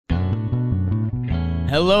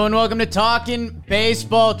Hello and welcome to Talking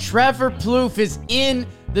Baseball. Trevor Plouffe is in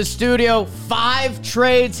the studio. 5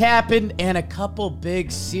 trades happened and a couple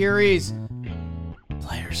big series.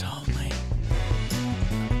 Players only.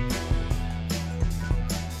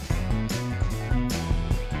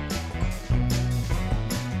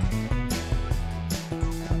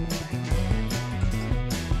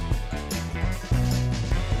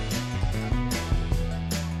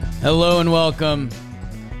 Hello and welcome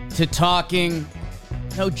to Talking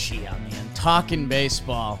Talking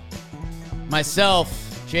Baseball.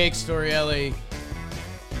 Myself, Jake Storielli,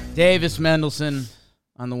 Davis Mendelson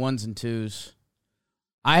on the ones and twos.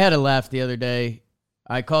 I had a laugh the other day.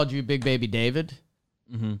 I called you Big Baby David,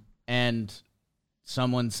 and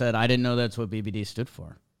someone said, I didn't know that's what BBD stood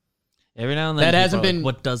for. Every now and then, that hasn't been,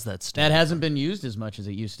 what does that stand That hasn't been used as much as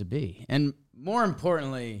it used to be. And more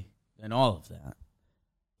importantly than all of that,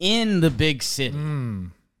 in the big city,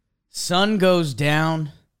 sun goes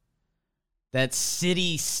down. That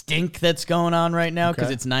city stink that's going on right now because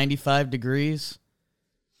it's 95 degrees.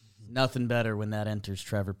 Nothing better when that enters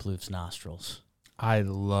Trevor Plouffe's nostrils. I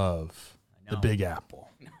love the Big Apple.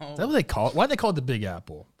 Is that what they call it? Why do they call it the Big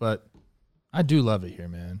Apple? But I do love it here,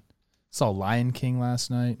 man. Saw Lion King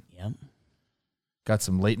last night. Yep. Got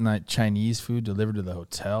some late night Chinese food delivered to the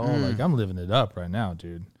hotel. Like, I'm living it up right now,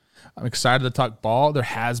 dude. I'm excited to talk ball. There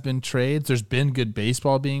has been trades. There's been good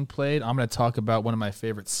baseball being played. I'm going to talk about one of my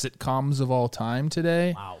favorite sitcoms of all time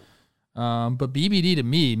today. Wow. But BBD to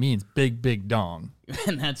me means big, big dong.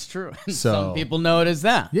 And that's true. And So- some people know it as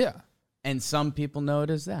that. Yeah. And some people know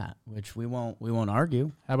it as that, which we won't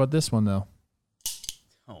argue. How about this one, though?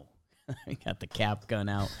 Oh, I got the cap gun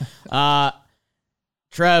out.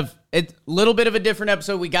 Trev, it's a little bit of a different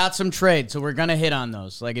episode. We got some trades, so we're going to hit on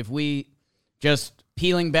those. Like, if we just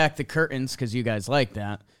peeling back the curtains, because you guys like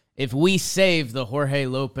that, if we save the Jorge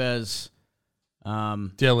Lopez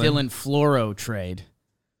Dylan Floro trade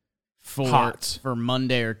for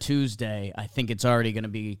Monday or Tuesday, I think it's already going to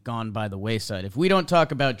be gone by the wayside. If we don't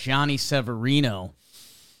talk about Johnny Severino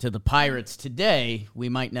to the Pirates today, we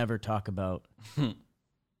might never talk about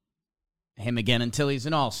him again until he's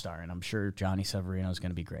an all-star, and I'm sure Johnny Severino is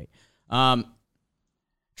going to be great. Trev,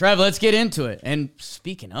 let's get into it. And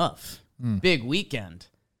speaking of, big weekend,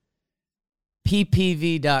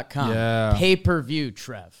 ppv.com, pay-per-view,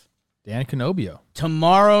 Trev. Dan Canobio.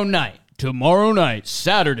 Tomorrow night,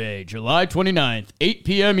 Saturday, July 29th, 8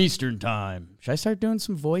 p.m. Eastern Time. Should I start doing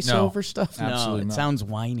some voiceover stuff? Absolutely No, it not. sounds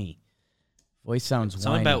whiny. Voice sounds It's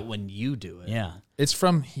whiny. not about when you do it. Yeah. It's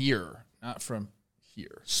from here, not from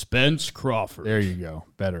here. Spence Crawford. There you go.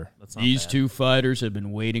 Better. That's not These bad. two fighters have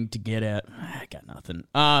been waiting to get at. I got nothing.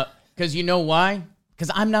 Because you know why?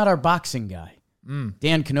 Because I'm not our boxing guy.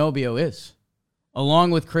 Dan Canobio is, along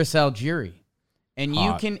with Chris Algieri. And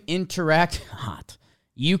you can interact.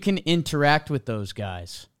 You can interact with those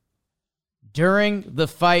guys during the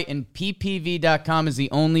fight, and ppv.com is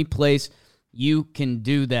the only place you can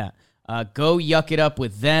do that. Go yuck it up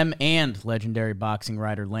with them and legendary boxing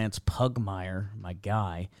writer Lance Pugmire, my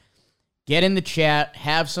guy. Get in the chat,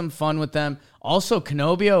 have some fun with them. Also,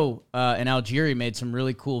 Canobio and Algieri made some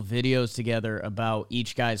really cool videos together about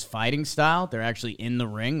each guy's fighting style. They're actually in the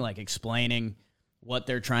ring, like explaining what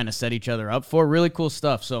they're trying to set each other up for. Really cool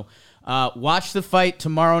stuff. So watch the fight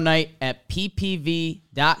tomorrow night at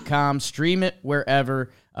ppv.com. Stream it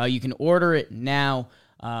wherever. You can order it now.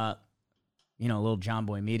 A little John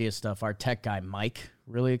Boy Media stuff. Our tech guy, Mike,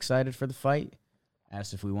 really excited for the fight.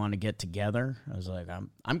 Asked if we want to get together. I was like,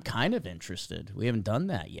 I'm kind of interested. We haven't done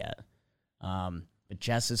that yet. But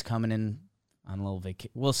Jess is coming in on a little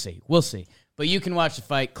vacation. We'll see. But you can watch the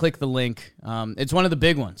fight. Click the link. It's one of the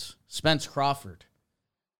big ones. Spence Crawford.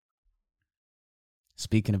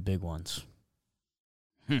 Speaking of big ones.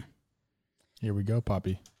 Here we go,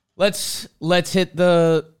 Poppy. Let's hit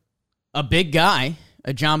a big guy,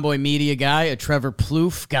 a John Boy Media guy, a Trevor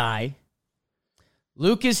Plouffe guy.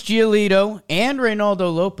 Lucas Giolito and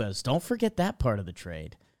Reynaldo Lopez. Don't forget that part of the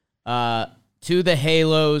trade. To the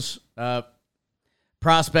Halos.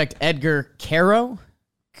 Prospect Edgar Quero.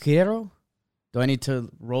 Do I need to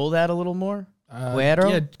roll that a little more? Quero?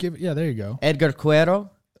 Yeah, there you go. Edgar Quero.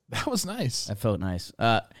 That was nice. That felt nice.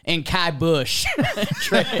 And Kai Bush.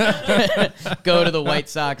 Go to the White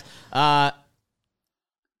Sox.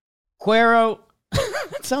 Quero.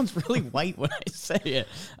 That sounds really white when I say it.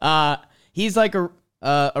 He's like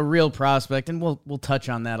a real prospect, and we'll touch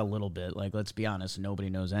on that a little bit. Like, let's be honest, nobody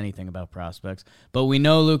knows anything about prospects. But we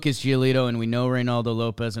know Lucas Giolito, and we know Reynaldo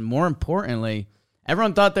Lopez, and more importantly,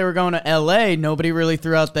 everyone thought they were going to L.A. Nobody really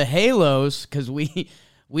threw out the Halos because we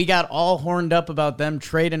got all horned up about them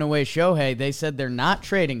trading away Shohei. They said they're not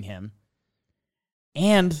trading him.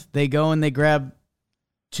 And they go and they grab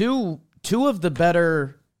two of the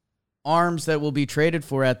better arms that will be traded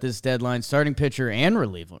for at this deadline, starting pitcher and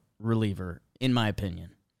reliever, in my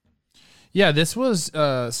opinion. Yeah, this was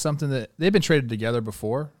something that they've been traded together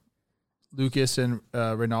before, Lucas and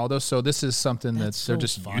Ronaldo. So this is something that they're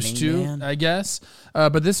just used to, man. I guess.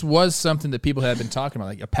 But this was something that people had been talking about,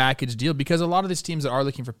 like a package deal, because a lot of these teams that are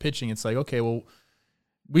looking for pitching, it's like, okay, well,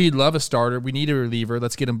 we love a starter. We need a reliever.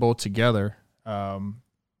 Let's get them both together.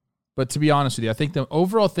 But to be honest with you, I think the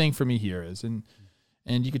overall thing for me here is, and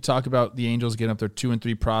you could talk about the Angels getting up their 2 and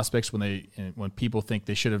 3 prospects when people think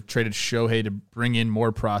they should have traded Shohei to bring in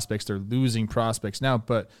more prospects. They're losing prospects now.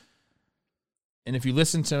 And if you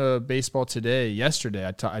listen to Baseball Today yesterday,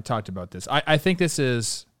 I talked about this. I think this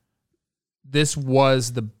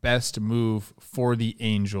was the best move for the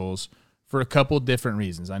Angels for a couple different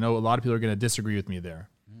reasons. I know a lot of people are going to disagree with me there.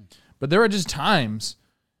 But there are just times,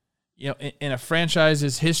 in a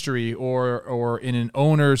franchise's history or in an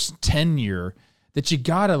owner's tenure that you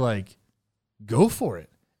got to go for it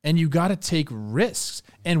and you got to take risks.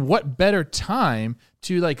 And what better time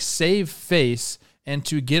to save face and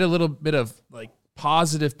to get a little bit of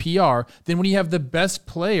positive PR than when you have the best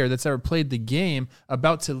player that's ever played the game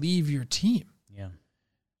about to leave your team. Yeah.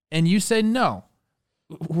 And you say, no,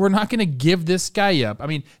 we're not going to give this guy up. I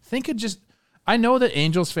mean, I know that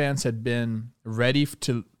Angels fans had been ready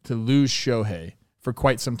to lose Shohei for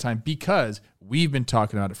quite some time because we've been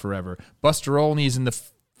talking about it forever. Buster Olney's in the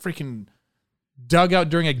freaking dugout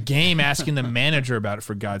during a game asking the manager about it,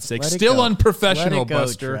 for God's sake. Still unprofessional, Let it go,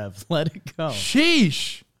 Buster. Trev. Let it go.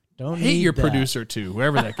 Sheesh. Don't hate your that. producer, too,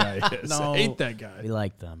 whoever that guy is. No, I hate that guy. We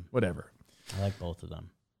like them. Whatever. I like both of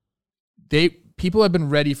them. People have been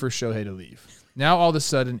ready for Shohei to leave. Now, all of a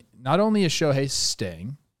sudden, not only is Shohei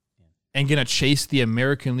staying and going to chase the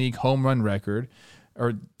American League home run record,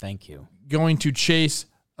 or thank you, going to chase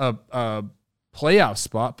a playoff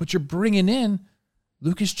spot, but you're bringing in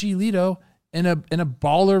Lucas Giolito and a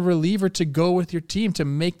baller reliever to go with your team to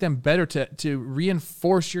make them better, to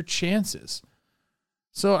reinforce your chances.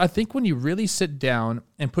 So I think when you really sit down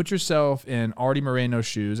and put yourself in Artie Moreno's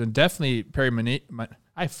shoes, and definitely Perry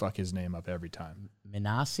I fuck his name up every time.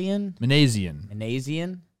 Manassian?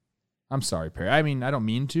 I'm sorry, Perry. I mean, I don't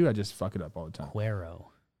mean to. I just fuck it up all the time.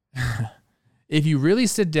 Quero. If you really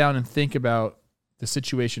sit down and think about the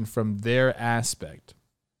situation from their aspect,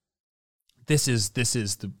 this is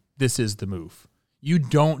the move. You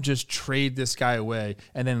don't just trade this guy away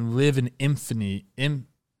and then live in infamy.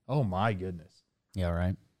 Oh my goodness. Yeah,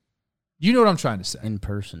 right. You know what I'm trying to say. In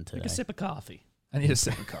person today. Take a sip of coffee. I need a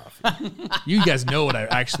sip of coffee. You guys know what I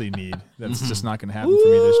actually need. That's just not going to happen for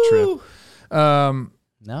me this trip.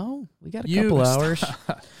 No, we got a couple hours.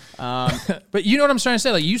 But you know what I'm trying to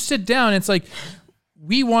say? You sit down, it's like,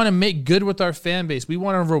 we want to make good with our fan base. We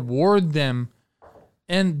want to reward them.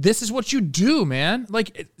 And this is what you do, man.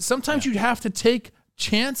 Sometimes you have to take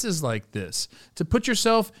chances like this to put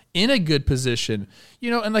yourself in a good position.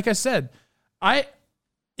 And like I said,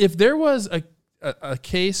 if there was a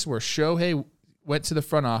case where Shohei went to the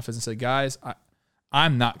front office and said, guys,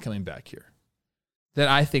 I'm not coming back here, then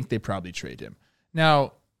I think they probably trade him.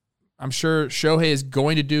 Now, I'm sure Shohei is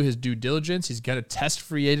going to do his due diligence. He's going to test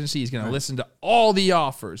free agency. He's going to listen to all the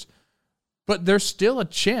offers. But there's still a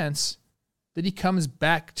chance that he comes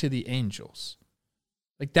back to the Angels.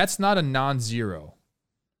 That's not a non-zero.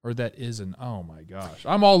 Or that is an, oh my gosh.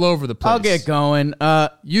 I'm all over the place. I'll get going.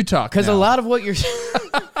 You talk because a lot of what you're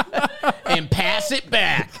and pass it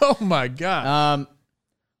back. Oh my God.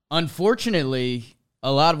 Unfortunately,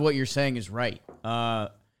 a lot of what you're saying is right.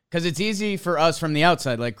 Because it's easy for us from the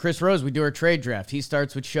outside. Like Chris Rose, we do our trade draft. He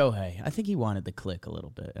starts with Shohei. I think he wanted the click a little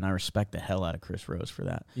bit, and I respect the hell out of Chris Rose for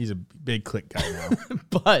that. He's a big click guy now.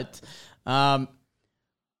 But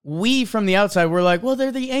we from the outside, we're like, well,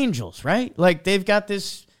 they're the Angels, right? They've got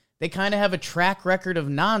this, they kind of have a track record of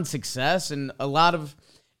non-success, and a lot of,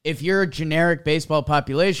 if you're a generic baseball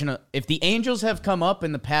population, if the Angels have come up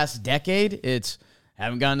in the past decade, it's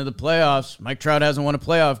haven't gotten to the playoffs. Mike Trout hasn't won a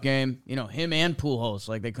playoff game. Him and Pujols,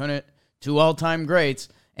 they couldn't, 2 all-time greats.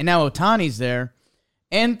 And now Ohtani's there.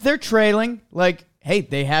 And they're trailing. Hey,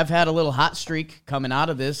 they have had a little hot streak coming out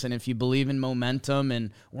of this. And if you believe in momentum and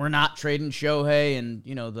we're not trading Shohei and,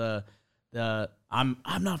 the I'm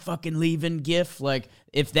not fucking leaving gif.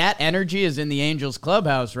 If that energy is in the Angels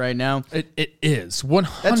clubhouse right now. It is.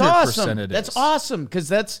 100% that's awesome. It is. That's awesome.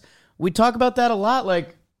 Because we talk about that a lot.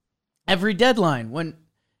 Every deadline,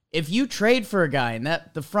 if you trade for a guy and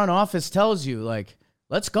that the front office tells you,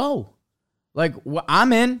 let's go.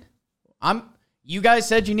 I'm in. You guys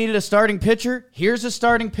said you needed a starting pitcher. Here's a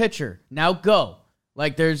starting pitcher. Now go.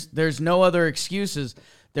 Like there's no other excuses.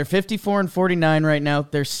 They're 54-49 right now.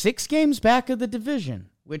 They're 6 games back of the division,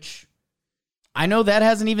 which I know that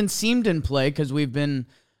hasn't even seemed in play because we've been,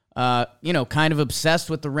 kind of obsessed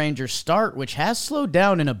with the Rangers start, which has slowed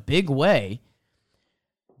down in a big way.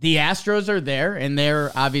 The Astros are there, and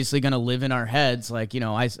they're obviously going to live in our heads. Like,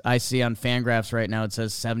 I see on Fangraphs right now, it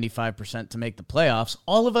says 75% to make the playoffs.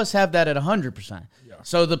 All of us have that at 100%. Yeah.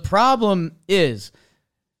 So the problem is,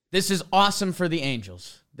 this is awesome for the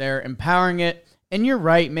Angels. They're empowering it. And you're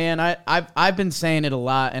right, man. I've been saying it a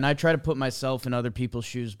lot, and I try to put myself in other people's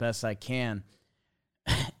shoes best I can.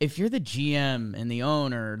 If you're the GM and the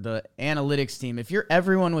owner, the analytics team, if you're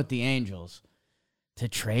everyone with the Angels, to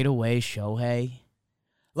trade away Shohei,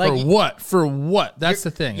 for what? That's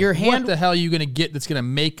the thing. What the hell are you going to get that's going to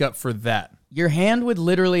make up for that? Your hand would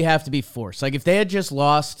literally have to be forced. Like if they had just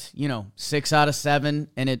lost, 6 out of 7,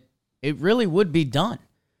 and it really would be done.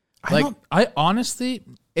 I honestly,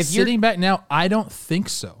 sitting back now, I don't think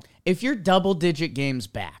so. If you're double-digit games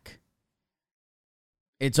back,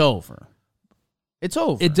 it's over. It's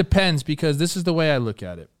over. It depends, because this is the way I look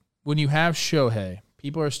at it. When you have Shohei,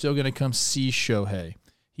 people are still going to come see Shohei.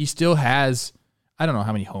 He still has, I don't know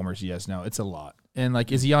how many homers he has now. It's a lot. And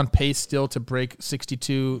is he on pace still to break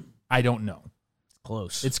 62? I don't know.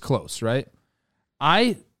 Close. It's close, right?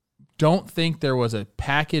 I don't think there was a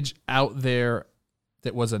package out there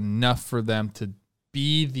that was enough for them to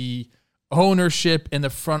be the ownership in the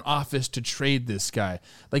front office to trade this guy.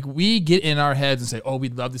 We get in our heads and say, oh,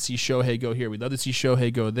 we'd love to see Shohei go here. We'd love to see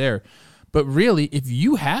Shohei go there. But really, if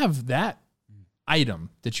you have that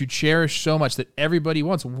item that you cherish so much that everybody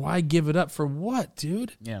wants, why give it up? For what,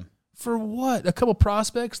 dude? Yeah. For what? A couple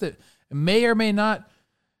prospects that may or may not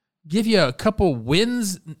give you a couple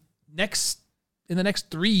wins in the next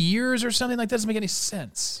 3 years or something like that. Doesn't make any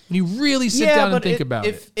sense. When you really sit down and think about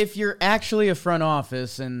it. If you're actually a front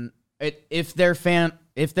office and if their hand,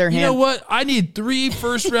 you know what? I need 3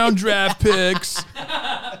 first-round draft picks.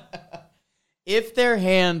 If their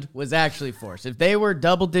hand was actually forced, if they were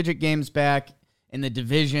double-digit games back in the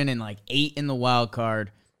division and 8 in the wild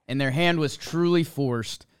card, and their hand was truly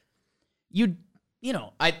forced,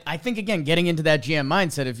 I think again getting into that GM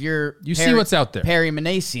mindset. If you see what's out there, Perry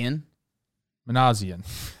Manassian.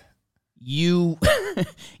 You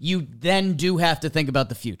then do have to think about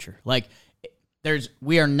the future.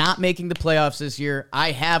 We are not making the playoffs this year.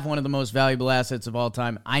 I have one of the most valuable assets of all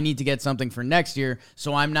time. I need to get something for next year,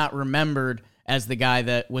 so I'm not remembered as the guy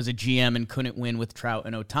that was a GM and couldn't win with Trout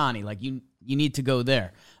and Ohtani. You need to go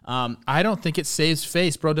there. I don't think it saves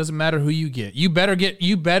face, bro. It doesn't matter who you get. You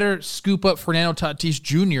better scoop up Fernando Tatis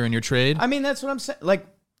Jr. in your trade. I mean, that's what I'm saying.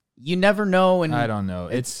 You never know. And I don't know.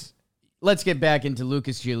 Let's get back into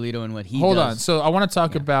Lucas Giolito and what he does. Hold on. So I want to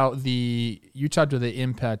talk about you talked about the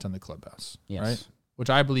impact on the clubhouse, right?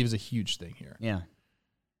 Which I believe is a huge thing here. Yeah.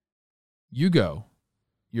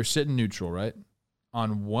 You're sitting neutral, right?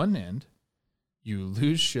 On one end, you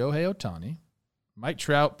lose Shohei Ohtani. Mike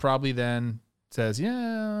Trout probably then says,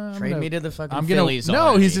 trade me to the fucking Phillies.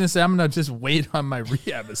 No, he's going to say, I'm going to just wait on my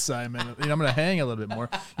rehab assignment. I'm going to hang a little bit more.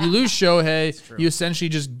 You lose Shohei. You essentially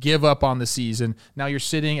just give up on the season. Now you're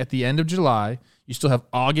sitting at the end of July. You still have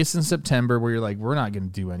August and September where you're like, we're not going to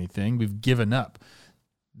do anything. We've given up.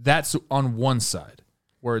 That's on one side,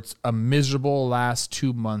 where it's a miserable last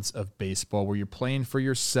 2 months of baseball where you're playing for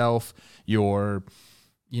yourself. You're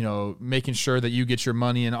making sure that you get your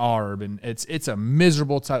money in ARB, and it's a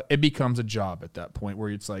miserable time. It becomes a job at that point where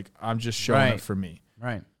it's like, I'm just showing up for me.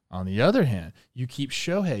 Right. On the other hand, you keep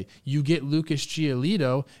Shohei, you get Lucas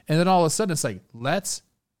Giolito, and then all of a sudden it's like,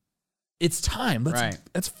 it's time.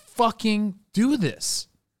 Let's fucking do this.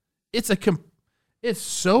 It's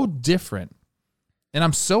so different. And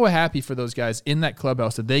I'm so happy for those guys in that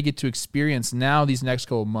clubhouse that they get to experience now these next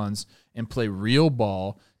couple of months and play real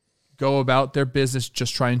ball, go about their business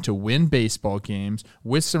just trying to win baseball games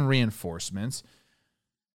with some reinforcements.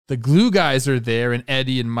 The glue guys are there, and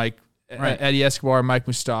Eddie and Mike, Eddie Escobar and Mike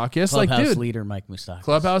Moustakas. Clubhouse leader Mike Moustakas.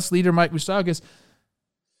 Clubhouse leader Mike Moustakas.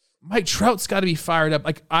 Mike Trout's got to be fired up.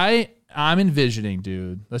 I'm envisioning,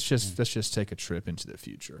 dude. Let's just take a trip into the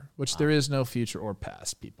future, which there is no future or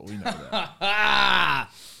past, people. We know that.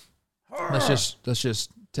 let's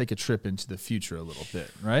just take a trip into the future a little bit,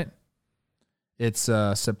 right? It's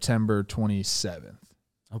September 27th.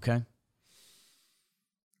 Okay.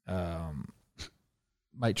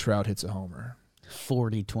 Mike Trout hits a homer.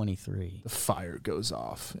 40-23. The fire goes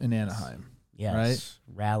off in Anaheim. Yes.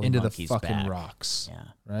 Right? Rally into monkeys the fucking back. rocks. Yeah.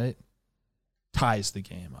 Right? Ties the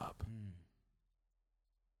game up.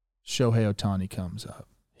 Shohei Ohtani comes up.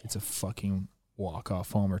 It's a fucking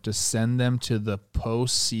walk-off homer to send them to the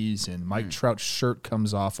postseason. Mike Trout's shirt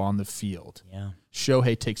comes off on the field. Yeah.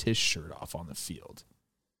 Shohei takes his shirt off on the field.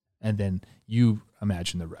 And then you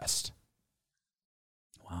imagine the rest.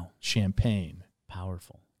 Wow. Champagne.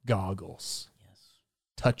 Powerful. Goggles. Yes.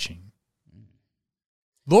 Touching.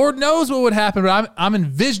 Lord knows what would happen, but I'm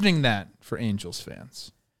envisioning that for Angels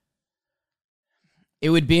fans. It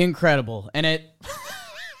would be incredible, and it.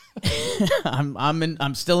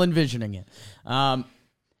 I'm still envisioning it.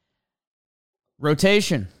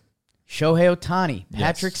 Rotation: Shohei Ohtani,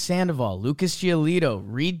 Patrick Sandoval, Lucas Giolito,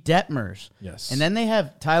 Reed Detmers. Yes. And then they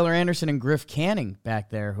have Tyler Anderson and Griff Canning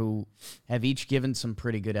back there, who have each given some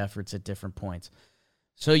pretty good efforts at different points.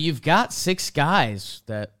 So you've got 6 guys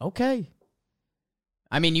that, okay.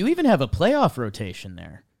 I mean, you even have a playoff rotation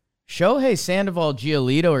there. Shohei, Sandoval,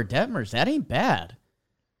 Giolito, or Detmers. That ain't bad.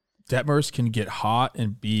 Detmers can get hot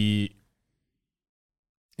and be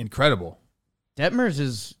incredible. Detmers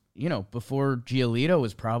is, before Giolito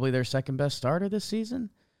was probably their second best starter this season.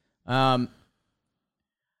 Get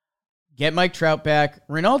Mike Trout back.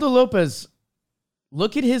 Reynaldo Lopez,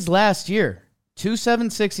 look at his last year.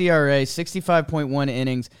 2.76 ERA, 65.1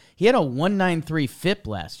 innings. He had a 1.93 FIP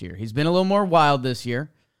last year. He's been a little more wild this year,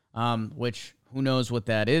 which who knows what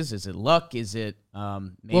that is. Is it luck? Is it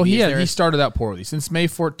maybe he started out poorly. Since May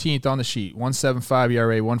 14th on the sheet, 1.75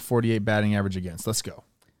 ERA, 1.48 batting average against. Let's go.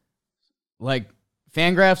 Like,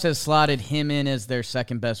 Fangraphs has slotted him in as their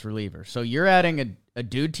second best reliever. So you're adding a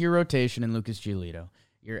dude to your rotation in Lucas Giolito.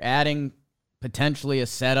 You're adding potentially a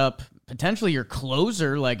setup, potentially your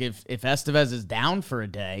closer. Like if Estevez is down for a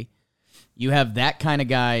day, you have that kind of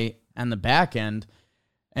guy on the back end.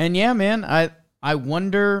 And yeah, man, I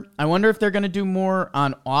wonder if they're going to do more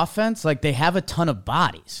on offense. Like, they have a ton of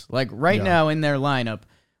bodies. Like, right now in their lineup,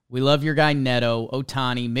 we love your guy Neto,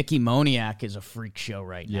 Ohtani, Mickey Moniak is a freak show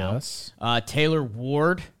right now. Yes. Taylor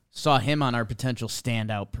Ward, saw him on our potential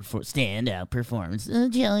standout performance.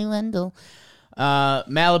 Joey Wendell.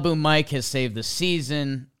 Malibu Mike has saved the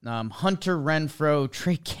season. Hunter Renfroe,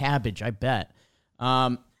 Trey Cabbage, I bet.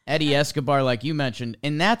 Eddie Escobar, like you mentioned.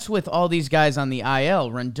 And that's with all these guys on the IL.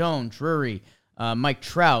 Rendon, Drury, Mike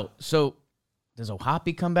Trout. So does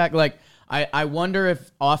Ohapi come back? Like, I wonder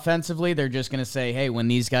if offensively they're just going to say, hey, when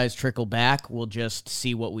these guys trickle back, we'll just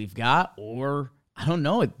see what we've got. Or, I don't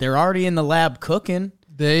know. They're already in the lab cooking.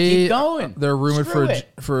 Keep going. They're rumored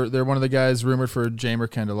they're one of the guys rumored for Jeimer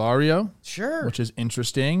Candelario. Sure. Which is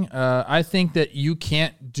interesting. I think that you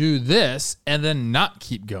can't do this and then not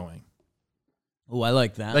keep going. Oh, I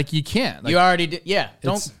like that. Like, you can't. Like, you already did. Yeah.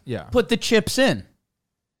 Don't put the chips in.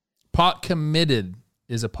 Pot committed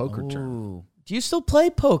is a poker term. Do you still play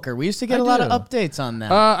poker? We used to get a lot of updates on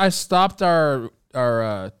that. I stopped our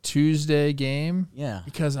Tuesday game. Yeah.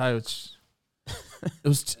 Because I was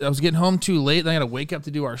getting home too late. Then I got to wake up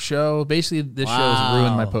to do our show. Basically, this show has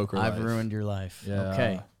ruined my poker life. I've ruined your life. Yeah.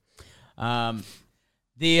 Okay.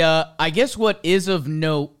 I guess what is of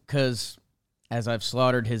note, because as I've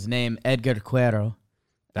slaughtered his name, Edgar Cuero.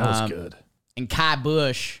 That was good. And Kai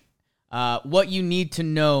Bush. What you need to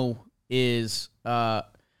know is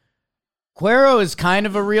Cuero is kind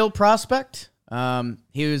of a real prospect.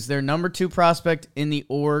 He was their number 2 prospect in the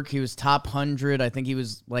org. He was top 100. I think he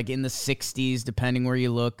was like in the 60s, depending where you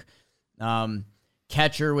look.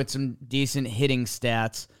 Catcher with some decent hitting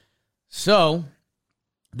stats. So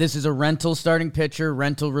this is a rental starting pitcher,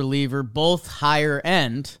 rental reliever, both higher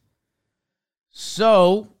end.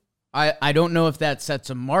 So I don't know if that sets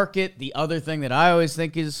a market. The other thing that I always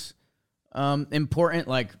think is important,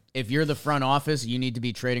 like if you're the front office, you need to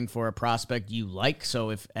be trading for a prospect you like. So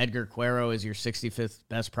if Edgar Cuero is your 65th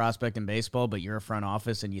best prospect in baseball, but you're a front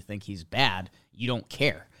office and you think he's bad, you don't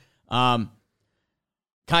care.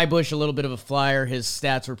 Kai Bush, a little bit of a flyer. His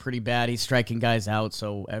stats were pretty bad. He's striking guys out.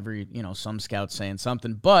 So some scouts saying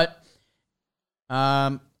something, but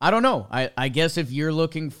I don't know. I guess if you're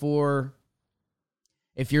looking for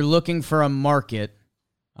a market,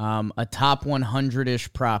 a top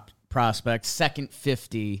 100-ish prospect, second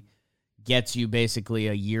 50 gets you basically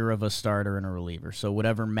a year of a starter and a reliever. So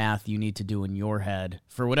whatever math you need to do in your head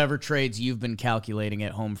for whatever trades you've been calculating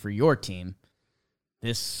at home for your team,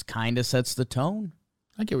 this kind of sets the tone.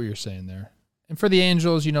 I get what you're saying there. And for the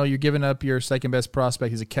Angels, you're giving up your second best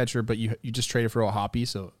prospect as a catcher, but you just traded for Ohapi,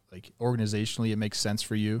 so like organizationally it makes sense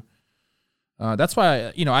for you. That's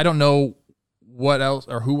why I don't know what else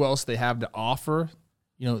or who else they have to offer.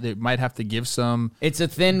 They might have to give some. It's a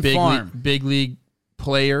thin farm. Big league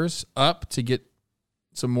players up to get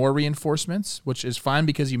some more reinforcements, which is fine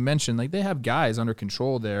because you mentioned like they have guys under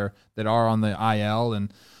control there that are on the IL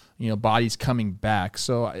and bodies coming back.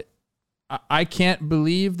 So I can't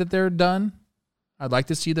believe that they're done. I'd like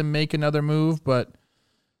to see them make another move, but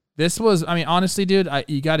this was, I mean, honestly, dude,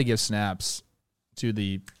 you got to give snaps to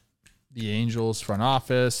the Angels front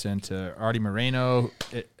office and to Artie Moreno.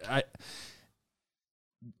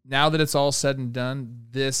 Now that it's all said and done,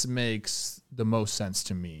 this makes the most sense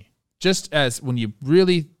to me. Just as when you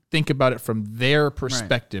really think about it from their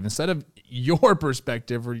perspective, instead of your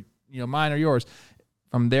perspective or mine or yours,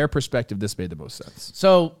 from their perspective, this made the most sense.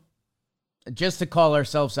 So, just to call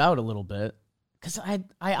ourselves out a little bit, because I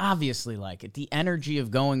obviously like it, the energy of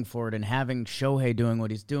going for it and having Shohei doing what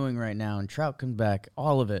he's doing right now and Trout come back,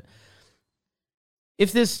 all of it.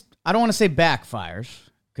 If this, I don't want to say backfires,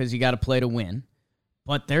 because you got to play to win,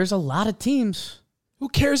 but there's a lot of teams. Who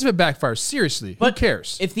cares if it backfires? Seriously, who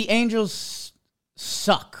cares? If the Angels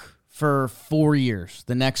suck for 4 years,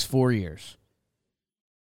 the next 4 years,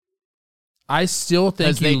 I still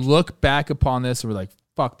think you look back upon this and we're like,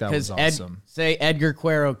 fuck, that was awesome. Say Edgar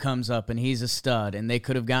Cuero comes up and he's a stud and they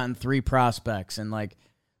could have gotten 3 prospects and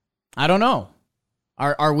I don't know.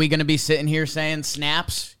 Are we going to be sitting here saying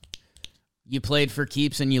snaps? You played for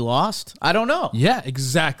keeps and you lost? I don't know. Yeah,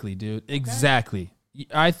 exactly, dude. Okay. Exactly.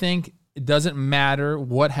 I think it doesn't matter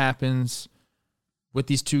what happens with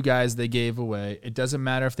these 2 guys they gave away. It doesn't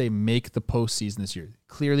matter if they make the postseason this year.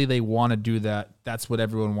 Clearly, they want to do that. That's what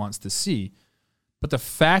everyone wants to see. But the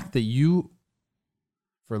fact that you,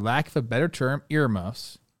 for lack of a better term,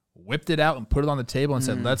 earmuffs, whipped it out and put it on the table and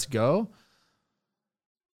said, let's go,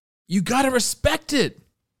 you got to respect it.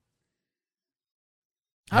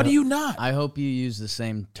 How do you not? I hope you use the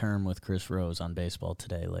same term with Chris Rose on Baseball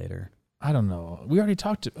Today later. I don't know. We already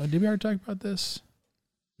talked. Did we already talk about this?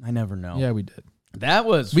 I never know. Yeah, we did.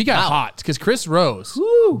 We got hot because Chris Rose,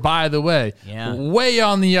 by the way, way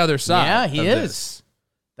on the other side. Yeah, he is.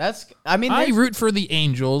 I root for the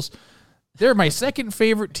Angels. They're my second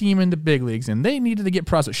favorite team in the big leagues, and they needed to get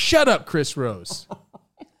processed. Shut up, Chris Rose.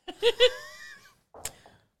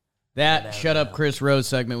 That Shut Up Chris Rose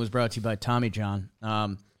segment was brought to you by Tommy John.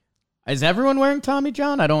 Is everyone wearing Tommy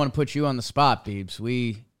John? I don't want to put you on the spot, Beebs.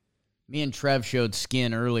 Me and Trev showed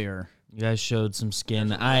skin earlier. You guys showed some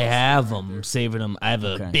skin. I have them. Saving them. I have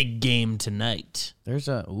a big game tonight. There's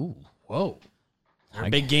whoa. They're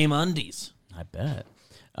big game undies. I bet.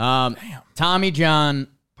 Tommy John.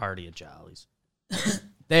 Party of jollies.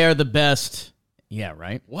 They are the best. Yeah,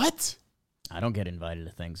 right? What? I don't get invited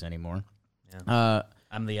to things anymore. Yeah.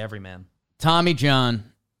 I'm the everyman. Tommy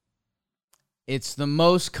John. It's the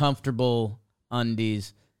most comfortable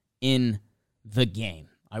undies in the game.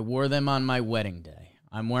 I wore them on my wedding day.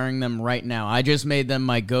 I'm wearing them right now. I just made them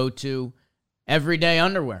my go-to everyday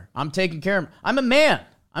underwear. I'm taking care of them. I'm a man.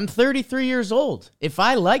 I'm 33 years old. If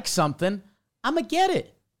I like something, I'm going to get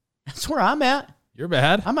it. That's where I'm at. You're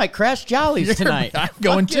bad. I might crash Jollies tonight. I'm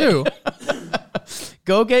going too.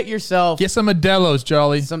 Go get yourself. Get some Modelo's,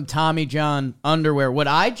 Jolly. Some Tommy John underwear. What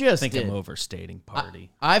I just think did. I'm overstating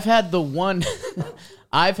party. I've had the one.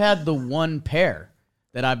 I've had the one pair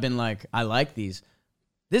that I've been like, I like these.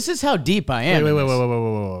 This is how deep I am.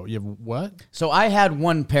 Wait. You have what? So I had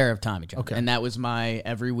one pair of Tommy Johns. Okay. And that was my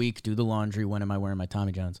every week do the laundry. When am I wearing my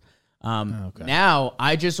Tommy Johns? Now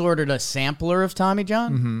I just ordered a sampler of Tommy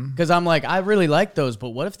John because I'm like, I really like those, but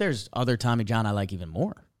what if there's other Tommy John I like even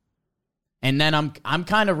more? And then I'm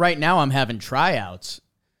kind of right now I'm having tryouts,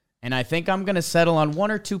 and I think I'm gonna settle on 1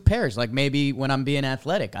 or 2 pairs. Like maybe when I'm being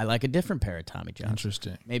athletic, I like a different pair of Tommy Johns.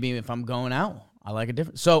 Interesting. Maybe if I'm going out, I like a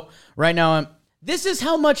different. So right now this is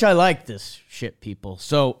how much I like this shit, people.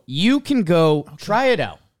 So you can go try it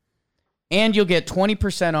out, and you'll get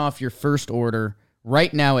 20% off your first order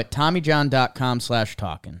right now at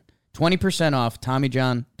TommyJohn.com/talkin'. 20% off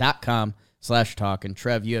TommyJohn.com/talkin'.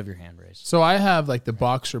 Trev, you have your hand raised. So I have like the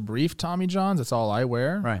boxer brief Tommy Johns. That's all I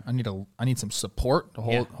wear. Right. I need some support to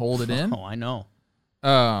hold it in. Oh, I know.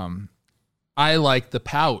 I like the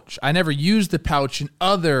pouch. I never used the pouch in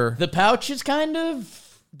other. The pouch is kind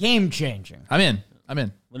of game changing. I'm in.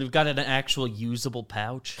 When we've got an actual usable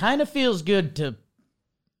pouch. Kind of feels good to.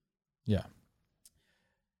 Yeah.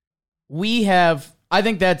 I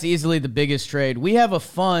think that's easily the biggest trade. We have a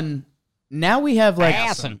fun. Now we have like.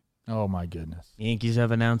 Oh my goodness. Yankees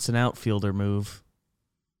have announced an outfielder move.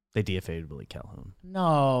 They DFA'd Willie Calhoun.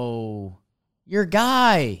 No. Your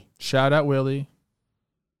guy. Shout out Willie.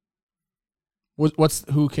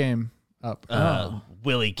 Who came up?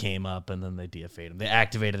 Willie came up and then they DFA'd him. They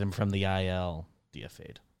activated him from the IL.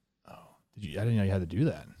 DFA'd. Oh, I didn't know you had to do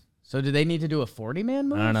that. So do they need to do a 40-man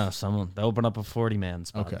move? I don't know. They open up a 40-man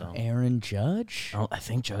spot. Okay. Aaron Judge? I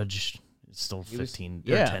think Judge is still 15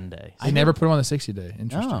 or 10 days. I never put him on the 60-day.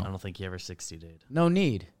 Interesting. No. I don't think he ever 60-dayed. No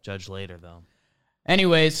need. Judge later, though.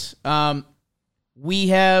 Anyways, we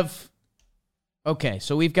have Okay,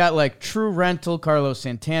 so we've got like true rental, Carlos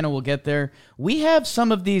Santana. We'll get there. We have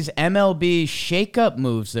some of these MLB shake-up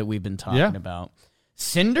moves that we've been talking about.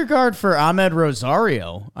 Syndergaard for Ahmed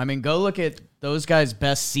Rosario. I mean, go look at those guys'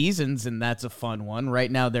 best seasons, and that's a fun one. Right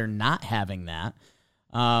now, they're not having that.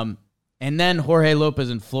 And then Jorge Lopez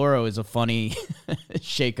and Floro is a funny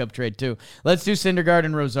shake-up trade, too. Let's do Syndergaard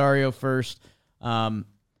and Rosario first.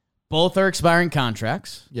 Both are expiring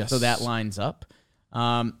contracts, so that lines up.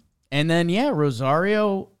 And then,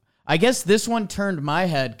 Rosario, I guess this one turned my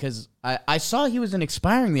head because I saw he was an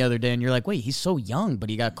expiring the other day, and you're like, wait, he's so young, but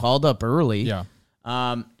he got called up early. Yeah.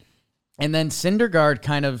 And then Syndergaard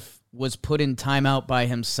kind of was put in timeout by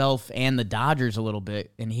himself and the Dodgers a little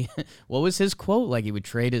bit. And he, what was his quote? Like he would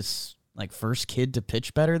trade his first kid to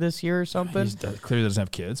pitch better this year or something. He clearly doesn't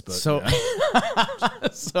have kids, but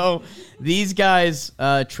so these guys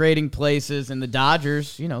trading places, and the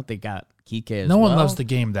Dodgers, they got Kike as no well. one loves the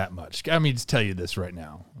game that much. I mean, to tell you this right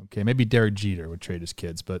now. Okay, maybe Derek Jeter would trade his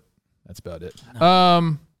kids, but that's about it.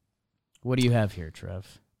 No. What do you have here,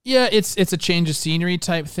 Trev? Yeah, it's a change of scenery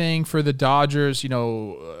type thing for the Dodgers.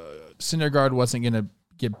 Syndergaard wasn't going to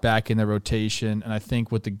get back in the rotation, and I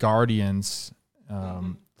think with the Guardians,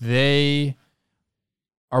 they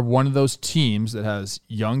are one of those teams that has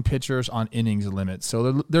young pitchers on innings limit.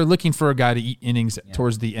 So they're looking for a guy to eat innings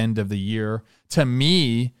towards the end of the year. To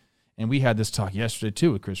me, and we had this talk yesterday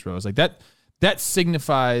too with Chris Rose, like that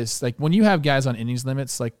signifies, like when you have guys on innings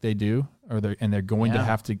limits like they do, they're going to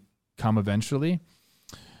have to come eventually.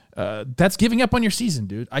 That's giving up on your season,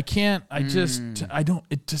 dude. It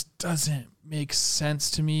just doesn't make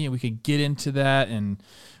sense to me. And we could get into that, and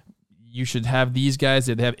you should have these guys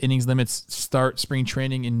that have innings limits start spring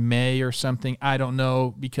training in May or something. I don't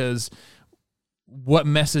know, because what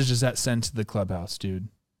message does that send to the clubhouse, dude?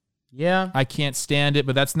 Yeah. I can't stand it,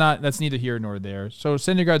 but that's neither here nor there. So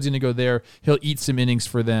Syndergaard's going to go there. He'll eat some innings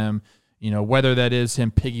for them. Whether that is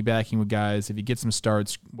him piggybacking with guys, if he gets some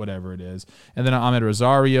starts, whatever it is. And then Ahmed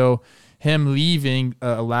Rosario, him leaving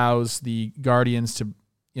allows the Guardians to,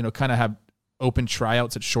 kind of have open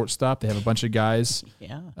tryouts at shortstop. They have a bunch of guys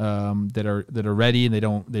that are ready,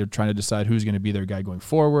 and they're trying to decide who's going to be their guy going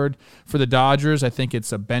forward. For the Dodgers, I think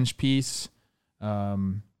it's a bench piece. He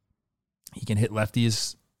can hit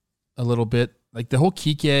lefties a little bit. Like the whole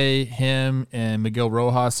Kike, him, and Miguel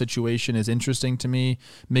Rojas situation is interesting to me.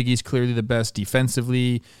 Miggy's clearly the best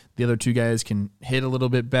defensively. The other two guys can hit a little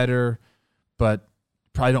bit better, but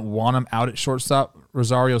probably don't want him out at shortstop.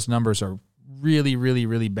 Rosario's numbers are really, really,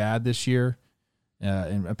 really bad this year.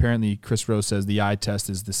 And apparently Chris Rose says the eye test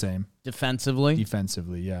is the same. Defensively,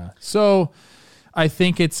 yeah. So I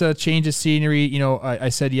think it's a change of scenery. I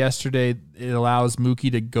said yesterday it allows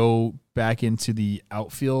Mookie to go back into the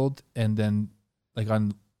outfield, and then like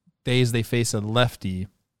on days they face a lefty,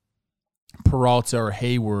 Peralta or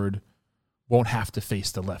Hayward won't have to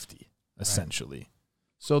face the lefty, essentially. Right.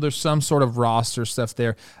 So there's some sort of roster stuff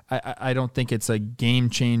there. I don't think it's a game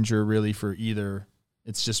changer really for either.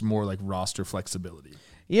 It's just more like roster flexibility.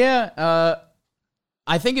 Yeah,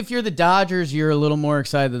 I think if you're the Dodgers, you're a little more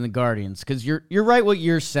excited than the Guardians, because you're right what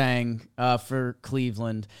you're saying for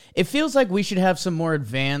Cleveland. It feels like we should have some more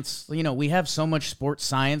advanced, we have so much sports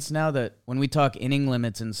science now that when we talk inning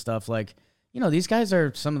limits and stuff, like, these guys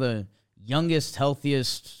are some of the youngest,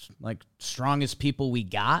 healthiest, like strongest people we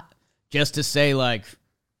got, just to say like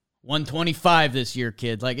 125 this year,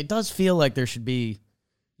 kids. Like it does feel like there should be,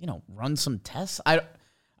 run some tests.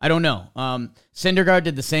 I don't know. Syndergaard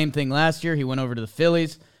did the same thing last year. He went over to the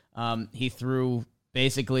Phillies. He threw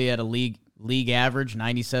basically at a league average,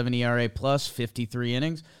 97 ERA plus, 53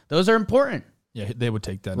 innings. Those are important. Yeah, they would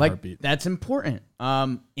take that in a heartbeat. That's important.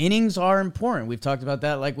 Innings are important. We've talked about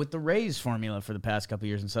that like with the Rays formula for the past couple of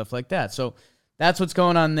years and stuff like that. So that's what's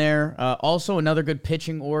going on there. Also, another good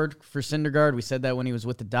pitching org for Syndergaard. We said that when he was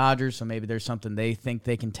with the Dodgers, so maybe there's something they think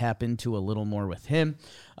they can tap into a little more with him.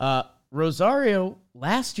 Rosario,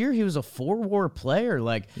 last year he was a 4-WAR player.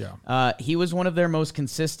 He was one of their most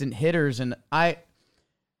consistent hitters, and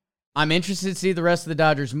I'm interested to see the rest of the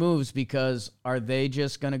Dodgers' moves, because are they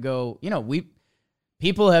just going to go?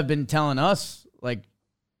 People have been telling us like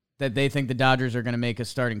that they think the Dodgers are going to make a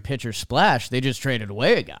starting pitcher splash. They just traded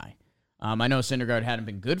away a guy. I know Syndergaard hadn't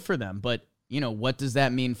been good for them, but what does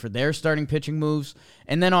that mean for their starting pitching moves?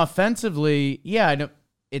 And then offensively, I know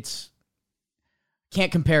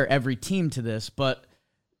can't compare every team to this, but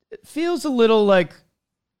it feels a little like,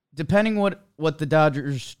 depending what the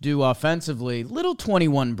Dodgers do offensively, little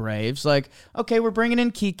 21 Braves. Like, okay, we're bringing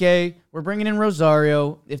in Kike, we're bringing in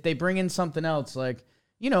Rosario. If they bring in something else, like,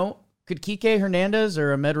 could Kike Hernandez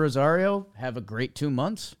or Ahmed Rosario have a great 2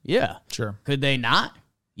 months? Yeah. Sure. Could they not?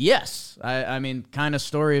 Yes. I mean, kind of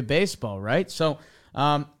story of baseball, right? So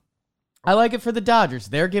I like it for the Dodgers.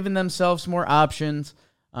 They're giving themselves more options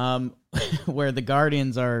where the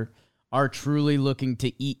Guardians are truly looking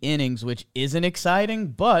to eat innings, which isn't exciting,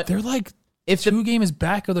 but they're like if 2 games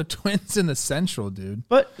back of the Twins in the Central, dude.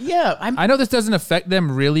 But yeah, I know this doesn't affect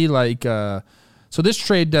them really. Like, so this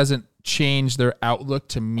trade doesn't change their outlook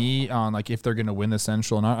to me on like if they're going to win the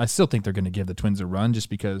Central or not. I still think they're going to give the Twins a run just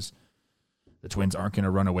because the Twins aren't going to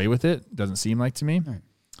run away with it. Doesn't seem like to me. Right.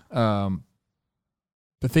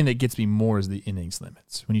 The thing that gets me more is the innings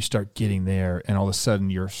limits. When you start getting there, and all of a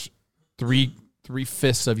sudden your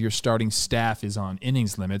 3/5 of your starting staff is on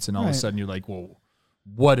innings limits, and all of a sudden you're like, well,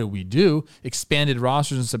 what do we do? Expanded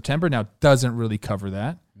rosters in September now doesn't really cover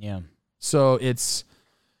that. Yeah. So it's,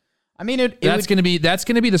 I mean, that's going to be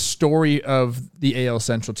the story of the AL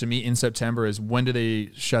Central to me in September is when do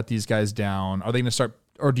they shut these guys down? Are they going to start,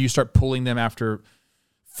 or do you start pulling them after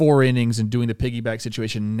 4 innings and doing the piggyback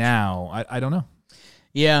situation now? I don't know.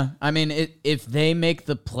 Yeah, I mean, if they make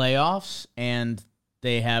the playoffs and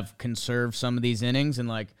they have conserved some of these innings, and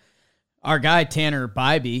like our guy Tanner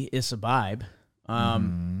Bibee, Issa Bibe,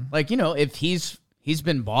 like, you know, if he's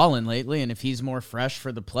been balling lately, and if he's more fresh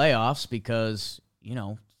for the playoffs because, you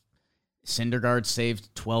know, Syndergaard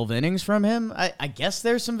saved 12 innings from him, I guess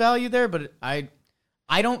there's some value there, but I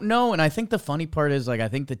don't know. And I think the funny part is, like, I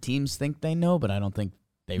think the teams think they know, but I don't think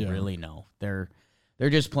they really know. They're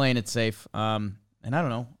just playing it safe. And I don't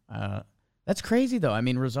know. That's crazy, though. I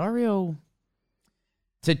mean, Rosario,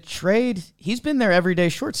 to trade, he's been their everyday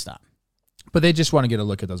shortstop. But they just want to get a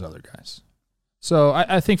look at those other guys. So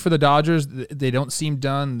I think for the Dodgers, they don't seem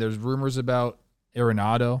done. There's rumors about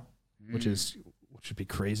Arenado, which would be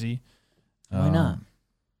crazy. Why not?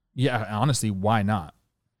 Yeah, honestly, why not?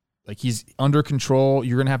 Like, he's under control.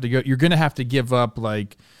 You're gonna have to give up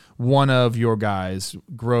like one of your guys,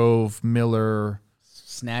 Grove, Miller.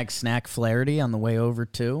 Snack Flaherty on the way over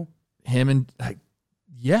too. Him and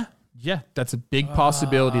yeah, that's a big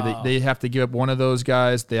possibility that they have to give up one of those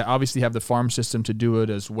guys. They obviously have the farm system to do it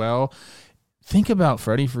as well. Think about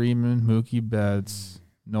Freddie Freeman, Mookie Betts,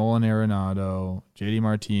 Nolan Arenado, JD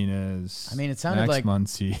Martinez. I mean, it sounded Max like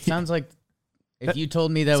Muncy. Sounds like if you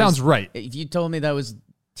told me that sounds right. If you told me that was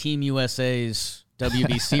Team USA's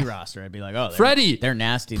WBC roster, I'd be like, oh, Freddie, they're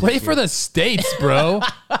nasty. Play for the States, bro.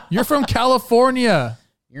 You're from California.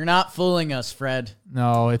 You're not fooling us, Fred.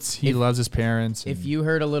 No, he loves his parents. If you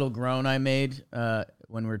heard a little groan I made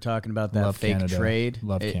when we were talking about that fake Canada. trade,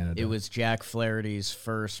 Love Canada. It was Jack Flaherty's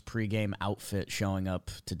first pregame outfit showing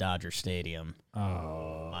up to Dodger Stadium.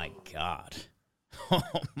 Oh, my God. Oh,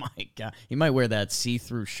 my God. He might wear that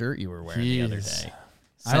see-through shirt you were wearing the other day.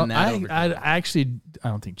 I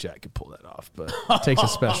don't think Jack could pull that off, but it takes a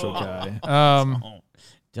special guy.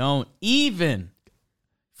 Don't even.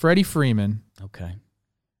 Freddie Freeman. Okay.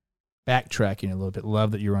 Backtracking a little bit.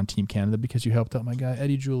 Love that you're on Team Canada because you helped out my guy,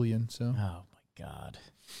 Eddie Julian. So. Oh, my God.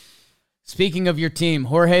 Speaking of your team,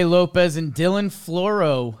 Jorge Lopez and Dylan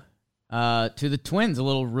Floro to the Twins. A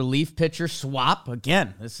little relief pitcher swap.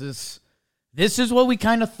 Again, this is what we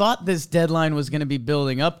kind of thought this deadline was going to be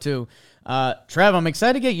building up to. Trev, I'm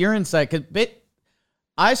excited to get your insight because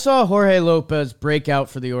I saw Jorge Lopez break out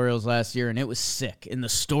for the Orioles last year, and it was sick, and the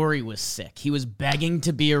story was sick. He was begging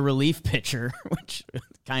to be a relief pitcher, which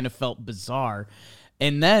kind of felt bizarre.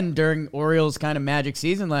 And then during Orioles' kind of magic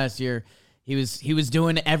season last year, he was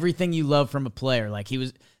doing everything you love from a player. Like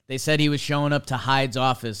they said he was showing up to Hyde's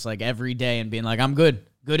office like every day and being like, "I'm good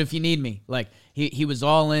if you need me." Like he was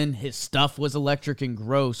all in. His stuff was electric and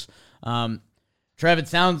gross. Trev, it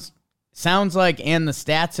sounds like, and the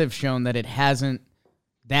stats have shown that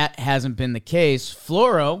that hasn't been the case.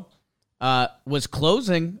 Floro was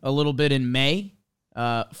closing a little bit in May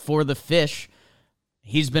for the Fish.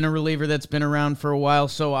 He's been a reliever that's been around for a while,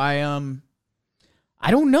 so I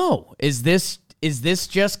don't know. Is this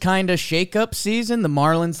just kind of shake-up season? The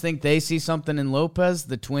Marlins think they see something in Lopez.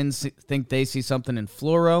 The Twins think they see something in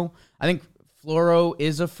Floro. I think Floro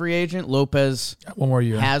is a free agent. Lopez one more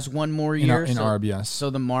year. Has one more year. In RBS. So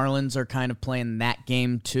the Marlins are kind of playing that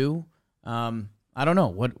game too. I don't know.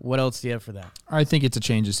 What else do you have for that? I think it's a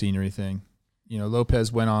change of scenery thing. You know,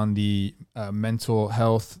 Lopez went on the mental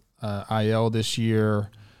health IL this year.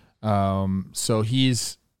 So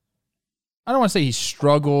I don't want to say he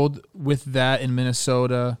struggled with that in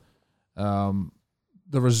Minnesota. The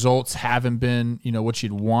results haven't been, what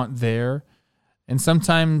you'd want there. And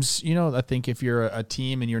sometimes, I think if you're a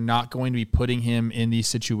team and you're not going to be putting him in these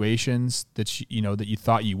situations that you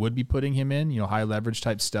thought you would be putting him in, high leverage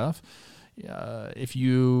type stuff, if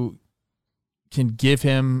you can give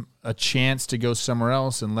him a chance to go somewhere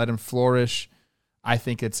else and let him flourish, I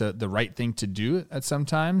think it's the right thing to do at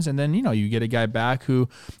sometimes. And then, you get a guy back who,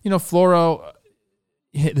 Floro,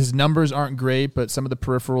 his numbers aren't great, but some of the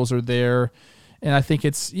peripherals are there. And I think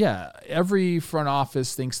every front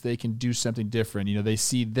office thinks they can do something different. They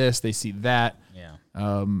see this, they see that.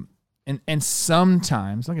 Yeah. And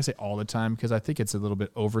sometimes, I'm not going to say all the time, because I think it's a little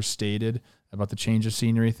bit overstated about the change of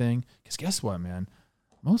scenery thing. Because guess what, man?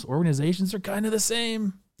 Most organizations are kind of the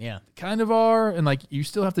same. Yeah. Kind of are. And you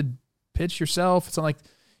still have to pitch yourself. It's not like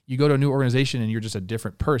you go to a new organization and you're just a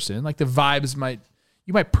different person. The vibes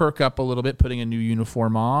you might perk up a little bit putting a new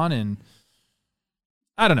uniform on, and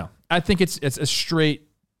I don't know. I think it's a straight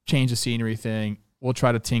change of scenery thing. We'll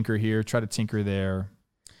try to tinker here, try to tinker there.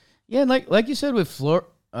 Yeah, like you said with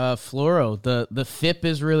Floro, the FIP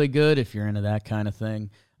is really good if you're into that kind of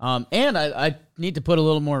thing. And I need to put a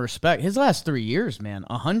little more respect. His last 3 years, man,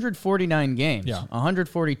 149 games,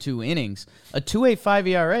 142 innings, a 2.85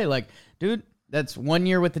 ERA. Dude, that's 1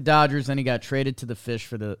 year with the Dodgers, then he got traded to the Fish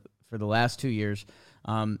for the last 2 years.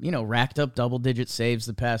 Racked up double-digit saves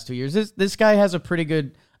the past 2 years. This guy has a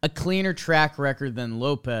cleaner track record than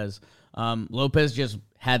Lopez. Lopez just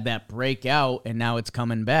had that breakout, and now it's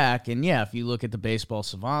coming back. And, yeah, if you look at the Baseball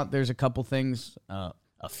Savant, there's a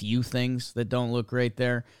few things that don't look great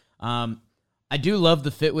there. I do love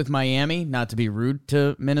the fit with Miami, not to be rude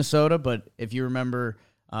to Minnesota, but if you remember,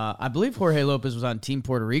 I believe Jorge Lopez was on Team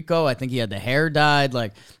Puerto Rico. I think he had the hair dyed.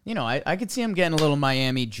 I could see him getting a little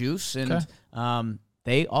Miami juice, and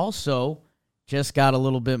they also just got a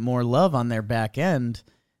little bit more love on their back end.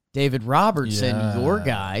 David Robertson, your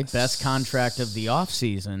guy, best contract of the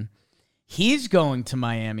offseason, he's going to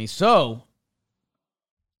Miami. So,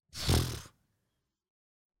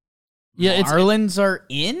 Marlins are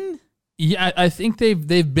in? Yeah, I think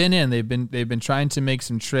they've been in. They've been trying to make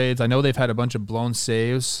some trades. I know they've had a bunch of blown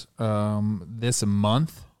saves this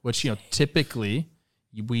month, which typically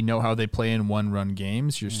we know how they play in one-run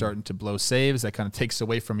games. You're starting to blow saves. That kind of takes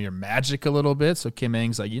away from your magic a little bit. So Kim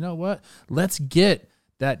Ng's like, you know what? Let's get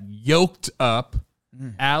that yoked up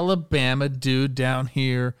Alabama dude down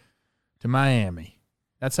here to Miami.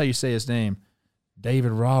 That's how you say his name,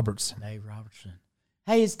 David Robertson. Dave Robertson.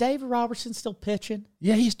 Hey, is David Robertson still pitching?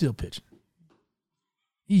 Yeah, he's still pitching.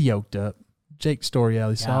 He yoked up. Jake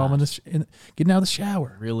Storiale saw him getting out of the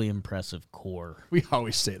shower. Really impressive core. We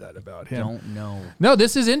always say that about him. Don't know. No,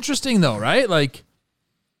 this is interesting, though, right?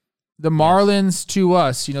 The Marlins to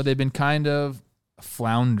us, they've been kind of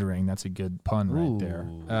floundering. That's a good pun right there.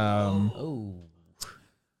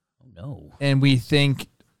 No. And we think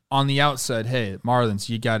on the outside, hey, Marlins,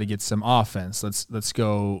 you got to get some offense. Let's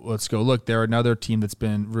go look. They're another team that's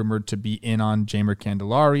been rumored to be in on Jeimer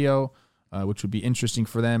Candelario, which would be interesting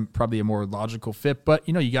for them, probably a more logical fit. But,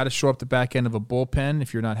 you got to show up the back end of a bullpen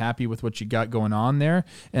if you're not happy with what you got going on there.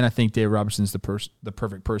 And I think Dave Robertson's the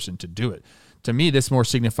perfect person to do it. To me, this more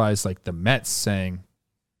signifies the Mets saying,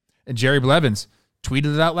 and Jerry Blevins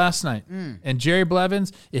tweeted it out last night. And Jerry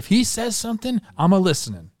Blevins, if he says something, I'm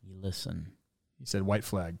a-listening. You listen. He said white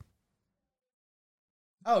flag.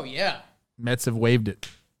 Oh, yeah. Mets have waived it.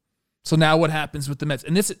 So now what happens with the Mets?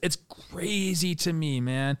 And it's crazy to me,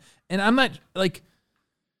 man. And I'm not,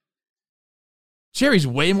 Jerry's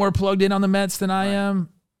way more plugged in on the Mets than I am.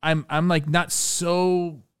 I'm not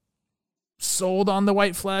so sold on the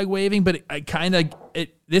white flag waving, but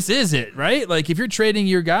this is it, right? If you're trading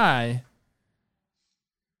your guy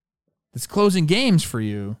that's closing games for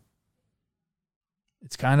you,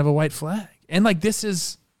 it's kind of a white flag. And this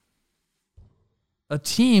is a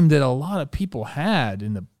team that a lot of people had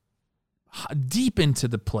in the deep into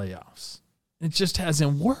the playoffs. It just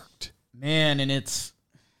hasn't worked. Man, and it's,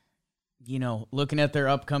 looking at their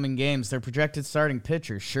upcoming games, their projected starting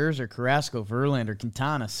pitchers, Scherzer, Carrasco, Verlander,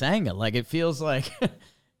 Quintana, Senga. It feels like,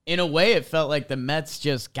 in a way, it felt like the Mets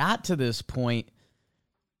just got to this point.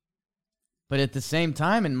 But at the same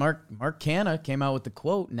time, and Mark Canha came out with the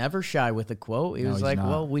quote, never shy with the quote. He was like,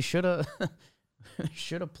 well, we should have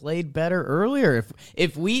played better earlier.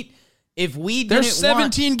 If we They're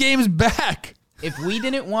 17 games back. If we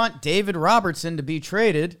didn't want David Robertson to be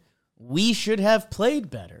traded, we should have played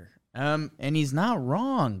better. And he's not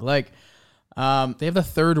wrong. They have the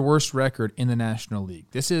third worst record in the National League.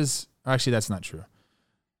 Actually, that's not true.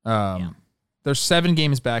 They're 7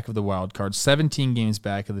 games back of the wild card, 17 games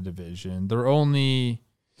back of the division. They're only,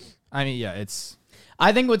 it's.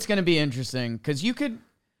 I think what's going to be interesting, because you can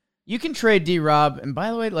trade D-Rob, and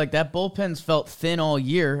by the way, that bullpen's felt thin all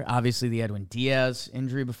year. Obviously, the Edwin Diaz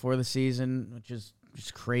injury before the season, which is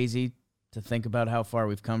just crazy to think about how far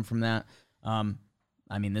we've come from that.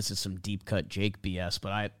 This is some deep cut Jake BS,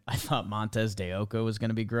 but I thought Montez de Oco was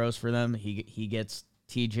going to be gross for them. He gets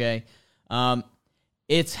TJ.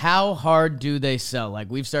 It's how hard do they sell?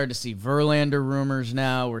 Like, we've started to see Verlander rumors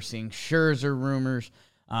now. We're seeing Scherzer rumors.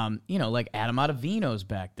 Like Adam Ottavino's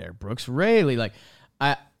back there. Brooks Raley. Like,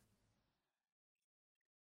 a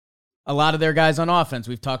lot of their guys on offense.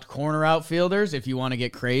 We've talked corner outfielders. If you want to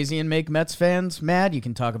get crazy and make Mets fans mad, you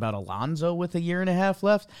can talk about Alonso with 1.5 years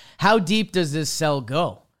left. How deep does this sell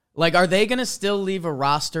go? Like, are they going to still leave a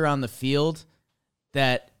roster on the field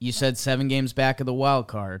that you said 7 games back of the wild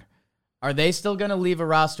card? Are they still going to leave a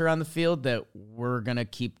roster on the field that we're going to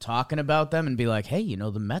keep talking about them and be like, hey,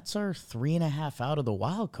 the Mets are 3.5 out of the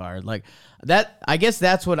wild card? Like that, I guess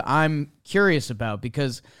that's what I'm curious about,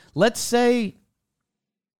 because let's say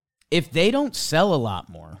if they don't sell a lot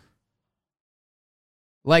more,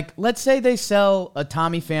 like let's say they sell a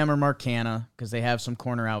Tommy Pham or Mark Canha because they have some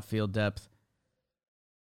corner outfield depth.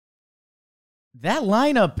 That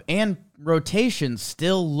lineup and rotation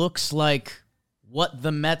still looks like what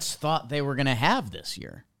the Mets thought they were going to have this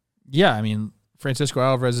year. Yeah, I mean, Francisco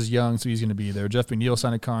Alvarez is young, so he's going to be there. Jeff McNeil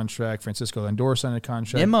signed a contract. Francisco Lindor signed a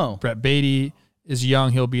contract. Nimmo. Brett Beatty is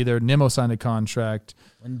young. He'll be there. Nimmo signed a contract.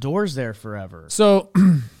 Lindor's there forever. So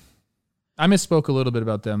I misspoke a little bit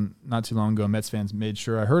about them not too long ago. Mets fans made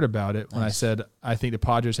sure I heard about it when I said I think the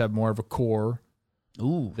Padres have more of a core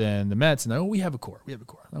than the Mets. And we have a core. We have a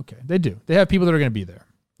core. Okay, they do. They have people that are going to be there,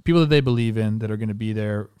 people that they believe in that are going to be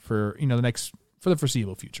there for for the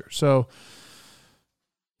foreseeable future. So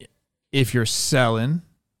if you're selling,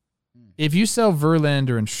 if you sell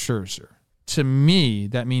Verlander and Scherzer, to me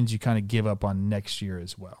that means you kind of give up on next year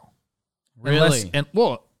as well. Really?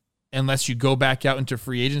 Unless you go back out into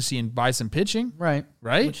free agency and buy some pitching, right?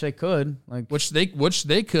 Which they could, which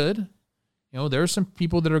they could. There are some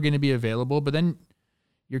people that are going to be available, but then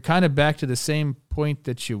you're kind of back to the same point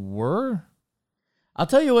that you were. I'll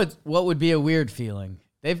tell you what would be a weird feeling.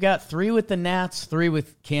 They've got 3 with the Nats, 3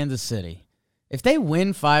 with Kansas City. If they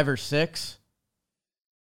win 5 or 6,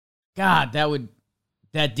 God,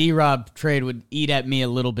 that D-Rob trade would eat at me a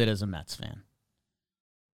little bit as a Mets fan.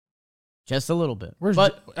 Just a little bit.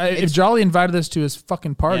 If Jolly invited us to his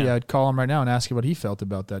fucking party, Yeah. I'd call him right now and ask him what he felt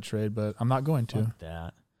about that trade, but I'm not going to. Fuck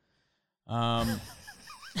that.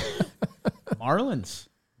 Marlins.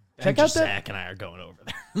 Check out that. Zach and I are going over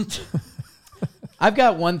there. I've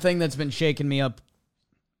got one thing that's been shaking me up.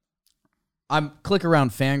 I click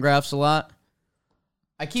around Fangraphs a lot.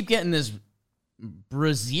 I keep getting this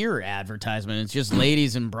brassiere advertisement. It's just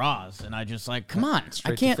ladies in bras, and I just come on.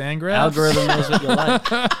 Straight I can't. to Fangraphs? Algorithm knows what you like.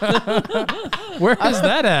 Where is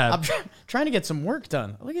that at? I'm trying to get some work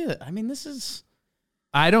done. Look at it. I mean, this is.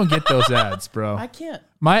 I don't get those ads, bro. I can't.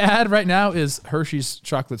 My ad right now is Hershey's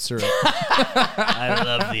chocolate syrup I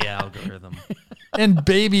love the algorithm. and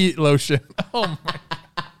baby lotion. Oh my.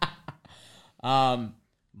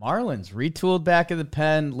 Marlins retooled back of the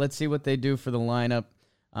pen. Let's see what they do for the lineup.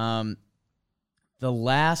 The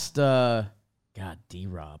last,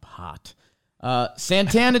 D-Rob, hot.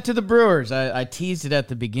 Santana to the Brewers. I teased it at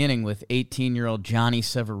the beginning with 18-year-old Johnny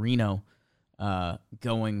Severino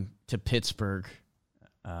going to Pittsburgh.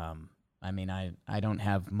 I don't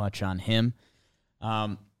have much on him.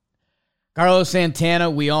 Carlos Santana,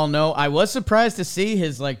 we all know. I was surprised to see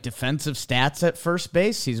his defensive stats at first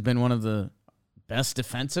base. He's been one of the best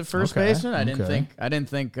defensive first baseman. I didn't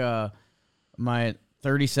think my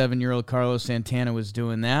 37-year-old Carlos Santana was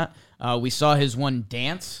doing that. We saw his one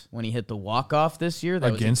dance when he hit the walk-off this year.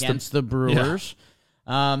 That was against the Brewers.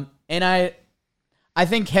 Yeah. And I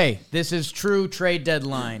think, hey, this is true trade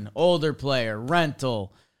deadline. Older player,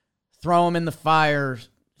 rental, throw him in the fire,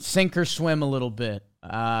 sink or swim a little bit.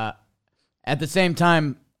 At the same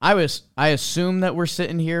time, I assume that we're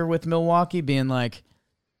sitting here with Milwaukee being like,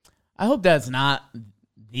 I hope that's not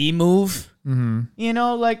the move.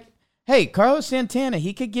 Mm-hmm. Hey, Carlos Santana,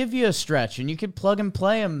 he could give you a stretch, and you could plug and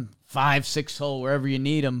play him 5-6 hole wherever you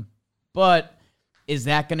need him. But is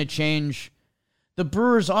that going to change the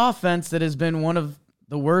Brewers' offense that has been one of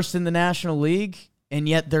the worst in the National League, and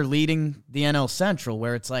yet they're leading the NL Central,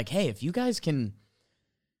 where it's like, hey, if the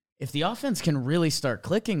offense can really start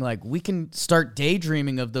clicking, we can start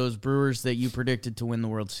daydreaming of those Brewers that you predicted to win the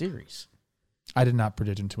World Series. I did not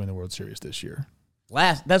predict him to win the World Series this year.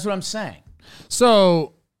 That's what I'm saying.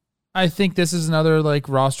 So I think this is another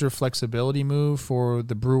roster flexibility move for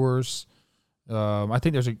the Brewers. I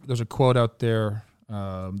think there's a quote out there.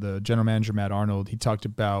 The general manager Matt Arnold, he talked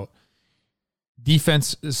about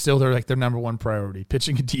defense is still their number one priority,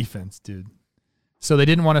 pitching and defense, dude. So they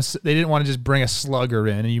didn't want to just bring a slugger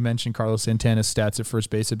in. And you mentioned Carlos Santana's stats at first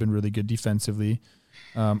base have been really good defensively.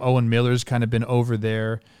 Owen Miller's kind of been over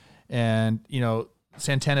there. And,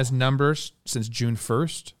 Santana's numbers since June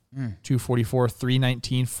 1st, 244,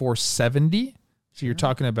 319, 470. So you're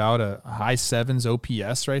talking about a high 7s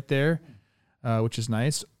OPS right there, which is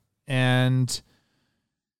nice. And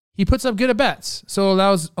he puts up good at-bats. So it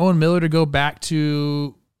allows Owen Miller to go back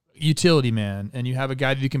to utility man. And you have a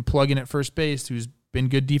guy that you can plug in at first base who's been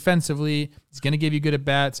good defensively. He's going to give you good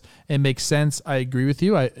at-bats. It makes sense. I agree with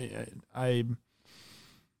you. I'm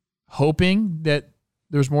hoping that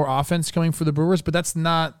there's more offense coming for the Brewers, but that's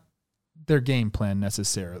not their game plan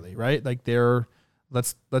necessarily, right? Like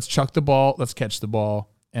let's chuck the ball, let's catch the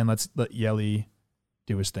ball, and let's let Yelly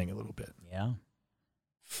do his thing a little bit. Yeah.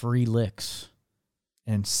 Free licks.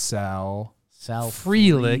 And Sal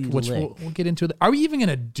Frelick, which we'll get into. Are we even going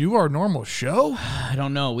to do our normal show? I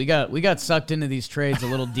don't know. We got sucked into these trades a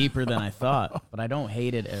little deeper than I thought, but I don't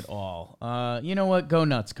hate it at all. You know what? Go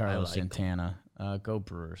nuts, Carlos Santana. Go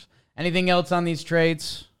Brewers. Anything else on these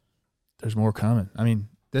trades? There's more coming. I mean,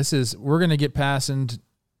 we're going to get passing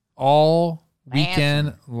all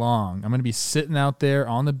weekend long. I'm going to be sitting out there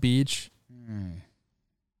on the beach.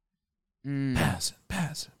 Pass.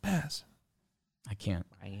 I can't.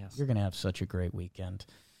 You're going to have such a great weekend.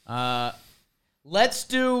 There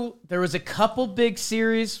was a couple big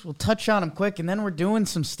series. We'll touch on them quick, and then we're doing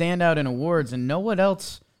some standout and awards. And know what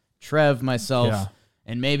else? Trev, myself,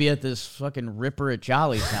 and maybe at this fucking Ripper at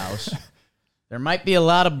Jolly's house, there might be a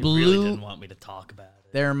lot of blue. You really didn't want me to talk about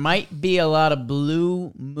it. There might be a lot of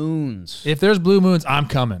blue moons. If there's blue moons, I'm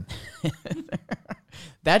coming.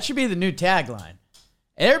 That should be the new tagline.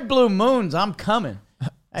 There are blue moons, I'm coming.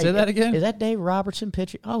 Say that again? Is that Dave Robertson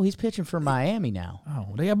pitching? Oh, he's pitching for Miami now.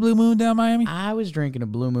 Oh, they got blue moon down Miami? I was drinking a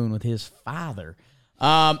blue moon with his father.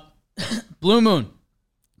 Blue moon.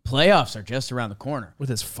 Playoffs are just around the corner. With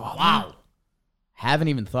his father? Wow. Haven't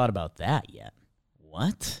even thought about that yet.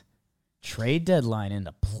 What? Trade deadline in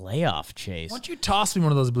the playoff chase. Why don't you toss me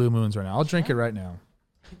one of those blue moons right now? I'll drink it right now.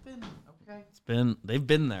 They've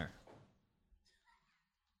been there.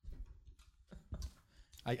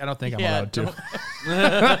 I don't think I'm allowed to.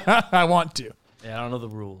 I want to. Yeah, I don't know the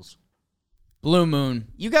rules. Blue moon.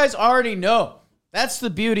 You guys already know. That's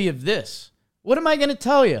the beauty of this. What am I going to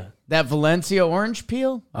tell you? That Valencia orange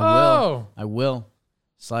peel? I will.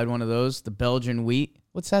 Slide one of those. The Belgian wheat.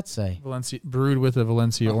 What's that say? Valencia brewed with a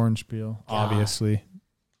Valencia orange peel, obviously.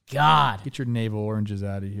 God. Get your navel oranges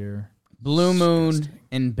out of here. Blue moon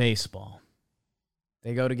and baseball.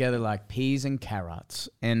 They go together like peas and carrots.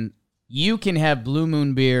 And you can have Blue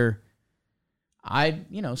Moon beer.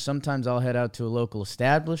 Sometimes I'll head out to a local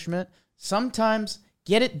establishment. Sometimes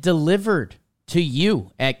get it delivered to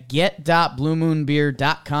you at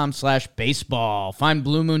get.bluemoonbeer.com/baseball. Find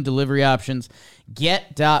Blue Moon delivery options.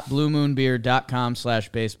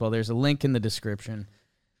 Get.bluemoonbeer.com/baseball. There's a link in the description.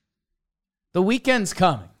 The weekend's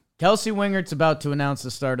coming. Kelsey Wingert's about to announce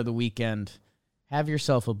the start of the weekend. Have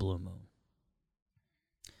yourself a Blue Moon.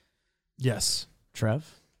 Yes.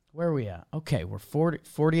 Trev? Where are we at? Okay, we're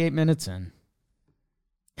 48 minutes in.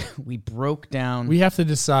 We broke down. We have to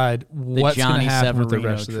decide what's going to happen with the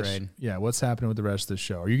rest of this. Trade. Yeah, what's happening with the rest of the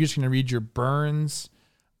show? Are you just going to read your burns,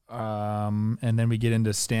 and then we get into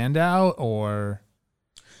standout, or?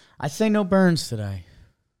 I say no burns today.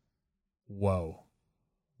 Whoa.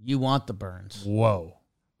 You want the burns? Whoa.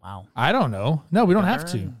 Wow. I don't know. No, we don't have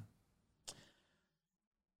to.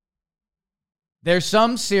 There's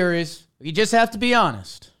some series. You just have to be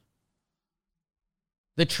honest.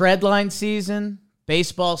 The Treadline season,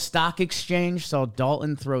 baseball stock exchange, saw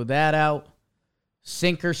Dalton throw that out.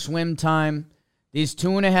 Sink or swim time. These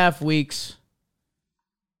 2.5 weeks,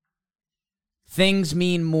 things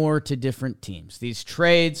mean more to different teams. These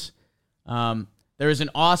trades, there was an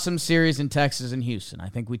awesome series in Texas and Houston. I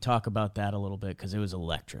think we talk about that a little bit because it was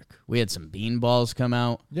electric. We had some beanballs come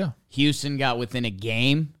out. Yeah. Houston got within a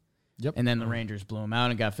game. Yep. And then the Rangers blew them out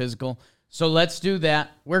and got physical. So let's do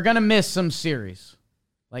that. We're going to miss some series.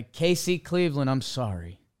 Like KC Cleveland, I'm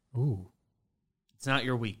sorry. Ooh. It's not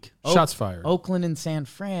your week. Shots fired. Oakland and San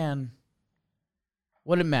Fran.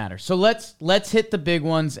 What it matter? So let's hit the big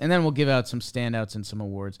ones, and then we'll give out some standouts and some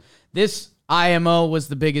awards. This IMO was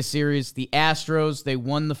the biggest series. The Astros, they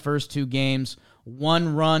won the first 2 games.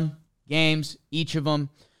 1-run games, each of them.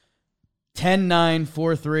 10-9,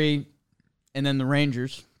 4-3. And then the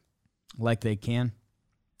Rangers, like they can.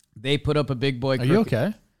 They put up a big boy. Are you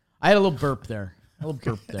okay? I had a little burp there. I don't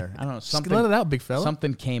know. Just let it out, big fella.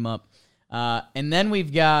 Something came up. And then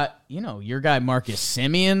we've got, your guy Marcus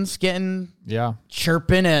Simeon's getting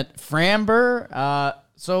chirping at Framber.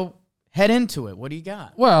 So head into it. What do you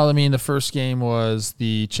got? Well, I mean, the first game was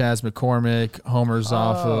the Chas McCormick homers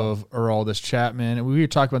off of Aroldis Chapman. And we were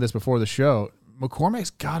talking about this before the show.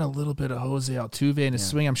 McCormick's got a little bit of Jose Altuve in his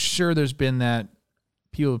swing. I'm sure there's been that.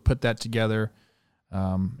 People have put that together.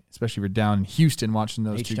 Especially if you're down in Houston watching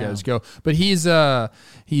those two guys go. But we're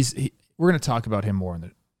going to talk about him more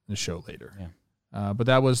in the show later. Yeah. But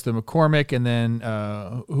that was the McCormick, and then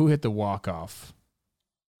who hit the walk-off?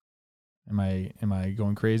 Am I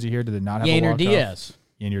going crazy here? Did it not have a walk-off? Diaz.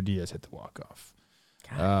 Yainer Diaz hit the walk-off.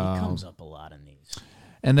 God, he comes up a lot in these.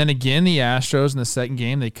 And then again, the Astros in the second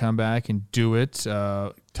game, they come back and do it.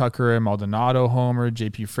 Tucker and Maldonado homer,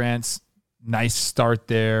 JP France, nice start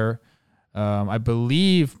there. I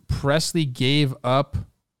believe Presley gave up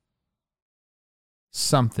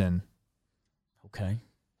something. Okay.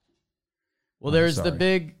 Well, there's the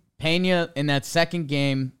big Pena in that second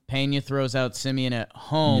game. Pena throws out Simeon at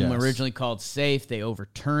home, originally called safe. They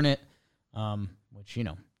overturn it, which,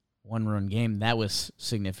 one-run game. That was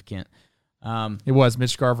significant. It was.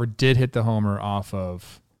 Mitch Garver did hit the homer off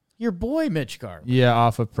of your boy, Mitch Garver. Yeah,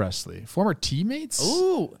 off of Presley. Former teammates?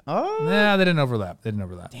 Ooh. Oh. Nah, they didn't overlap.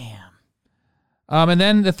 Damn. And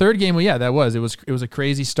then the third game, it was a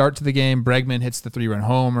crazy start to the game. Bregman hits the 3-run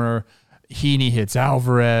homer. Heaney hits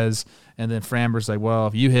Alvarez. And then Framber's like, well,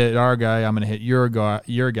 if you hit our guy, I'm going to hit your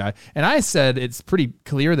guy. And I said it's pretty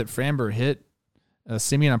clear that Framber hit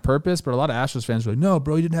Simeon on purpose, but a lot of Astros fans were like, no,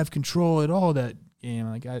 bro, he didn't have control at all that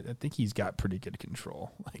game. Like, I think he's got pretty good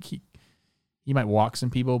control. Like, he might walk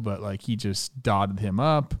some people, but, like, he just dotted him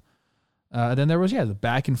up. Then there was, the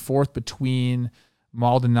back and forth between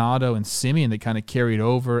Maldonado and Simeon that kind of carried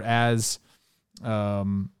over as,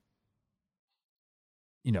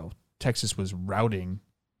 Texas was routing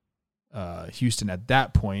Houston at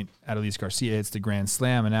that point. Adolis Garcia hits the grand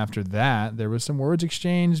slam, and after that, there was some words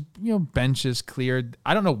exchanged. Benches cleared.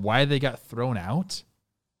 I don't know why they got thrown out.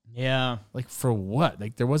 Yeah, like for what?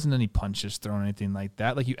 Like there wasn't any punches thrown, or anything like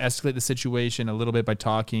that. Like you escalate the situation a little bit by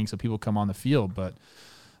talking, so people come on the field. But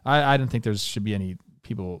I don't think there should be any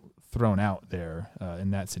people thrown out there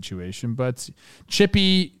in that situation. But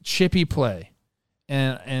chippy play,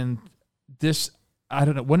 and this. I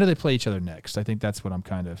don't know. When do they play each other next? I think that's what I'm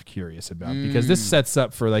kind of curious about because this sets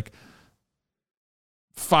up for like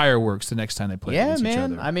fireworks the next time they play against each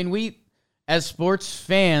other. I mean, we as sports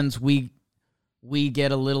fans, we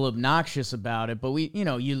get a little obnoxious about it, but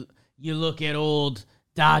you look at old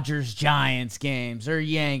Dodgers Giants games or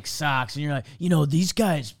Yanks Sox, and you're like, these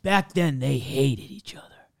guys back then they hated each other.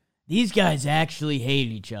 These guys actually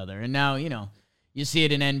hated each other, and now you see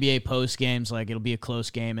it in NBA post games, like it'll be a close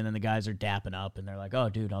game, and then the guys are dapping up, and they're like, "Oh,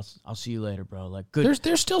 dude, I'll see you later, bro." Like, good.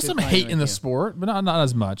 There's still some hate in the sport, but not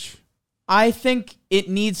as much. I think it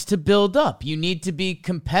needs to build up. You need to be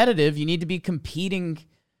competitive. You need to be competing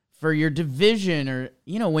for your division, or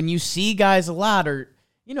when you see guys a lot, or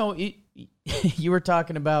you were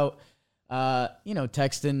talking about,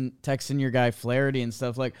 texting your guy Flaherty and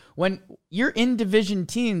stuff. Like when you're in division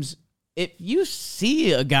teams, if you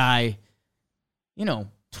see a guy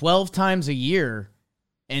 12 times a year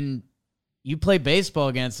and you play baseball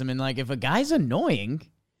against him, and like if a guy's annoying,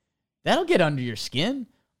 that'll get under your skin.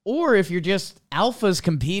 Or if you're just alphas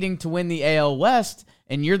competing to win the AL West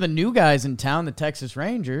and you're the new guys in town, the Texas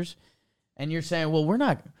Rangers, and you're saying, well, we're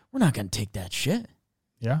not going to take that shit.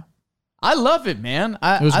 Yeah. I love it, man.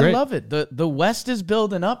 I love it. The West is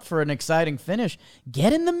building up for an exciting finish.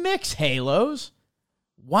 Get in the mix, Halos.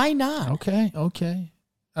 Why not? Okay.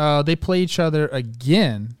 They play each other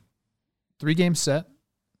again, 3-game set,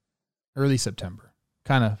 early September.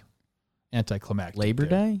 Kind of anticlimactic. Labor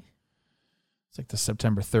Day? It's like the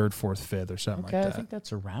September 3rd, 4th, 5th or something like that. I think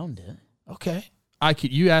that's around it. Okay.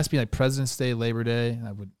 You asked me like President's Day, Labor Day,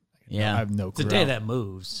 I would. Yeah. I have no clue. It's a day that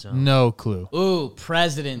moves. So. No clue. Ooh,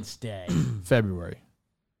 President's Day. February.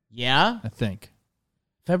 Yeah? I think.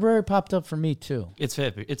 February popped up for me too. It's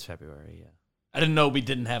February, yeah. I didn't know we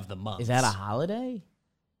didn't have the month. Is that a holiday?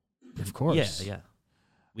 Of course. Yeah.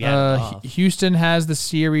 We had Houston has the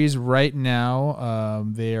series right now.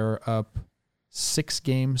 They are up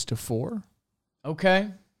 6-4. Okay.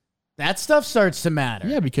 That stuff starts to matter.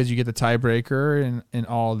 Yeah, because you get the tiebreaker and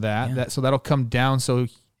all that. Yeah. So that'll come down. So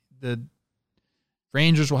the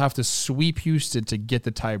Rangers will have to sweep Houston to get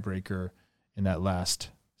the tiebreaker in that last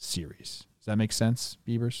series. Does that make sense,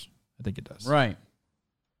 Beavers? I think it does. Right.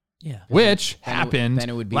 Yeah. Which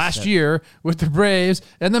happened last year with the Braves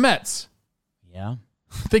and the Mets. Yeah.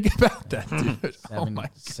 Think about that, dude.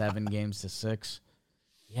 7 games to 6.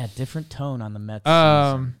 Yeah, different tone on the Mets.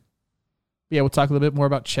 Yeah, we'll talk a little bit more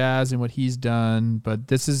about Chaz and what he's done. But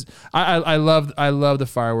this is I love the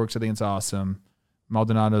fireworks. I think it's awesome.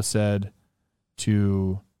 Maldonado said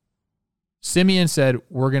to Simeon said,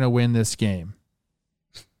 "We're gonna win this game."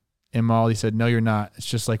 And Molly said, "No, you're not. It's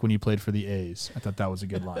just like when you played for the A's." I thought that was a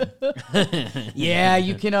good line. Yeah,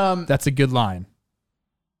 you can. That's a good line.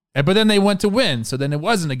 But then they went to win, so then it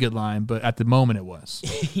wasn't a good line, but at the moment it was.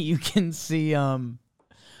 You can see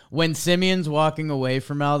when Simeon's walking away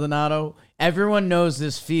from Maldonado, everyone knows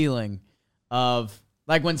this feeling of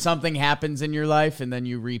like when something happens in your life and then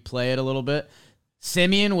you replay it a little bit.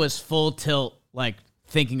 Simeon was full tilt, like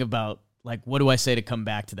thinking about like, what do I say to come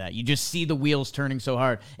back to that? You just see the wheels turning so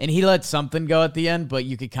hard. And he let something go at the end, but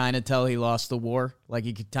you could kind of tell he lost the war. Like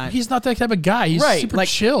you could He's not that type of guy. He's super like,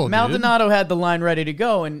 chill, Maldonado had the line ready to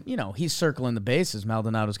go, and, you know, he's circling the bases.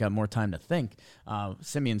 Maldonado's got more time to think.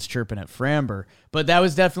 Simeon's chirping at Framber. But that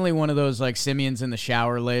was definitely one of those, like, Simeon's in the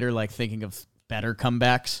shower later, like, thinking of better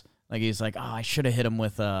comebacks. Like, he's like, oh, I should have hit him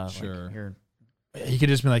with, sure. Like, he could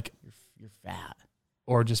just be like, you're fat.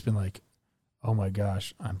 Or just been like, oh my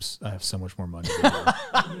gosh, I have so much more money than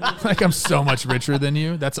you. Like, I'm so much richer than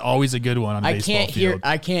you. That's always a good one on a baseball field.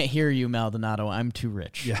 I can't hear you, Maldonado. I'm too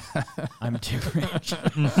rich. Yeah. I'm too rich.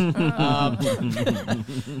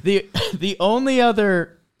 The only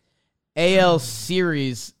other AL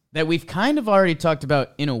series that we've kind of already talked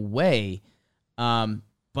about in a way,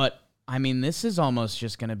 but I mean, this is almost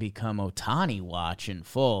just going to become Ohtani watch in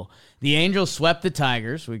full. The Angels swept the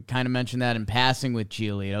Tigers. We kind of mentioned that in passing with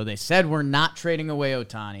Giolito. They said we're not trading away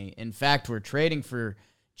Ohtani. In fact, we're trading for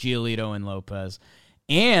Giolito and Lopez.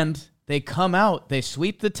 And they come out, they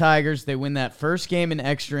sweep the Tigers, they win that first game in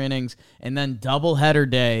extra innings, and then doubleheader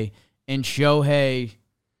day. And Shohei,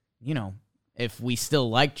 you know, if we still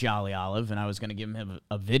like Jolly Olive, and I was going to give him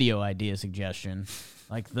a video idea suggestion,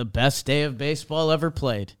 like the best day of baseball ever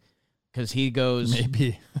played. Because he goes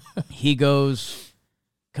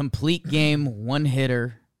complete game, one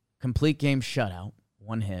hitter, complete game shutout,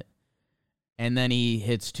 one hit. And then he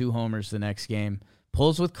hits 2 homers the next game.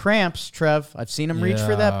 Pulls with cramps, Trev. I've seen him reach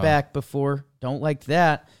for that back before. Don't like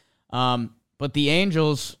that. But the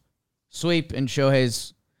Angels sweep, and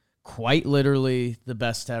Shohei's quite literally the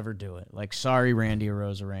best to ever do it. Like, sorry, Randy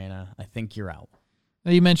Arozarena. I think you're out.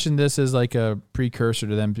 Now, you mentioned this as like a precursor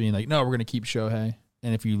to them being like, no, we're going to keep Shohei.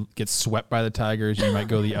 And if you get swept by the Tigers, you might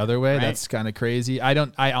go the other way. Right. That's kind of crazy.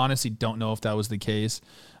 I honestly don't know if that was the case.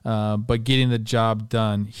 But getting the job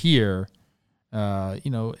done here,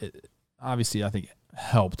 it obviously I think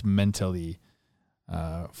helped mentally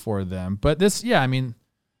for them. But this, I mean,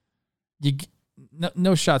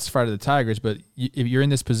 no shots fired at the Tigers. But if you're in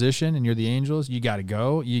this position and you're the Angels, you got to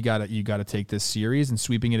go. You got to take this series, and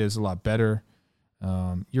sweeping it is a lot better.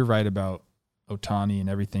 You're right about Ohtani and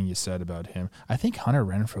everything you said about him. I think Hunter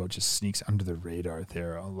Renfroe just sneaks under the radar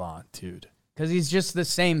there a lot, dude. Because he's just the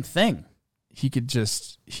same thing.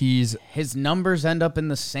 His numbers end up in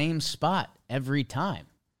the same spot every time.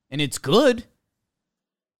 And it's good.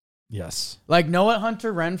 Yes. Like, know what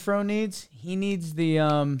Hunter Renfroe needs? He needs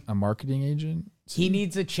a marketing agent? He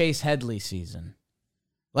needs a Chase Headley season.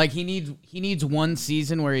 Like, he needs one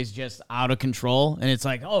season where he's just out of control. And it's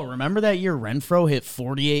like, oh, remember that year Renfroe hit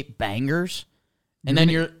 48 bangers? And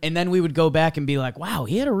then we would go back and be like, wow,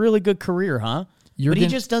 he had a really good career, huh? But he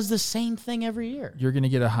just does the same thing every year. You're going to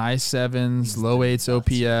get a high 7s, low 8s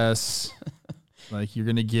OPS. Like, you're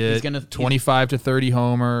going to get 25 to 30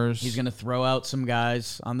 homers. He's going to throw out some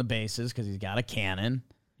guys on the bases because he's got a cannon.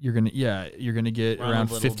 You're going to get around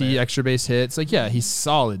 50 extra base hits. Like, yeah, he's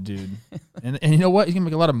solid, dude. and you know what? He's going to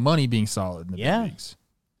make a lot of money being solid in the big leagues.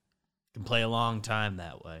 Can play a long time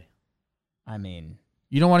that way. I mean,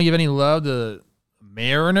 you don't want to give any love to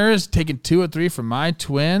Mariners taking 2 or 3 from my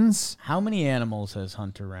Twins. How many animals has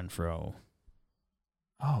Hunter Renfroe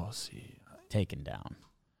taken down?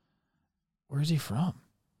 Where is he from?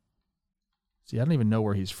 See, I don't even know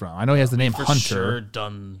where he's from. I know he has the name Hunter. Sure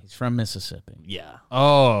He's from Mississippi. Yeah.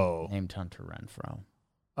 Oh. Named Hunter Renfroe.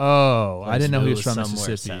 Oh, I didn't know he was from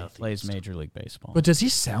Mississippi. Southeast. Plays Major League Baseball. But does he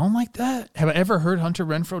sound like that? Have I ever heard Hunter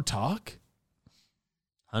Renfroe talk?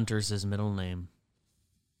 Hunter's his middle name.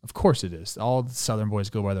 Of course it is. All the Southern boys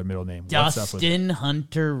go by their middle name. Dustin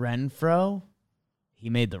Hunter Renfroe? He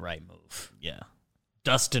made the right move. Yeah.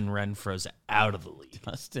 Dustin Renfroe's out of the league.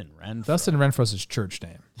 Dustin Renfroe's his church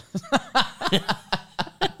name.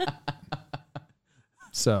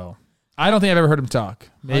 So, I don't think I've ever heard him talk.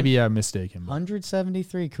 Maybe I'm mistaken.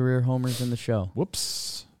 173 career homers in the show.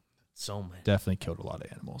 Whoops. So many. Definitely killed a lot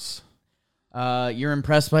of animals. You're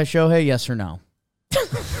impressed by Shohei, yes or no?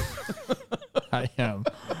 I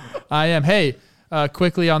am. Hey,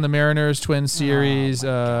 quickly on the Mariners Twins series.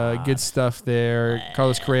 Good stuff there.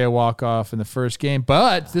 Carlos Correa walk-off in the first game.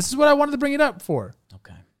 But this is what I wanted to bring it up for.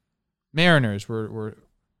 Okay. Mariners, we're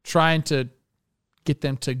trying to get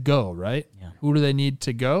them to go, right? Yeah. Who do they need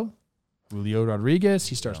to go? Julio Rodriguez.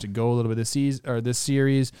 He starts to go a little bit this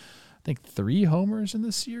series. I think 3 homers in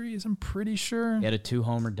this series, I'm pretty sure. He had a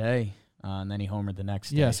 2-homer day And then he homered the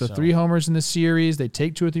next day. Yeah, so 3 homers in the series. They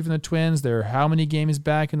take 2 or 3 from the Twins. They're how many games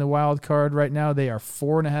back in the wild card right now? They are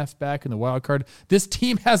 4.5 back in the wild card. This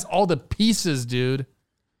team has all the pieces, dude.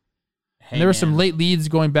 And there were some late leads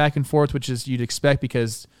going back and forth, which is you'd expect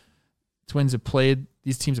because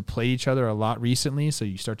these teams have played each other a lot recently, so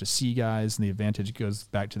you start to see guys, and the advantage goes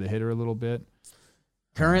back to the hitter a little bit.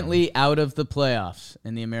 Currently out of the playoffs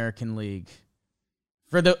in the American League.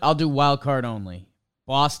 I'll do wild card only.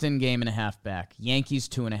 Boston, 1.5 back. Yankees,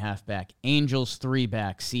 2.5 back. Angels, 3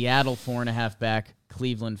 back. Seattle, 4.5 back.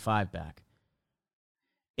 Cleveland, 5 back.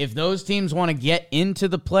 If those teams want to get into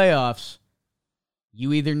the playoffs,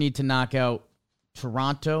 you either need to knock out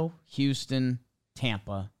Toronto, Houston,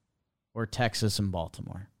 Tampa, or Texas and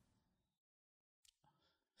Baltimore.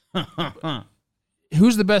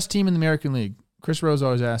 Who's the best team in the American League? Chris Rose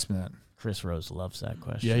always asks me that. Chris Rose loves that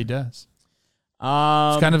question. Yeah, he does.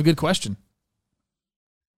 It's kind of a good question.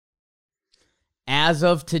 As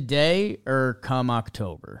of today or come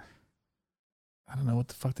October? I don't know. What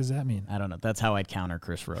the fuck does that mean? I don't know. That's how I'd counter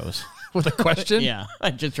Chris Rose. With a question? Yeah.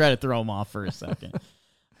 I'd just try to throw him off for a second.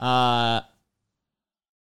 Toronto.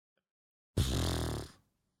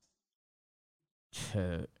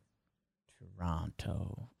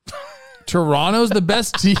 Toronto's the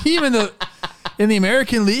best team in the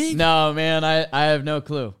American League? No, man. I have no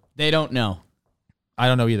clue. They don't know. I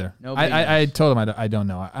don't know either. I told him I don't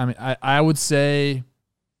know. I mean, I would say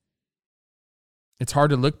it's hard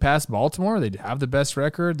to look past Baltimore. They have the best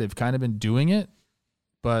record. They've kind of been doing it,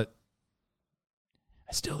 but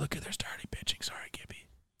I still look at their starting pitching. Sorry, Gibby.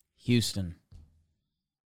 Houston.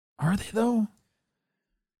 Are they though?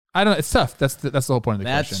 I don't know. It's tough. That's the whole point of the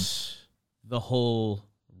question. That's the whole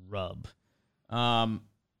rub.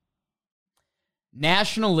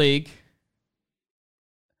 National League.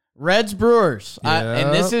 Reds Brewers.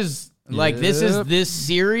 And this is this is this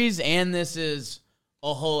series, and this is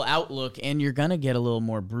a whole outlook, and you're going to get a little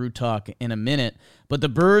more brew talk in a minute. But the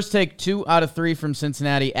Brewers take 2 out of 3 from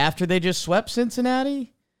Cincinnati after they just swept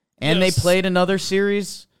Cincinnati, and they played another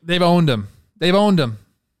series. They've owned them.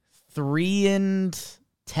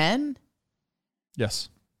 3-10? Yes.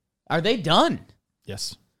 Are they done?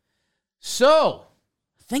 Yes. So,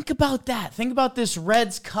 think about that. Think about this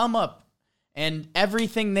Reds come up and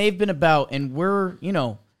everything they've been about, and we're,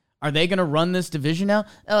 are they going to run this division now?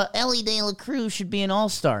 Ellie De La Cruz should be an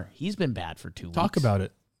all-star. He's been bad for 2 weeks. Talk about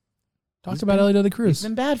it. Talk about Ellie De La Cruz. He's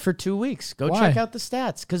been bad for 2 weeks. Go check out the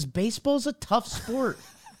stats, because baseball's a tough sport.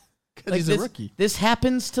 Because he's a rookie. This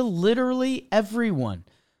happens to literally everyone.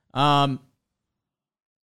 The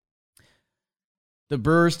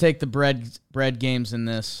Brewers take the bread games in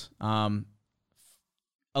this.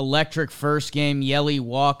 Electric first game, Yelly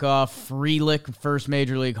walk-off, Frelick first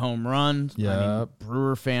major league home run. Yeah. I mean,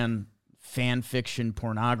 Brewer fan fiction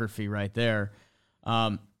pornography right there.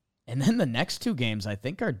 And then the next 2 games, I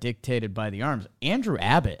think, are dictated by the arms. Andrew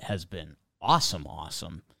Abbott has been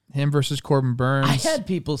awesome. Him versus Corbin Burns. I had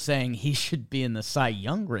people saying he should be in the Cy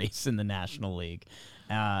Young race in the National League.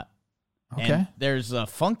 Okay. And there's a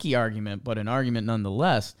funky argument, but an argument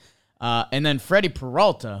nonetheless. And then Freddie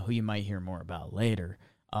Peralta, who you might hear more about later,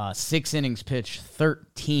 6 innings pitched,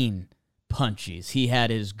 13 punchies. He had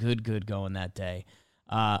his good going that day.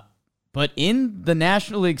 But in the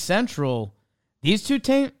National League Central, these two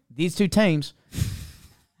teams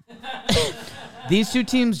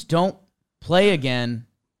don't play again.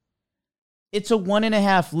 It's a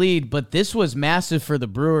 1.5 lead, but this was massive for the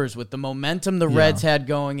Brewers with the momentum the Reds had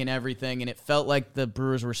going and everything, and it felt like the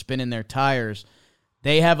Brewers were spinning their tires.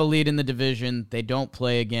 They have a lead in the division. They don't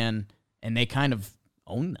play again, and they kind of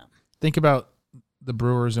own them. Think about the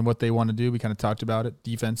Brewers and what they want to do. We kind of talked about it,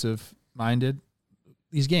 defensive-minded.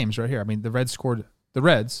 These games right here. I mean, the Reds,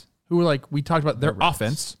 who were like, we talked about their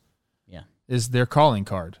offense is their calling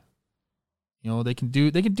card. They can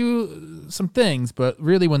do some things, but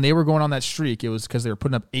really when they were going on that streak, it was because they were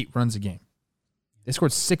putting up 8 runs a game. They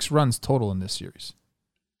scored 6 runs total in this series.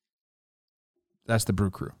 That's the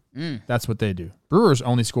Brew Crew. That's what they do. Brewers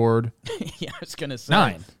only scored I was going to say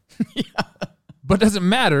 9. But it doesn't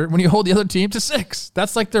matter when you hold the other team to 6.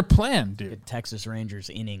 That's like their plan, dude. Good Texas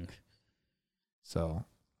Rangers inning. So,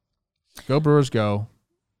 go Brewers, go.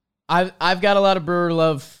 I've got a lot of Brewer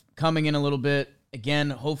love coming in a little bit. Again,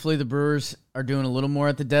 hopefully the Brewers are doing a little more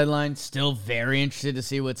at the deadline. Still very interested to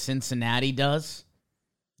see what Cincinnati does.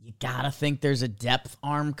 You got to think there's a depth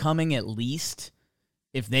arm coming at least.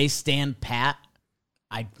 If they stand pat,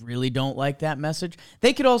 I really don't like that message.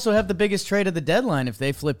 They could also have the biggest trade of the deadline if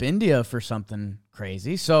they flip India for something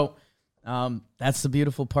crazy. So that's the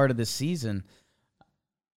beautiful part of this season.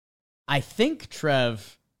 I think,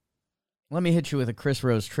 Trev, let me hit you with a Chris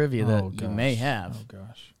Rose trivia that you may have. Oh,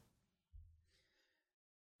 gosh.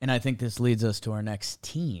 And I think this leads us to our next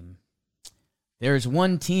team. There's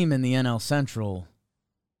one team in the NL Central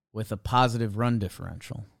with a positive run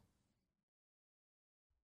differential.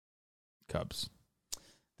 Cubs.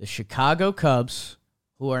 The Chicago Cubs,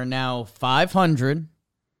 who are now 500,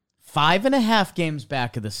 5.5 games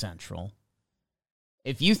back of the Central.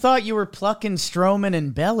 If you thought you were plucking Stroman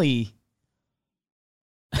and Belly,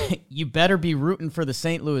 you better be rooting for the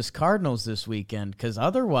St. Louis Cardinals this weekend, because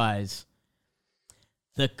otherwise,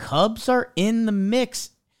 the Cubs are in the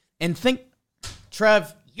mix. And think,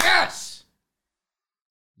 Trev, yes!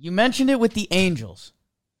 You mentioned it with the Angels.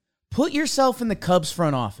 Put yourself in the Cubs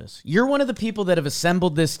front office. You're one of the people that have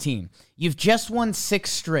assembled this team. You've just won 6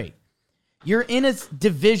 straight. You're in a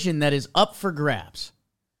division that is up for grabs.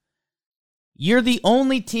 You're the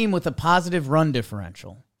only team with a positive run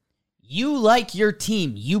differential. You like your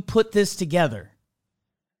team. You put this together.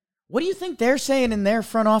 What do you think they're saying in their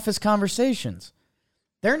front office conversations?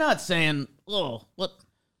 They're not saying, oh, what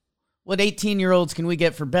 18-year-olds can we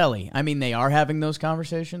get for Belly? I mean, they are having those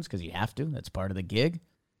conversations because you have to. That's part of the gig.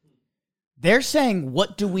 They're saying,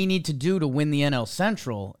 what do we need to do to win the NL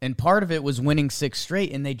Central? And part of it was winning 6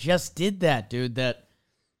 straight, and they just did that, dude. They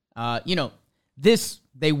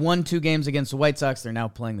won 2 games against the White Sox. They're now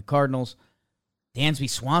playing the Cardinals. Dansby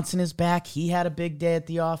Swanson is back. He had a big day at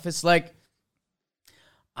the office. Like,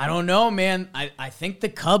 I don't know, man. I think the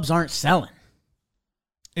Cubs aren't selling.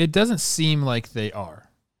 It doesn't seem like they are.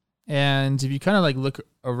 And if you kind of like look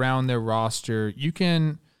around their roster, you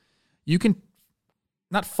can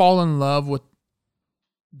not fall in love with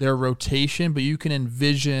their rotation, but you can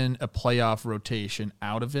envision a playoff rotation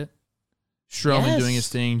out of it. Stroman doing his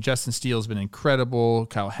thing. Justin Steele's been incredible.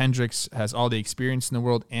 Kyle Hendricks has all the experience in the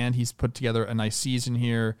world, and he's put together a nice season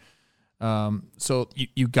here. So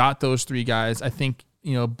you got those 3 guys. I think,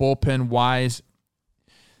 bullpen-wise,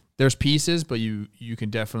 there's pieces, but you can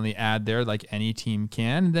definitely add there like any team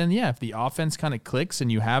can. And then, if the offense kind of clicks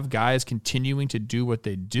and you have guys continuing to do what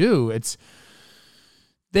they do,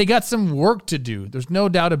 they got some work to do. There's no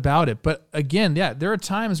doubt about it. But again, there are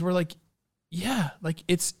times where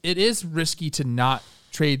it is risky to not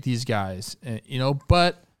trade these guys,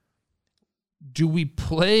 but do we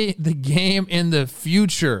play the game in the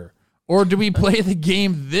future or do we play the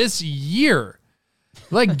game this year?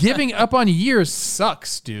 Like, giving up on years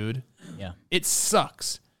sucks, dude. Yeah. It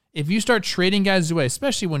sucks. If you start trading guys away,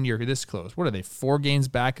 especially when you're this close, what are they, 4 games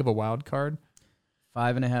back of a wild card?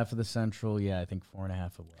 5.5 of the Central. Yeah, I think 4.5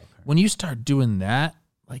 of wild card. When you start doing that,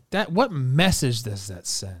 what message does that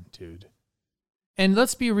send, dude? And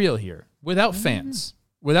let's be real here. Without fans.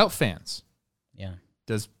 Yeah.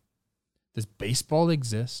 Does baseball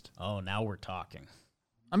exist? Oh, now we're talking.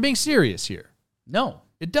 I'm being serious here. No.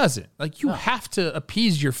 It doesn't. You have to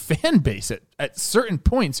appease your fan base at certain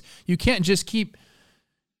points. You can't just keep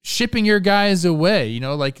shipping your guys away,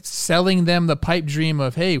 selling them the pipe dream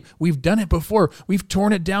of, hey, we've done it before. We've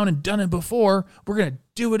torn it down and done it before. We're going to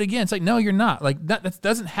do it again. It's like, no, you're not. That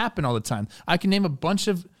doesn't happen all the time. I can name a bunch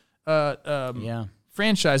of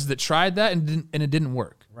franchises that tried that and it didn't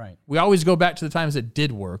work. Right. We always go back to the times it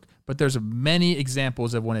did work, but there's many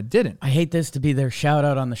examples of when it didn't. I hate this to be their shout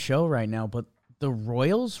out on the show right now, but the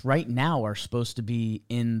Royals right now are supposed to be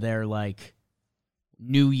in their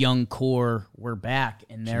new young core. We're back,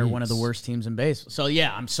 and they're one of the worst teams in baseball. So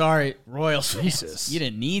I'm sorry, Royals. Jesus, you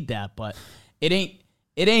didn't need that, but it ain't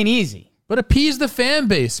easy. But appease the fan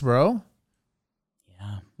base, bro.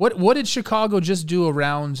 Yeah. What did Chicago just do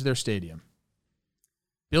around their stadium?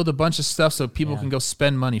 Build a bunch of stuff so people can go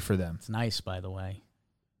spend money for them. It's nice, by the way.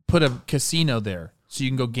 Put a casino there so you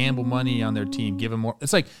can go gamble money on their team. Give them more.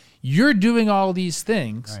 It's like, you're doing all these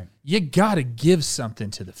things. Right. You got to give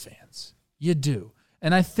something to the fans. You do.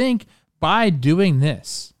 And I think by doing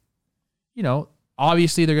this,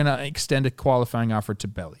 obviously they're going to extend a qualifying offer to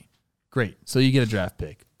Belly. Great. So you get a draft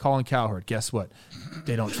pick. Colin Cowherd, guess what?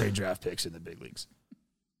 They don't trade draft picks in the big leagues.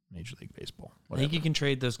 Major League Baseball. Whatever. I think you can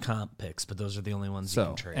trade those comp picks, but those are the only ones you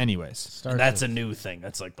can trade. Anyways. And that's a new thing.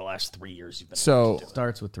 That's like the last 3 years you've been able to do.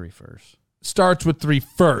 Starts with 3 firsts. Starts with 3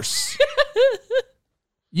 firsts.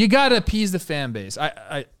 You got to appease the fan base.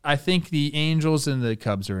 I think the Angels and the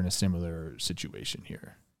Cubs are in a similar situation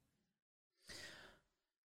here.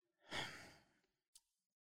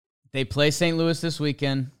 They play St. Louis this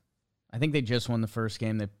weekend. I think they just won the first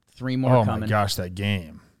game. They have 3 more coming. Oh, my gosh, that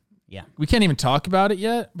game. Yeah. We can't even talk about it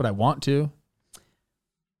yet, but I want to.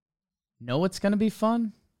 Know it's going to be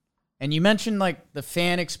fun? And you mentioned, the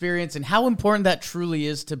fan experience and how important that truly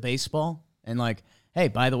is to baseball and, hey,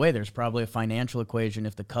 by the way, there's probably a financial equation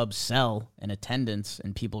if the Cubs sell and attendance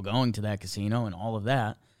and people going to that casino and all of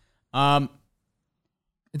that.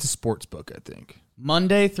 It's a sports book, I think.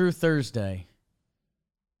 Monday through Thursday,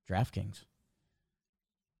 DraftKings.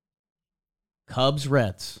 Cubs,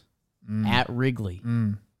 Reds at Wrigley.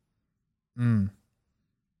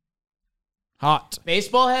 Hot.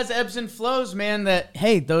 Baseball has ebbs and flows, man. That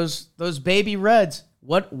hey, those baby Reds.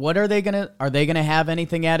 What are they gonna have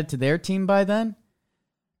anything added to their team by then?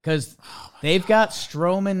 Because they've got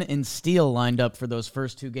Stroman and Steele lined up for those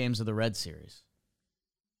first 2 games of the Red Series.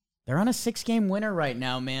 They're on a 6-game winner right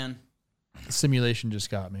now, man. The simulation just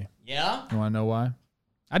got me. Yeah? You want to know why?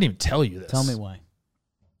 I didn't even tell you this. Tell me why.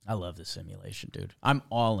 I love the simulation, dude. I'm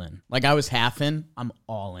all in. Like, I was half in. I'm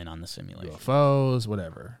all in on the simulation. UFOs,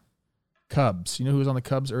 whatever. Cubs. You know who was on the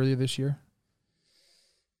Cubs earlier this year?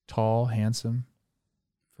 Tall, handsome,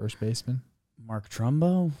 first baseman. Mark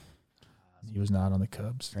Trumbo? He was not on the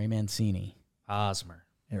Cubs. Trey Mancini. Hosmer.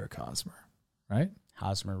 Eric Hosmer, right?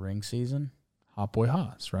 Hosmer ring season? Hot boy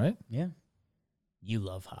Hos, right? Yeah. You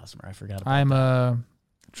love Hosmer. I forgot about I'm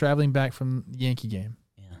traveling back from the Yankee game.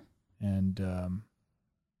 Yeah. And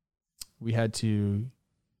we had to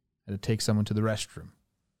take someone to the restroom.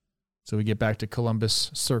 So we get back to Columbus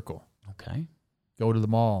Circle. Okay. Go to the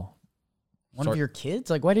mall. One of your kids?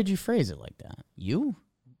 Like, why did you phrase it like that? You?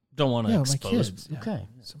 Don't want to my expose. kids. Yeah. Okay.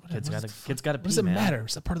 So Kids got to pee. What does it man. matter?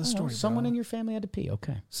 It's a part of the Oh, story. someone bro. in your family had to pee.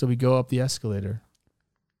 Okay. So we go up the escalator.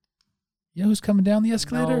 You know who's coming down the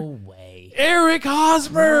escalator? No way. Eric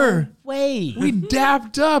Hosmer. No way. We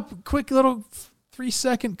dapped up. Quick little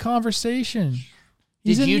 3-second conversation.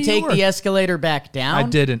 He's Did in you New take York. the escalator back down? I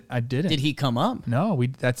didn't. Did he come up? No, we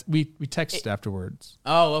texted afterwards.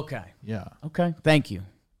 Oh, okay. Yeah. Okay. Thank you.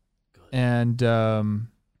 And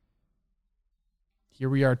here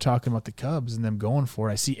we are talking about the Cubs and them going for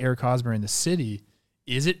it. I see Eric Hosmer in the city.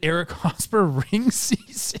 Is it Eric Hosmer ring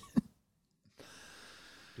season?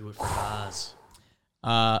 Do it for Oz.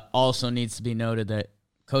 Also needs to be noted that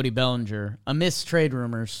Cody Bellinger, amidst trade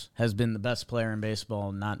rumors, has been the best player in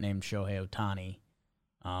baseball, not named Shohei Ohtani,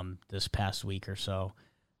 this past week or so.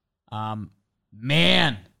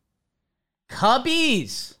 Man,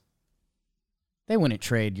 Cubbies. They wouldn't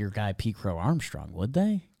trade your guy Pete Crow Armstrong, would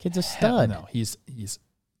they? Kid's a stud. No, he's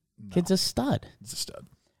Kid's a stud. He's a stud.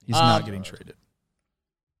 He's not getting traded.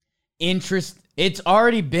 It's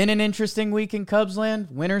already been an interesting week in Cubs land.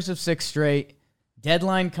 Winners of 6 straight.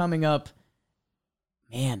 Deadline coming up.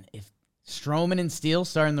 Man, if Stroman and Steele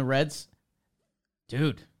starting the Reds,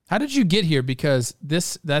 dude. How did you get here? Because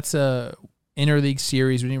that's a interleague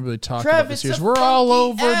series. We didn't really talk about this series. We're all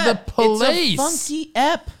over the place. It's a funky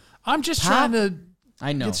ep. I'm just trying to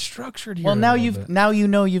get structured here. Well, now you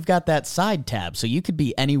know you've got that side tab, so you could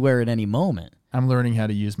be anywhere at any moment. I'm learning how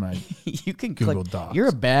to use my you can Google click. Docs. You're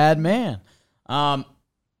a bad man.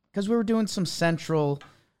 Because we were doing some central.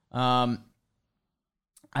 I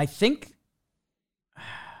think.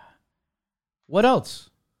 What else?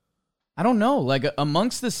 I don't know. Like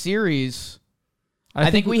amongst the series,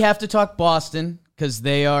 I think we have to talk Boston because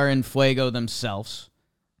they are in fuego themselves.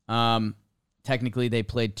 Technically, they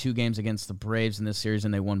played 2 games against the Braves in this series,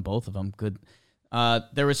 and they won both of them. Good.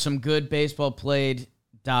 There was some good baseball played.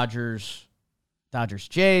 Dodgers,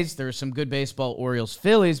 Jays. There was some good baseball. Orioles,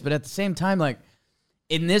 Phillies. But at the same time, like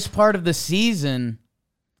in this part of the season,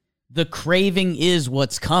 the craving is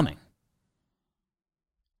what's coming.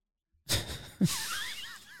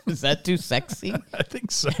 Is that too sexy? I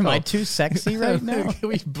think so. Am I too sexy right now? Can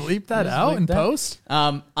we bleep that out in post?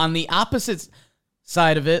 On the opposite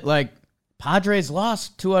side of it, like Padres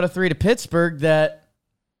lost 2 out of 3 to Pittsburgh. That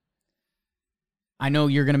I know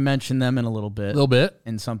you're going to mention them in a little bit.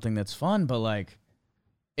 And something that's fun, but like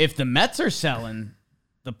if the Mets are selling,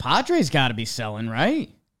 the Padres got to be selling, right?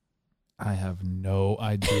 I have no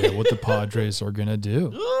idea what the Padres are going to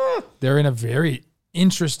do. They're in a very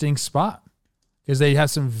interesting spot because they have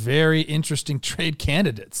some very interesting trade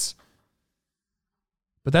candidates.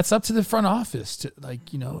 But that's up to the front office to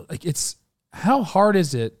it's how hard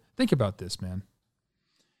is it? Think about this, man.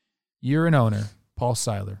 You're an owner, Paul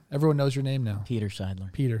Seiler. Everyone knows your name now. Peter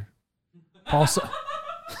Seidler. Peter. Paul Seiler.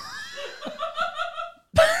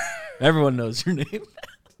 Everyone knows your name.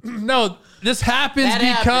 No, this happens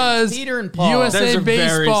That because Peter and Paul. USA Those are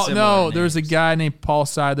very Baseball. similar No, names. there's a guy named Paul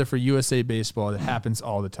Seiler for USA Baseball that happens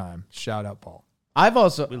all the time. Shout out, Paul.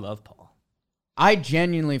 We love Paul. I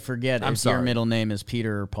genuinely forget I'm if your sorry. middle name is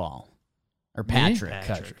Peter or Paul or Me? Patrick.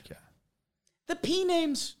 Patrick, yeah. The P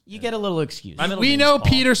names, you get a little excuse. My middle We name's know Paul.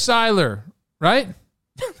 Peter Seiler, right?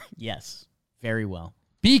 Yes, very well.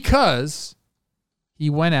 Because he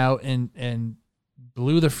went out and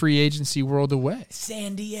blew the free agency world away.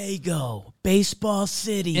 San Diego, baseball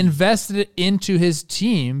city. Invested it into his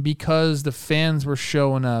team because the fans were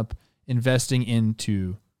showing up, investing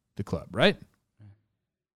into the club, right?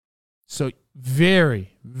 So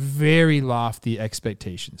very, very lofty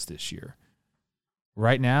expectations this year.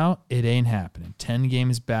 Right now, it ain't happening. 10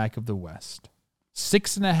 games back of the West.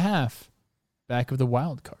 6.5 back of the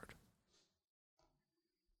wild card.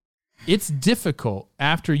 It's difficult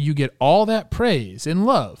after you get all that praise and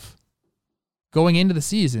love going into the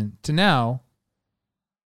season to now,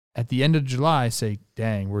 at the end of July, say,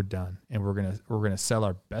 dang, we're done. And we're gonna sell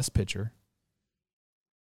our best pitcher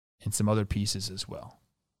and some other pieces as well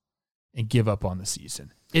and give up on the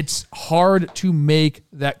season. It's hard to make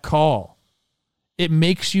that call. It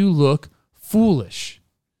makes you look foolish.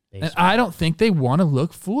 And I don't think they want to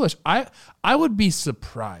look foolish. I would be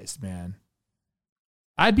surprised, man.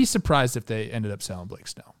 I'd be surprised if they ended up selling Blake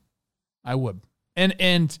Snell. I would.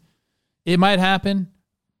 And it might happen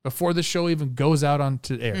before the show even goes out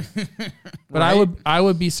onto air. But right? I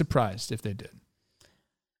would be surprised if they did.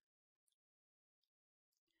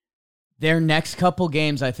 Their next couple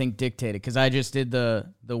games, I think, dictated, because I just did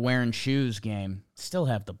the wearing shoes game. Still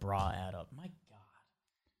have the bra ad up. My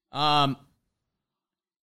God.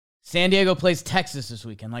 San Diego plays Texas this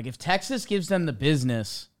weekend. Like, if Texas gives them the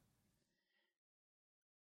business,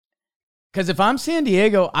 because if I'm San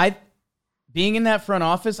Diego, being in that front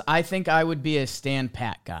office, I think I would be a stand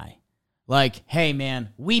pat guy. Like, hey,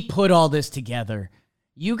 man, we put all this together.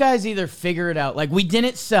 You guys either figure it out. Like, we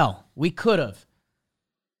didn't sell. We could have.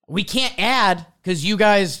 We can't add because you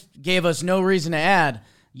guys gave us no reason to add.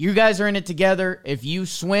 You guys are in it together. If you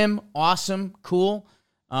swim, awesome, cool.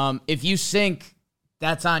 If you sink,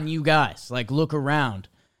 that's on you guys. Like, look around.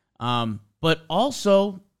 But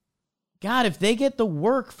also, God, if they get the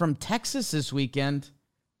work from Texas this weekend,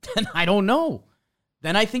 then I don't know.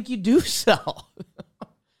 Then I think you do sell.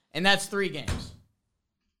 And that's 3 games.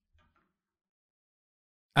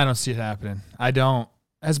 I don't see it happening. I don't.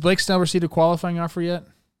 Has Blake Snell received a qualifying offer yet?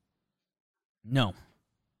 No.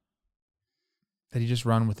 Did he just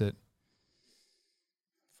run with it?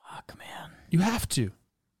 Fuck, man. You have to.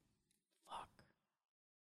 Fuck.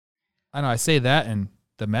 I know, I say that, and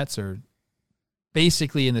the Mets are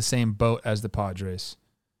basically in the same boat as the Padres.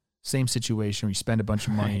 Same situation where you spend a bunch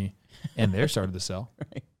of money, and they're started to sell.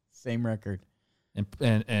 Right. Same record.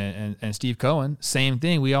 And Steve Cohen, same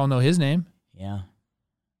thing. We all know his name. Yeah.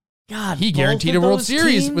 God, he guaranteed a World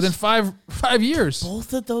Series teams, within five years.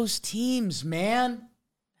 Both of those teams, man.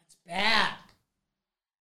 That's bad.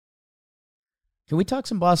 Can we talk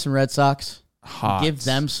some Boston Red Sox? Hot. Give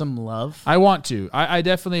them some love? I want to. I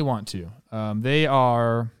definitely want to. They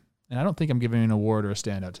are, and I don't think I'm giving an award or a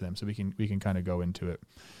standout to them, so we can kind of go into it.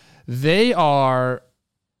 They are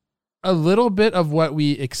a little bit of what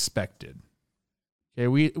we expected. Okay,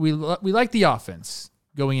 we like the offense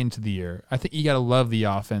going into the year. I think you got to love the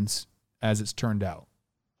offense as it's turned out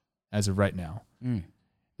as of right now.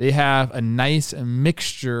 They have a nice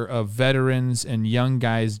mixture of veterans and young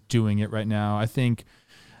guys doing it right now. I think,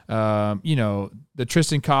 the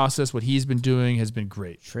Tristan Casas, what he's been doing has been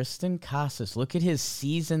great. Tristan Casas, look at his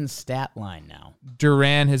season stat line now.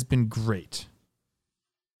 Duran has been great.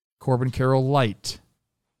 Corbin Carroll light.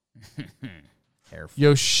 Careful.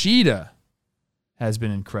 Yoshida has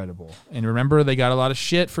been incredible. And remember, they got a lot of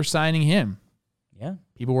shit for signing him. Yeah.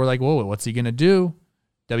 People were like, whoa, what's he going to do?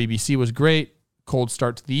 WBC was great. Cold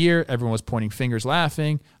start to the year. Everyone was pointing fingers,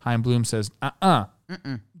 laughing. Chaim Bloom says,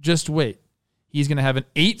 just wait. He's going to have an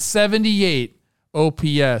 878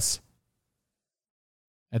 OPS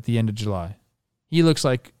at the end of July. He looks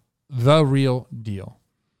like the real deal.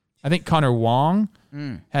 I think Connor Wong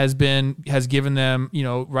has given them,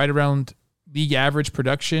 right around league average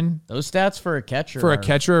production. Those stats for a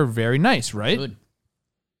catcher are very nice, right? Good.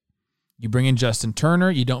 You bring in Justin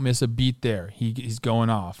Turner, you don't miss a beat there. He's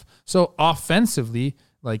going off. So offensively,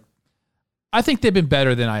 I think they've been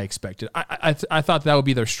better than I expected. I thought that would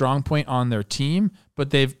be their strong point on their team,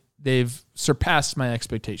 but they've surpassed my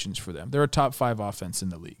expectations for them. They're a top 5 offense in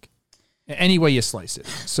the league, any way you slice it.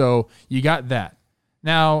 So you got that.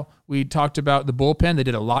 Now, we talked about the bullpen. They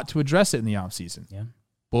did a lot to address it in the offseason. Yeah.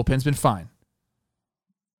 Bullpen's been fine.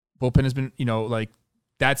 Bullpen has been,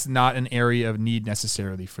 that's not an area of need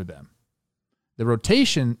necessarily for them. The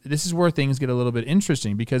rotation, this is where things get a little bit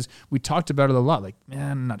interesting because we talked about it a lot.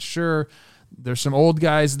 I'm not sure. There's some old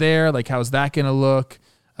guys there. How's that going to look?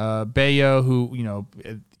 Bayo, who,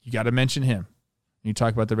 you got to mention him. You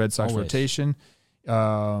talk about the Red Sox rotation.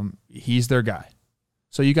 He's their guy.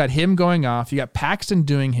 So you got him going off. You got Paxton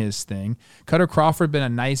doing his thing. Cutter Crawford been a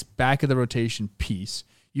nice back of the rotation piece.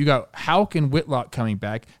 You got Houck and Whitlock coming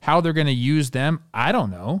back. How they're going to use them, I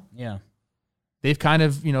don't know. Yeah. They've kind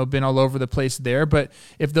of, been all over the place there. But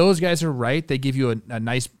if those guys are right, they give you a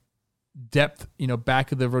nice depth,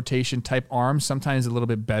 back of the rotation type arm, sometimes a little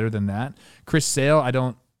bit better than that. Chris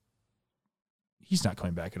Sale, he's not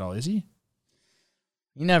coming back at all, is he?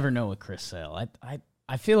 You never know with Chris Sale.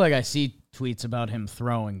 I feel like I see tweets about him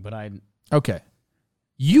throwing, but Okay.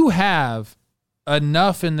 You have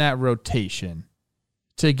enough in that rotation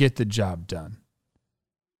to get the job done.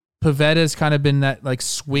 Pavetta's kind of been that like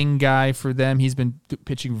swing guy for them. He's been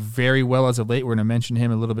pitching very well as of late. We're going to mention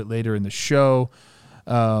him a little bit later in the show.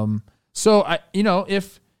 So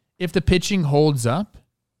if the pitching holds up,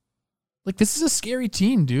 like this is a scary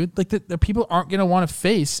team, dude. Like the people aren't going to want to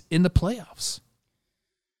face in the playoffs.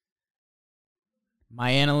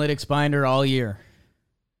 My analytics binder all year.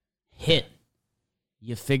 Hit.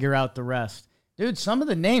 You figure out the rest. Dude, some of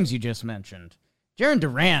the names you just mentioned. Jarren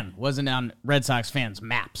Duran wasn't on Red Sox fans'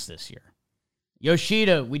 maps this year.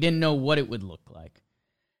 Yoshida, we didn't know what it would look like.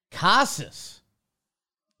 Casas.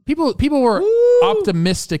 People were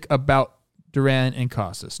optimistic about Duran and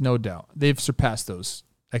Casas, no doubt. They've surpassed those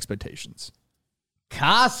expectations.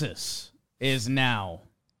 Casas is now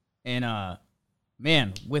in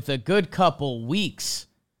with a good couple weeks,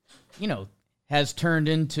 has turned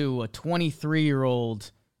into a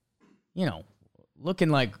 23-year-old, looking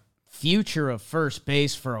like future of first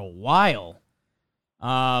base for a while.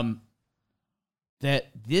 That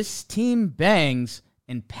this team bangs,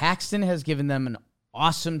 and Paxton has given them an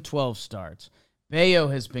awesome 12 starts. Bayo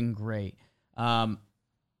has been great. And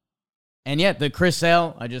yet the Chris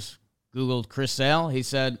Sale, I just Googled Chris Sale. He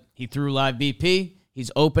said he threw live BP.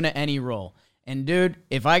 He's open at any role. And, dude,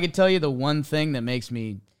 if I could tell you the one thing that makes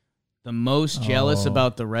me the most jealous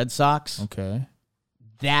about the Red Sox, okay,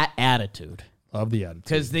 that attitude. Love the attitude.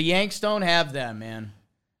 Because the Yanks don't have that, man.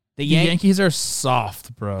 The Yankees are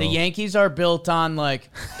soft, bro. The Yankees are built on, like,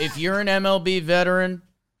 if you're an MLB veteran,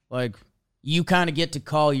 like, you kind of get to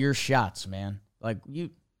call your shots, man. Like,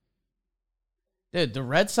 dude, the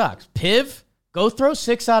Red Sox, Piv, go throw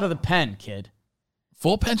 6 out of the pen, kid.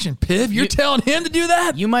 Full pension, Piv? You're telling him to do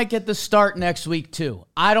that? You might get the start next week, too.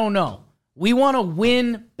 I don't know. We want to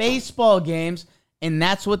win baseball games, and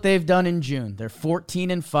that's what they've done in June. They're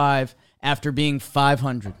 14-5 after being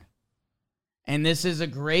 500. And this is a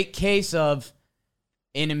great case of,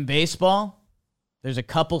 in baseball, there's a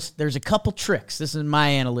couple tricks. This is my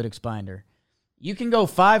analytics binder. You can go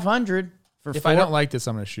 500 for If I don't like this,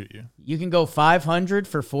 I'm going to shoot you. You can go 500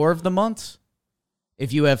 for 4 of the months.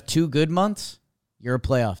 If you have 2 good months, you're a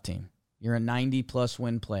playoff team. You're a 90-plus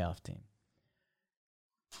win playoff team.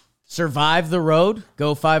 Survive the road,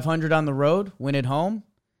 go 500 on the road, win at home.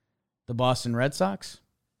 The Boston Red Sox,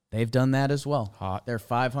 they've done that as well. Hot. They're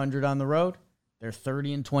 500 on the road. They're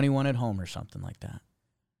 30-21 at home or something like that.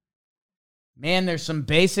 Man, there's some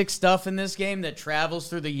basic stuff in this game that travels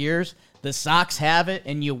through the years. The Sox have it,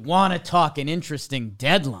 and you want to talk an interesting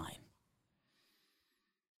deadline.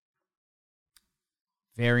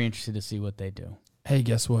 Very interested to see what they do. Hey,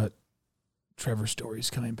 guess what? Trevor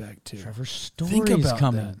Story's coming back, too. Trevor Story's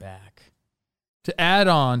coming back. To add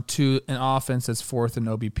on to an offense that's 4th in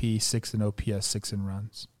OBP, 6th in OPS, 6th in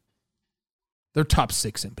runs. They're top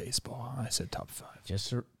 6 in baseball. I said top 5.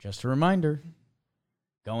 Just a reminder.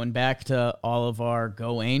 Going back to all of our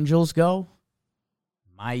Go Angels Go,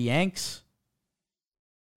 my Yanks.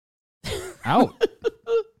 Out.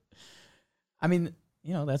 I mean,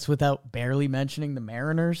 that's without barely mentioning the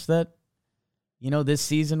Mariners that, this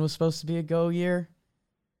season was supposed to be a go year.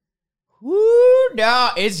 Woo, no,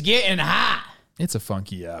 it's getting hot. It's a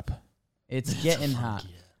funky app. It's getting hot.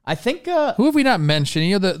 I think. Who have we not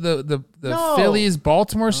mentioned? The Phillies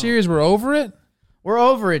Baltimore series. We're over it. We're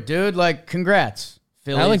over it, dude. Like, congrats,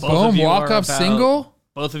 Phillies. Alec Boehm walk-off single.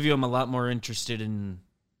 Both of you, I'm a lot more interested in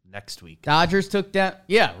next week. Dodgers took down.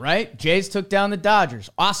 Yeah, right. Jays took down the Dodgers.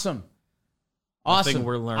 Awesome.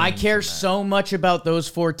 We're learning. I care so much about those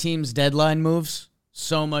 4 teams' deadline moves,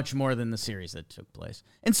 so much more than the series that took place.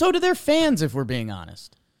 And so do their fans, if we're being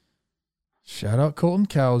honest. Shout out Colton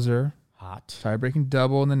Cowser. Hot. Tie-breaking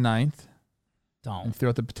double in the 9th. And throw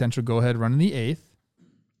out the potential go-ahead run in the 8th.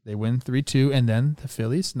 They win 3-2, and then the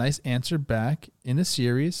Phillies, nice answer back in the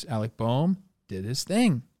series. Alec Boehm did his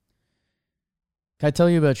thing. Can I tell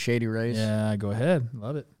you about Shady Rays? Yeah, go ahead.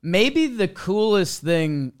 Love it. Maybe the coolest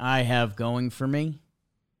thing I have going for me,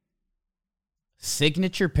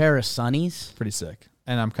 signature pair of Sunnies. Pretty sick.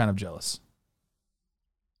 And I'm kind of jealous.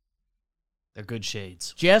 They're good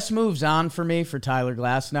shades. Jess moves on for me for Tyler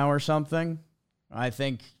Glasnow or something. I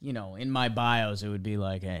think, in my bios, it would be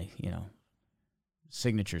like, hey,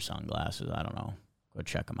 signature sunglasses. I don't know. Go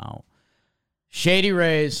check them out. Shady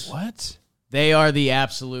Rays. What? They are the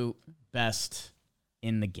absolute best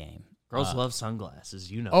in the game. Girls love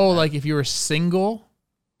sunglasses, you know. Oh, that. like if you were single,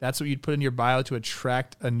 that's what you'd put in your bio to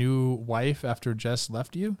attract a new wife after Jess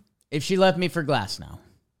left you? If she left me for Glass now,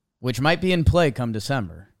 which might be in play come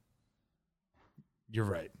December. You're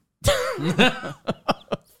right.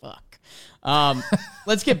 Fuck.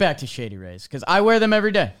 Let's get back to Shady Rays because I wear them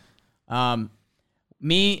every day.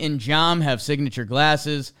 Me and Jom have signature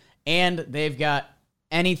glasses, and they've got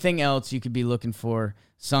anything else you could be looking for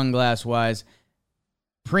sunglass-wise.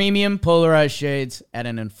 Premium polarized shades at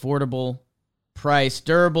an affordable price,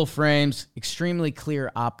 durable frames, extremely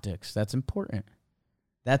clear optics. That's important.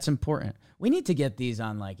 We need to get these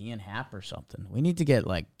on like Ian Happ or something. We need to get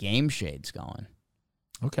like game shades going.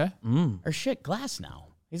 Okay. Or shit, Glass now.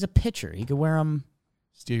 He's a pitcher. He could wear them.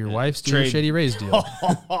 Steal your wife, steal your Shady Rays deal.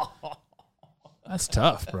 That's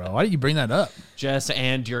tough, bro. Why did you bring that up? Jess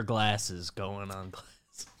and your glasses going on Glass.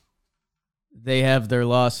 They have their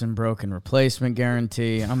lost and broken replacement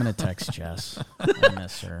guarantee. I'm going to text Jess. I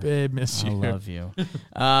miss her. Babe, miss you. I love you.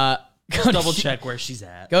 Just double check where she's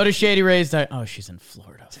at. Go to Shady Rays. Oh, she's in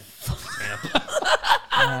Florida.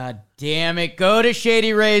 God damn it. Go to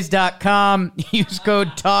ShadyRays.com. Use code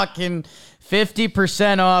TALKIN.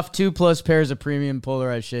 50% off 2+ pairs of premium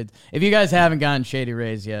polarized shades. If you guys haven't gotten Shady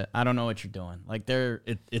Rays yet, I don't know what you're doing. Like they're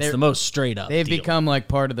the most straight up. They've deal. become like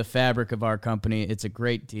part of the fabric of our company. It's a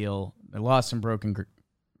great deal. They're lost and broken.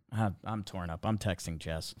 I'm torn up. I'm texting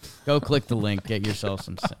Jess. Go click the link. Get yourself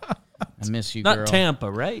some. I miss you, girl. Not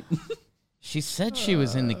Tampa, right? She said she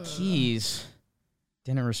was in the Keys.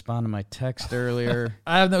 Didn't respond to my text earlier.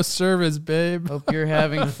 I have no service, babe. Hope you're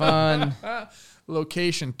having fun.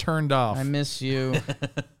 Location turned off. I miss you.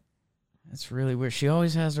 That's really weird. She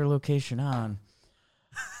always has her location on.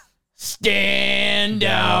 Stand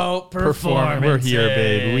out performance. We're here,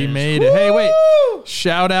 babe. We made it. Hey, wait.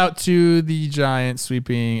 Shout out to the Giants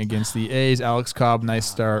sweeping against the A's. Alex Cobb, nice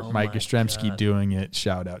start. Mike Yastrzemski doing it.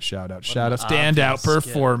 Shout out. Standout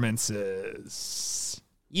performances.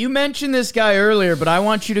 You mentioned this guy earlier, but I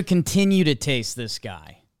want you to continue to taste this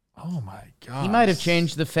guy. Oh, my God. He might have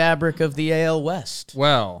changed the fabric of the AL West.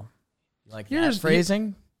 Well, Like that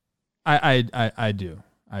phrasing? I do.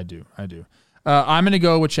 I'm going to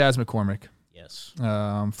go with Chas McCormick. Yes.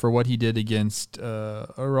 For what he did against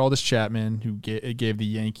Aroldis Chapman, who gave the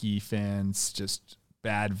Yankee fans just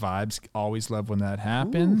bad vibes. Always love when that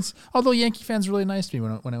happens. Ooh. Although Yankee fans were really nice to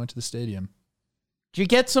me when I went to the stadium. Did you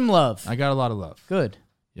get some love? I got a lot of love. Good.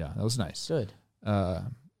 Yeah, that was nice. Good.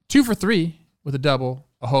 2 for 3 with a double,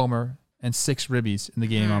 a homer, and 6 ribbies in the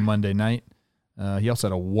game on Monday night. He also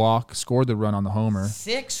had a walk, scored the run on the homer.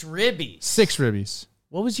 6 ribbies. 6 ribbies.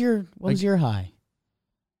 What was your high?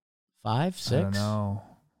 5, 6? I don't know.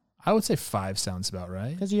 I would say 5 sounds about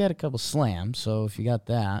right. Because you had a couple slams, so if you got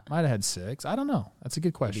that. Might have had 6. I don't know. That's a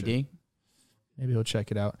good question. BD? Maybe he'll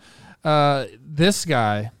check it out. This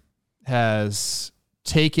guy has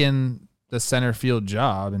taken the center field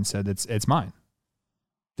job and said it's mine.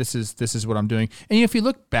 This is what I'm doing. And if you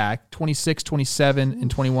look back, 26, 27, and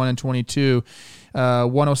 21 and 22,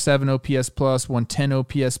 107 OPS plus, 110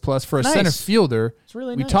 OPS plus for a center fielder. It's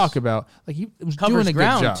really we nice. talk about like he was Covers doing a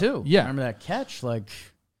ground good job too. Yeah, remember that catch? Like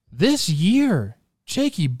this year,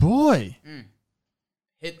 Jakey boy,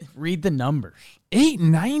 read the numbers.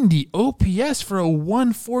 890 OPS for a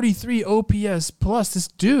 143 OPS plus. This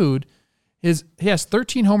dude he has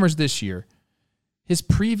 13 homers this year. His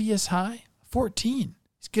previous high 14.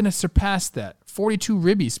 He's going to surpass that. 42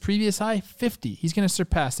 ribbies. Previous high, 50. He's going to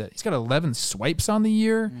surpass that. He's got 11 swipes on the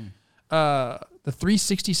year. The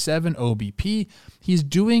 367 OBP. He's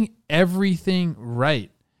doing everything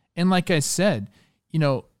right. And like I said,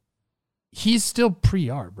 he's still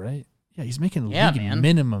pre-arb, right? Yeah, he's making league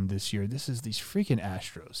minimum this year. This is these freaking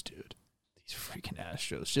Astros, dude. These freaking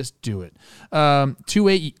Astros. Just do it.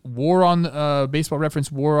 2-8 WAR on Baseball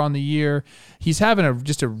Reference WAR on the year. He's having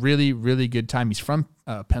just a really, really good time. He's from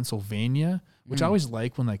Pennsylvania, which I always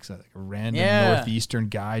like when like a random Northeastern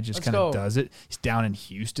guy just kind of does it. He's down in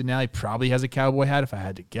Houston now. He probably has a cowboy hat if I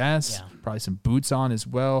had to guess. Yeah. Probably some boots on as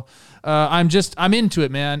well. I'm into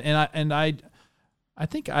it, man. And I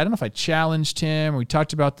think I don't know if I challenged him or we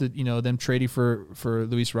talked about them trading for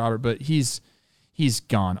Luis Robert, but he's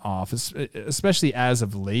gone off, especially as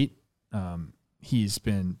of late. He's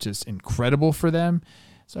been just incredible for them.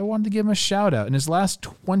 So I wanted to give him a shout out. In his last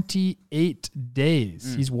 28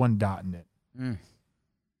 days, he's 1 dot in it.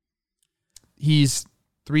 He's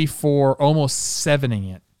 3-4, almost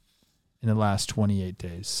 7ing it in the last 28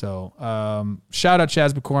 days. So shout out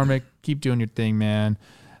Chas McCormick. Keep doing your thing, man.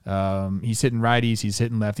 He's hitting righties. He's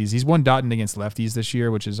hitting lefties. He's won Dotton against lefties this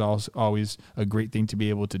year, which is also always a great thing to be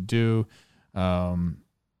able to do. Snaps,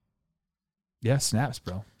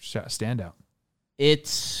 bro. Standout.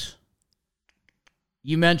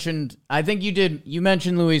 You mentioned, I think you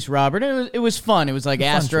mentioned Luis Robert. It was fun. It was like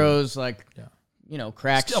Astros,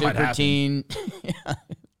 crack Still super team.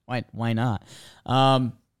 Why not?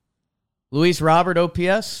 Luis Robert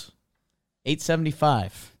OPS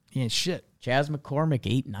 875. He ain't shit. Chas McCormick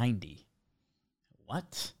 890.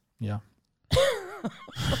 What? Yeah.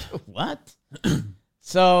 What?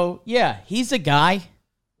 So yeah, he's a guy.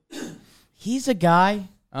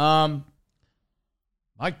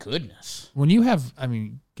 My goodness. When you have,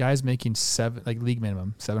 guys making league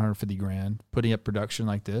minimum, $750,000, putting up production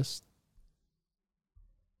like this,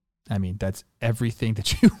 that's everything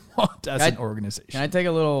that you want as an organization. Can I take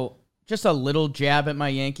a little jab at my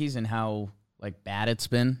Yankees and how bad it's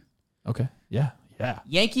been? Okay. Yeah.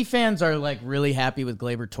 Yankee fans are really happy with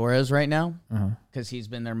Gleyber Torres right now because he's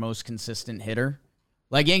been their most consistent hitter.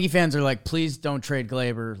 Yankee fans are please don't trade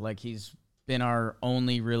Gleyber. He's been our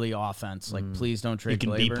only really offense. Please don't trade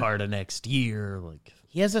Gleyber. He can be part of next year.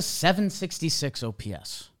 He has a 766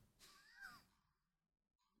 OPS.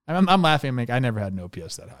 I'm laughing. I never had an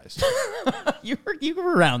OPS that high. So. You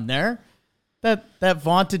were around there. That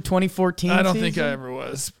vaunted 2014 I don't season. think I ever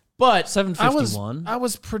was. But 751. I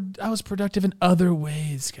was productive in other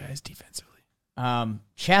ways, guys, defensively.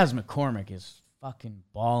 Chas McCormick is fucking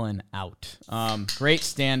balling out. Great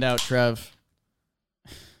standout, Trev.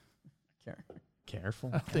 Careful.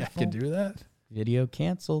 I don't think I can do that. Video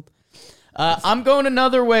canceled. I'm going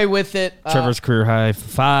another way with it. Trevor's career high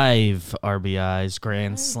 5 RBIs,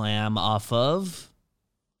 grand slam off of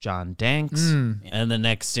John Danks. And the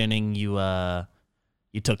next inning, you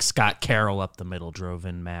took Scott Carroll up the middle, drove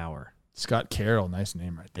in Mauer. Scott Carroll, nice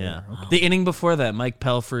name right there. Yeah. Okay. The inning before that, Mike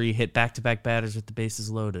Pelfrey hit back-to-back batters with the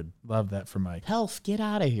bases loaded. Love that for Mike. Pelf, get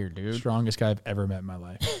out of here, dude. Strongest guy I've ever met in my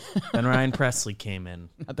life. Then Ryan Presley came in.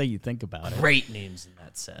 I thought you think about it. Great names in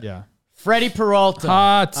that set. Yeah. Freddie Peralta.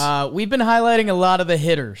 Hot. We've been highlighting a lot of the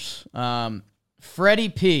hitters. Freddie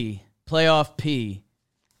P, playoff P,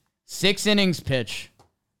 6 innings pitch,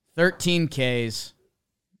 13 Ks.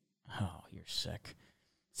 Oh, you're sick.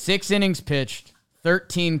 6 innings pitched,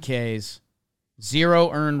 13 Ks,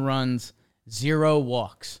 0 earned runs, 0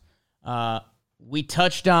 walks. We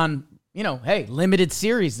touched on, limited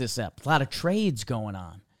series this ep. A lot of trades going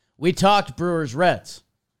on. We talked Brewers-Reds.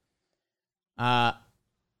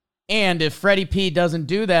 And if Freddie P doesn't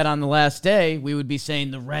do that on the last day, we would be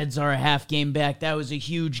saying the Reds are a half game back. That was a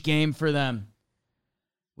huge game for them.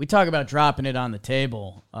 We talk about dropping it on the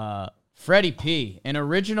table. Freddie P,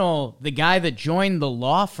 the guy that joined the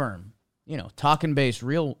law firm, Talking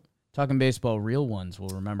Baseball Real Ones will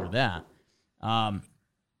remember that.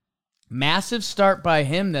 Massive start by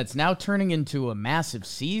him that's now turning into a massive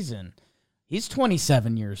season. He's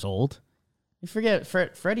 27 years old. You forget,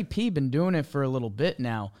 Freddie P been doing it for a little bit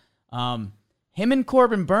now. Him and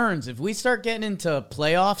Corbin Burns, if we start getting into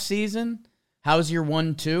playoff season, how's your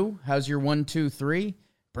 1-2? How's your 1-2-3?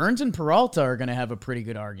 Burns and Peralta are going to have a pretty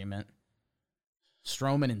good argument.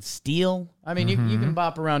 Stroman and Steele. You can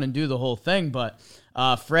bop around and do the whole thing, but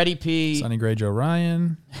Freddie P. Sonny Gray, Joe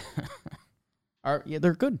Ryan.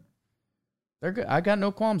 They're good. They're good. I got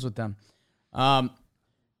no qualms with them.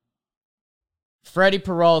 Freddie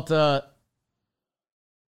Peralta,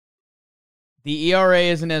 the ERA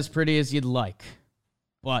isn't as pretty as you'd like,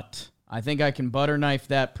 but I think I can butter knife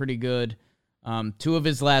that pretty good. 2 of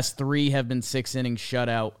his last 3 have been 6 innings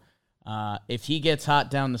shutout. If he gets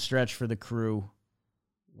hot down the stretch for the Crew,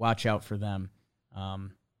 watch out for them.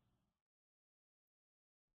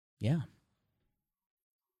 Yeah.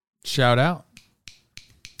 Shout out.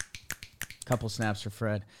 Couple snaps for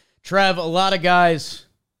Fred. Trev, a lot of guys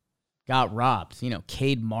got robbed.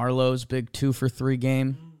 Cade Marlowe's big 2-for-3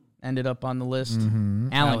 game ended up on the list.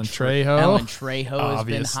 Alan Trejo has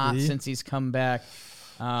been hot since he's come back.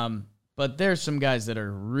 But there's some guys that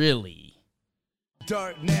are really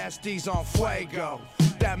dirt nasties on fuego.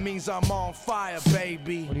 That means I'm on fire,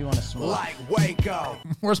 baby. What do you want to smoke? Like Waco.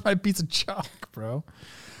 Where's my piece of chalk, bro?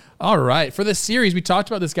 All right. For this series, we talked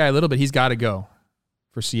about this guy a little bit. He's got to go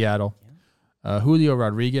for Seattle. Julio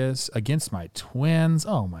Rodriguez against my Twins.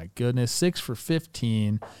 Oh, my goodness. 6 for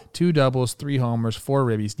 15, 2 doubles, 3 homers, 4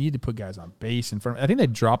 ribbies. Need to put guys on base in front of. I think they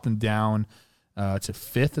dropped him down to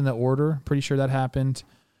 5th in the order. Pretty sure that happened.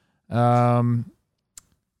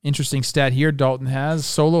 Interesting stat here Dalton has.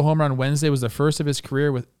 Solo homer on Wednesday was the first of his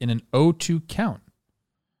career in an 0-2 count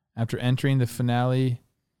after entering the finale.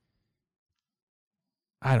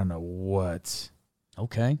 I don't know what.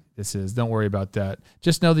 Okay. This is. Don't worry about that.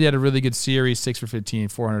 Just know that he had a really good series, 6 for 15,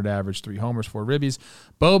 400 average, 3 homers, 4 ribbies.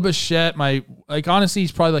 Bo Bichette, honestly,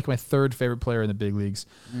 he's probably like my third favorite player in the big leagues.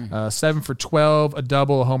 7 for 12, a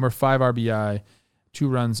double, a homer, 5 RBI, 2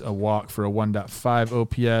 runs, a walk for a 1.5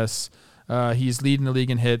 OPS. He's leading the league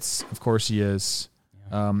in hits. Of course he is.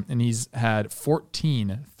 And he's had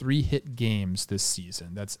 14 3-hit games this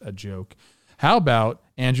season. That's a joke. How about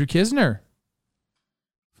Andrew Kisner?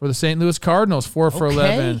 For the St. Louis Cardinals, 4 for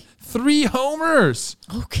 11. 3 homers.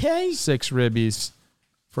 Okay. 6 ribbies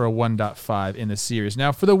for a 1.5 in the series.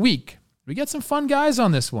 Now, for the week, we got some fun guys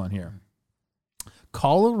on this one here.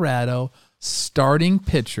 Colorado starting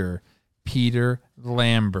pitcher Peter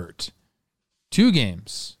Lambert. 2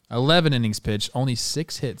 games, 11 innings pitched, only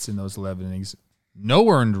 6 hits in those 11 innings. No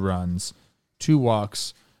earned runs, 2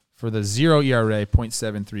 walks for the 0 ERA,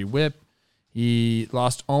 .73 whip. He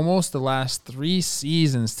lost almost the last 3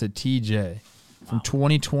 seasons to TJ. From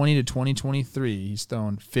 2020 to 2023, he's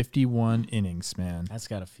thrown 51 innings, man. That's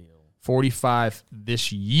got to feel. 45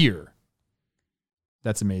 this year.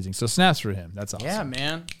 That's amazing. So snaps for him. That's awesome. Yeah,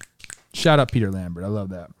 man. Shout out Peter Lambert. I love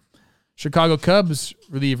that. Chicago Cubs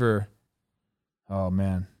reliever. Oh,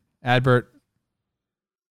 man. Adbert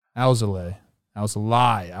Alzolay.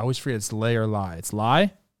 I always forget it's lay or lie. It's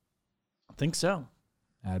lie? I think so.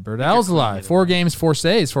 Adbert Alzolay. 4 games, 4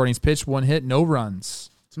 saves, 4 innings pitched, 1 hit, no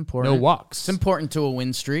runs. It's important. No walks. It's important to a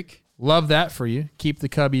win streak. Love that for you. Keep the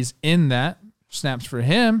Cubbies in that. Snaps for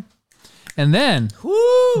him. And then,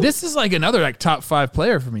 this is like another top 5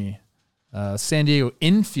 player for me. San Diego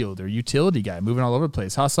infielder, utility guy, moving all over the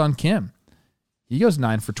place. Ha-Seong Kim. He goes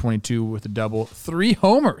 9 for 22 with a double, 3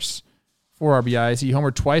 homers, 4 RBIs. He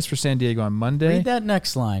homered twice for San Diego on Monday. Read that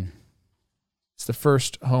next line. It's the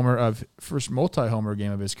first multi-homer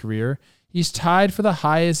game of his career. He's tied for the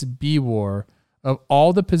highest B-WAR of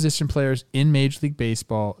all the position players in Major League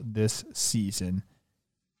Baseball this season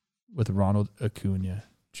with Ronald Acuna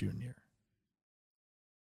Jr.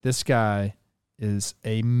 This guy is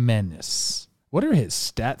a menace. What are his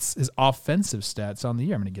stats, his offensive stats on the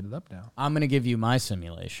year? I'm going to get it up now. I'm going to give you my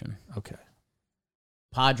simulation. Okay.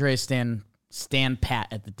 Padres stand pat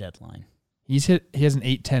at the deadline. He has an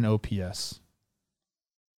 810 OPS.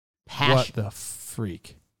 What the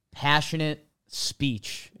freak? Passionate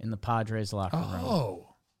speech in the Padres locker room.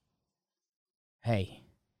 Oh. Hey,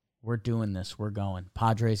 we're doing this. We're going.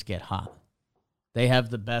 Padres get hot. They have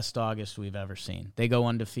the best August we've ever seen. They go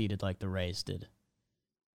undefeated like the Rays did.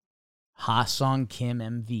 Ha-Seong Kim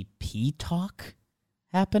MVP talk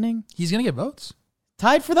happening. He's going to get votes.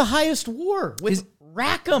 Tied for the highest WAR with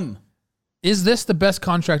Rackham. Is this the best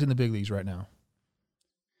contract in the big leagues right now?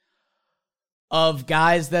 Of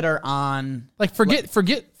guys that are on... forget.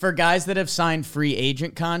 For guys that have signed free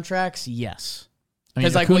agent contracts, yes. I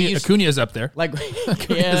mean, Acuna's up there.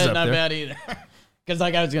 Yeah, not bad either. Because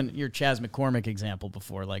I was your Chas McCormick example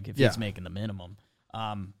before, if he's making the minimum.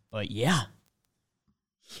 But yeah.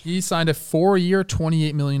 He signed a 4-year,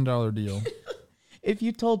 $28 million deal. If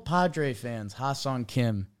you told Padre fans Ha-Seong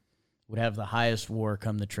Kim would have the highest WAR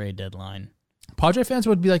come the trade deadline. Padre fans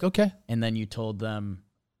would be like, okay. And then you told them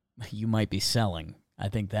you might be selling. I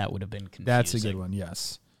think that would have been confusing. That's a good one,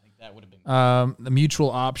 yes. I think that would have been the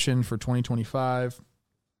mutual option for 2025.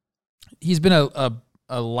 He's been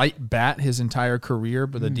a light bat his entire career,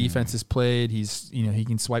 but the defense has played. He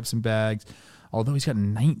can swipe some bags. Although he's got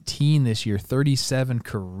 19 this year, 37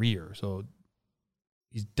 career. So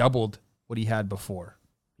he's doubled what he had before.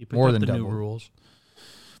 He picked up the new rules.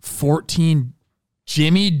 14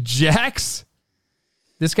 Jimmy Jacks.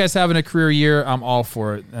 This guy's having a career year. I'm all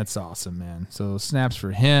for it. That's awesome, man. So snaps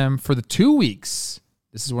for him. For the 2 weeks,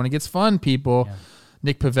 this is when it gets fun, people. Yeah.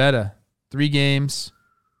 Nick Pivetta, 3 games,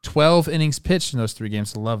 12 innings pitched in those 3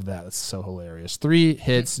 games. Love that. That's so hilarious. 3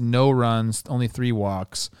 hits, no runs, only 3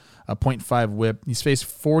 walks, a .5 whip. He's faced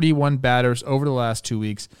 41 batters over the last 2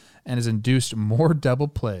 weeks and has induced more double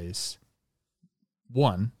plays,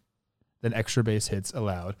 1, than extra base hits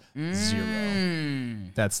allowed,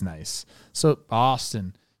 0. That's nice. So,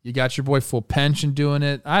 Austin, you got your boy Full Pension doing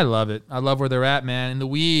it. I love it. I love where they're at, man. In the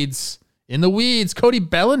weeds. Cody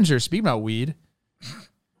Bellinger, speaking about weed.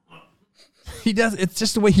 He does. It's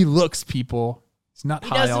just the way he looks, people. He's not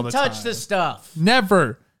high all the time. He doesn't touch the stuff.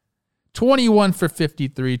 Never. 21 for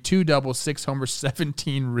 53, 2 doubles, 6 homers,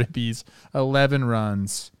 17 ribbies, 11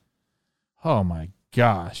 runs. Oh, my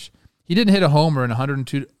gosh. He didn't hit a homer in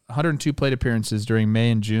 102 plate appearances during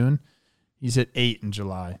May and June. He's hit 8 in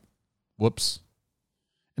July. Whoops.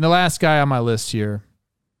 And the last guy on my list here,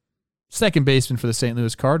 second baseman for the St.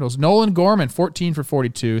 Louis Cardinals, Nolan Gorman, 14 for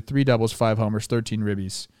 42, 3 doubles, 5 homers, 13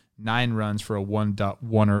 ribbies, 9 runs for a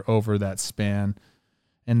 1.1er over that span.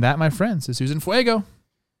 And that, my friends, is Susan Fuego.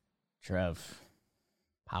 Trev.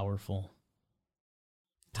 Powerful.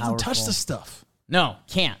 Doesn't touch the stuff. No,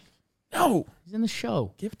 can't. No. He's in the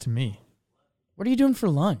show. Give it to me. What are you doing for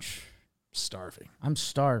lunch? Starving. I'm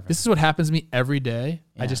starving. This is what happens to me every day.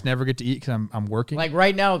 Yeah. I just never get to eat because I'm working. Like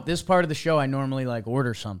right now, this part of the show, I normally like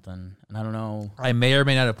order something, and I don't know. I may or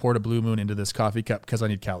may not have poured a Blue Moon into this coffee cup because I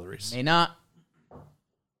need calories. May not.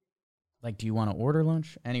 Like, do you want to order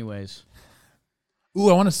lunch? Anyways. Ooh,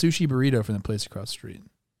 I want a sushi burrito from the place across the street.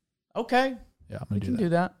 Okay. Yeah, I'm We going to can do do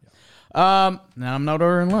that. that. Now I'm not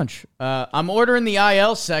ordering lunch. I'm ordering the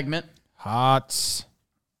IL segment. Hot.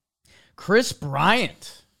 Chris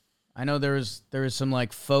Bryant. I know there was some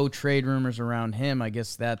like faux trade rumors around him. I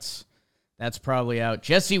guess that's probably out.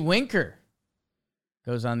 Jesse Winker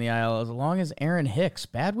goes on the IL as long as Aaron Hicks.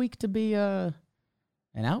 Bad week to be an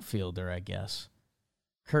outfielder, I guess.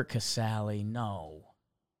 Kurt Casale, no.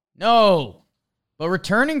 But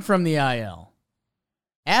returning from the IL,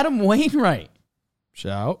 Adam Wainwright.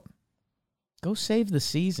 Shout. Go save the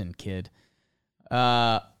season, kid.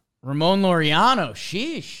 Ramon Laureano,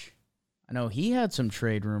 sheesh. I know he had some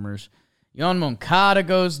trade rumors. Yon Moncada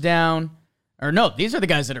goes down. Or no, these are the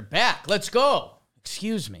guys that are back. Let's go.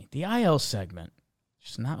 Excuse me. The IL segment.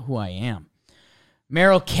 Just not who I am.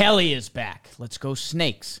 Merrill Kelly is back. Let's go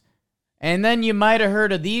Snakes. And then you might have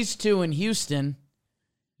heard of these two in Houston.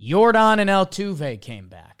 Yordan and Altuve came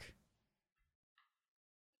back.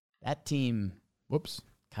 That team. Whoops.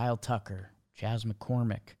 Kyle Tucker, Chas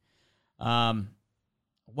McCormick.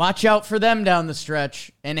 Watch out for them down the stretch.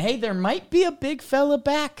 And hey, there might be a big fella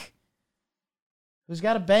back who's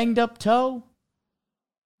got a banged up toe.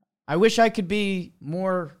 I wish I could be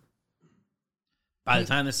more. By the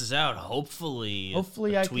time this is out, hopefully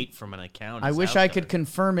I tweet from an account. I is wish out I there. could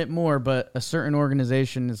confirm it more, but a certain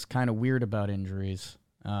organization is kind of weird about injuries.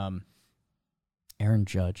 Aaron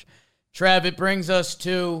Judge. Trav, it brings us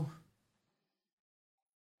to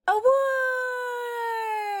awards.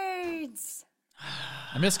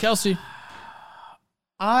 I miss Kelsey.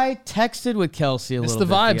 I texted with Kelsey a It's little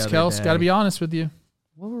the bit vibes, the other Kels. day. Got to be honest with you.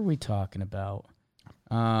 What were we talking about?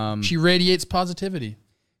 She radiates positivity.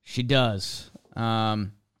 She does.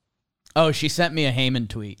 She sent me a Heyman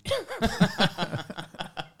tweet.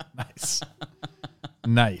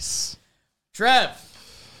 Nice. Trev.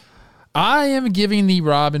 I am giving the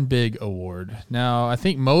Robin Big Award. Now, I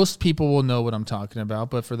think most people will know what I'm talking about,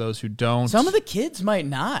 but for those who don't, Some of the kids might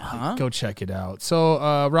not, huh? go check it out.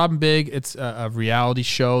 So, Robin Big, it's a reality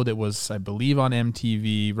show that was, I believe, on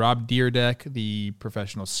MTV. Rob Dyrdek, the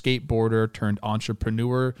professional skateboarder turned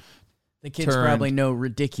entrepreneur. The kids probably know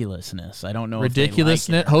Ridiculousness. I don't know Ridiculousness, if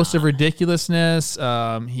they like it or host not. of Ridiculousness.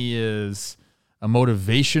 He is a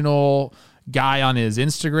motivational guy on his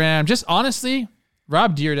Instagram. Just honestly,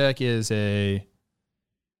 Rob Dyrdek is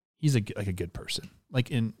he's a good person,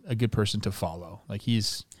 like in a good person to follow. Like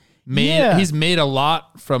he's made a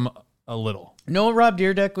lot from a little. No, what Rob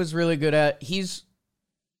Dyrdek was really good at. You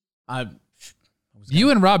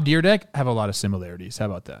and Rob Dyrdek have a lot of similarities. How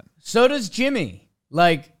about that? So does Jimmy.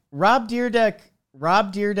 Like Rob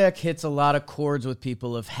Dyrdek hits a lot of chords with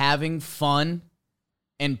people of having fun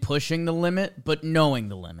and pushing the limit, but knowing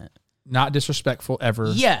the limit. Not disrespectful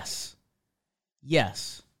ever. Yes.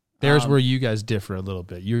 There's where you guys differ a little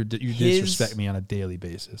bit. You disrespect me on a daily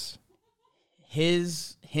basis.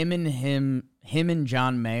 Him and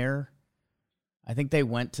John Mayer, I think they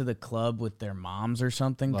went to the club with their moms or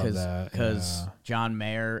something Love that, because yeah. John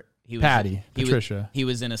Mayer, Patricia. he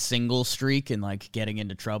was in a single streak and like getting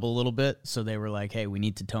into trouble a little bit, so they were like, "Hey, we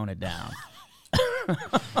need to tone it down."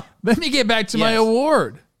 Let me get back to my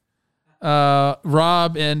award.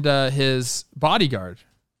 Rob and his bodyguard,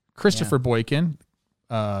 Christopher Boykin,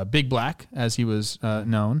 Big Black, as he was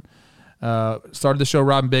known, started the show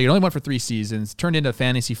Robin Big. It only went for 3 seasons, turned into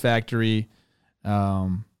Fantasy Factory.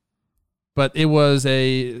 But it was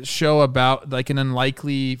a show about like an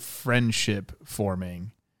unlikely friendship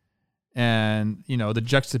forming. And, the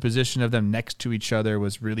juxtaposition of them next to each other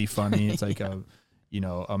was really funny. It's like a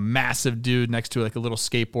massive dude next to like a little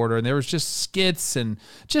skateboarder. And there was just skits and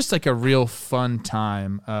just like a real fun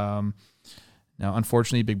time. Now,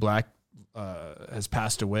 unfortunately, Big Black has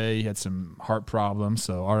passed away. He had some heart problems.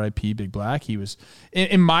 So R.I.P. Big Black. He was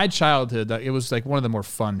in my childhood. It was like one of the more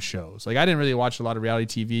fun shows. Like I didn't really watch a lot of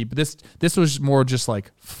reality TV, but this was more just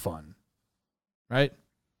like fun, right?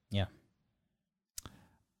 Yeah.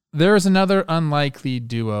 There is another unlikely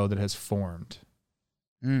duo that has formed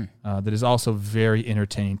that is also very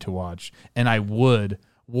entertaining to watch, and I would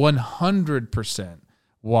 100%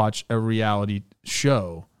 watch a reality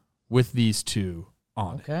show with these two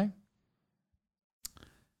on it. Okay.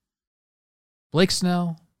 Blake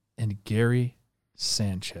Snell and Gary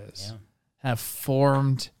Sanchez have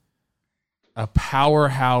formed a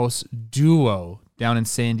powerhouse duo down in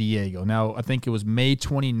San Diego. Now, I think it was May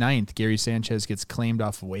 29th, Gary Sanchez gets claimed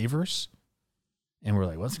off waivers. And we're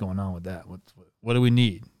like, what's going on with that? What do we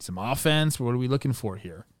need? Some offense? What are we looking for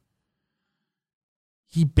here?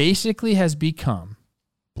 He basically has become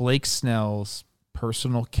Blake Snell's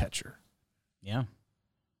personal catcher. Yeah.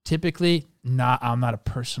 Typically, I'm not a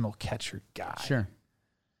personal catcher guy. Sure.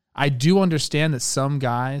 I do understand that some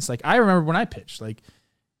guys, like I remember when I pitched, like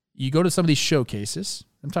you go to some of these showcases.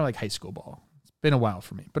 I'm talking like high school ball. It's been a while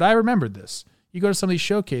for me, but I remembered this. You go to some of these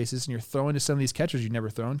showcases and you're throwing to some of these catchers you've never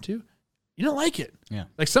thrown to. You don't like it. Yeah.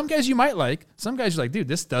 Like some guys you might like. Some guys you're like, dude,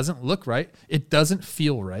 this doesn't look right. It doesn't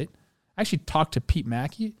feel right. I actually talked to Pete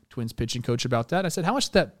Mackey, Twins pitching coach, about that. I said, how much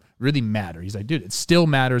does that really matter? He's like, dude, it still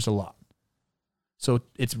matters a lot. So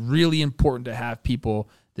it's really important to have people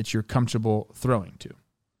that you're comfortable throwing to. Do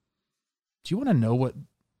you want to know what,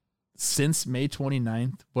 since May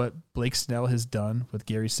 29th, what Blake Snell has done with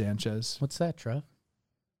Gary Sanchez? What's that, Trev?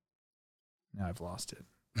 Now I've lost it.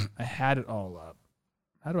 I had it all up.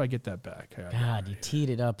 How do I get that back? God, you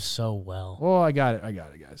teed it up so well. Oh, I got it,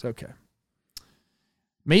 guys. Okay.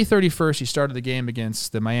 May 31st, he started the game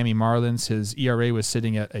against the Miami Marlins. His ERA was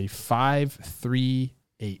sitting at a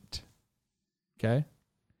 5.38. Okay?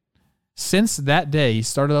 Since that day, he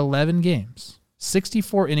started 11 games,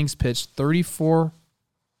 64 innings pitched, 34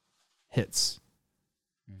 hits,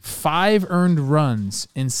 5 earned runs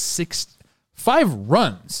in 5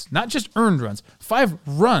 runs, not just earned runs, 5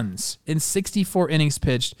 runs in 64 innings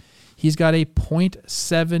pitched. He's got a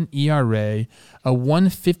 .7 ERA, a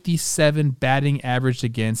 157 batting average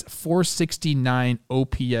against, 469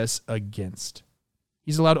 OPS against.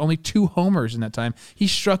 He's allowed only 2 homers in that time. He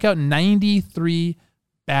struck out 93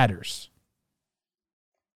 batters.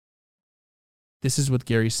 This is with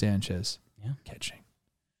Gary Sanchez catching.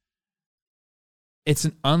 It's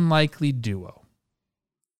an unlikely duo.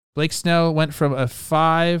 Blake Snell went from a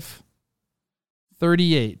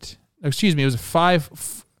 5.38. Excuse me, it was a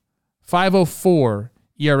 5.04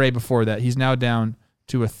 ERA before that. He's now down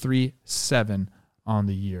to a 3.7 on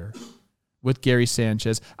the year with Gary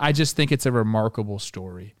Sanchez. I just think it's a remarkable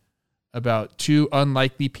story about 2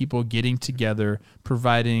 unlikely people getting together,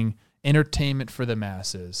 providing entertainment for the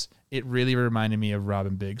masses. It really reminded me of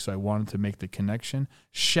Robin Biggs, so I wanted to make the connection.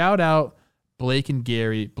 Shout out Blake and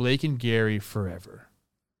Gary forever.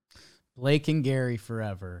 Blake and Gary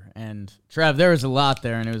forever. And Trev, there was a lot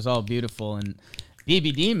there, and it was all beautiful. And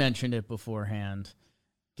BBD mentioned it beforehand.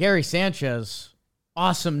 Gary Sanchez,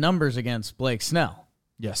 awesome numbers against Blake Snell.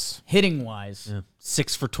 Yes. Hitting wise. Yeah.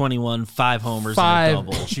 6 for 21, 5 homers, 5 and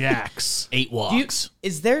a double. jacks. 8 walks.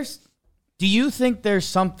 Do you think there's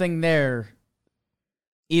something there,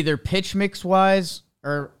 either pitch mix wise,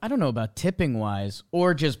 or I don't know about tipping wise,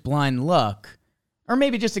 or just blind luck, or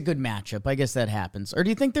maybe just a good matchup? I guess that happens. Or do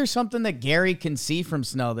you think there's something that Gary can see from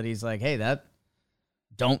Snell that he's like, hey,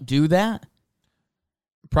 don't do that?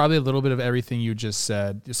 Probably a little bit of everything you just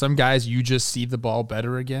said. Some guys you just see the ball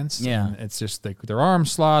better against. Yeah. And it's just like their arm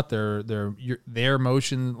slot, their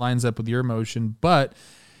motion lines up with your motion. But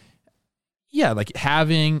yeah, like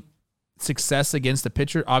having success against the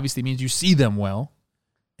pitcher obviously means you see them well.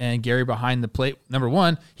 And Gary behind the plate, number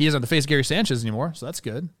one, he doesn't have to face Gary Sanchez anymore, so that's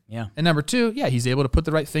good. Yeah. And number two, yeah, he's able to put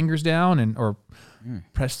the right fingers down or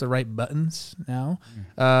press the right buttons now.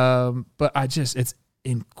 But it's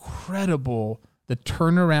incredible the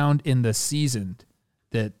turnaround in the season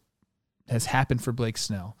that has happened for Blake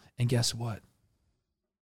Snell. And guess what?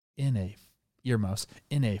 In a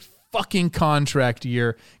fucking contract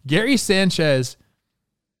year, Gary Sanchez,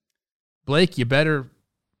 Blake, you better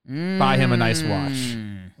buy him a nice watch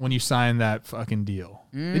when you sign that fucking deal.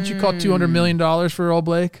 Didn't you call $200 million for old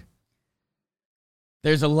Blake?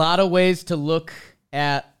 There's a lot of ways to look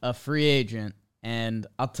at a free agent, and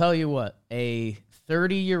I'll tell you what, a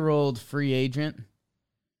 30-year-old free agent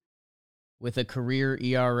with a career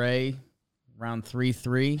ERA around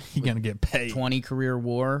 3.3. He's going to get paid. 20 career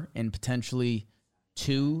WAR and potentially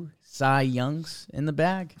 2 Cy Youngs in the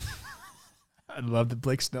bag. I love that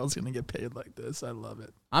Blake Snell's going to get paid like this. I love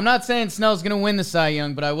it. I'm not saying Snell's going to win the Cy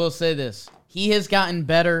Young, but I will say this. He has gotten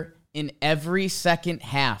better in every second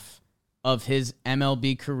half of his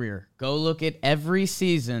MLB career. Go look at every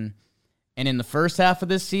season, and in the first half of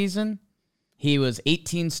this season, he was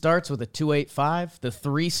 18 starts with a 2.85. The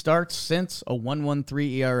 3 starts since, a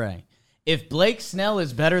 1.13 ERA. If Blake Snell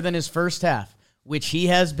is better than his first half, which he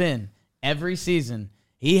has been every season,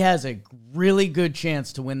 he has a really good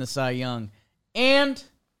chance to win the Cy Young. And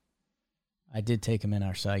I did take him in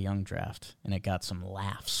our Cy Young draft, and it got some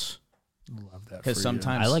laughs. Love that. Because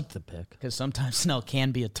sometimes I like the pick. Because sometimes Snell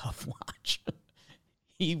can be a tough watch.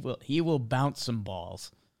 He will bounce some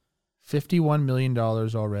balls. $51 million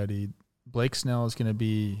already. Blake Snell is going to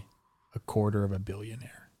be a quarter of a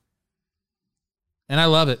billionaire. And I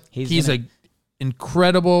love it. He's an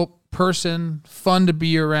incredible person, fun to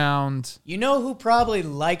be around. You know who probably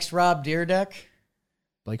likes Rob Dyrdek?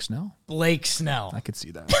 Blake Snell? Blake Snell. I could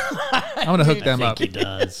see that. I'm going to hook them up. He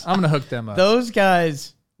does. I'm going to hook them up. Those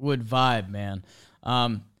guys would vibe, man.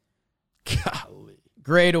 Golly.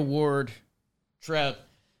 Great award, Trev.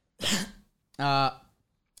 I'm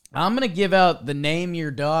going to give out the Name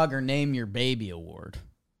Your Dog or Name Your Baby award.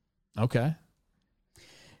 Okay.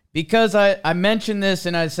 Because I mentioned this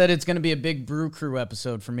and I said it's going to be a big Brew Crew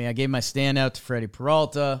episode for me. I gave my standout to Freddie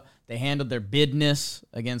Peralta. They handled their business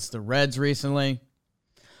against the Reds recently.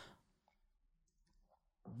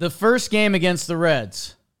 The first game against the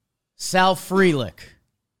Reds, Sal Frelick.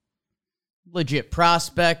 Legit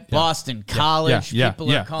prospect, Boston College.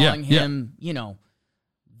 People are calling him,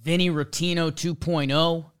 Vinny Rotino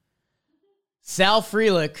 2.0. Sal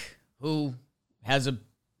Frelick, who has a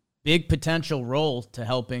big potential role to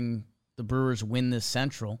helping the Brewers win this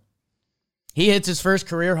Central. He hits his first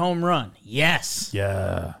career home run. Yes.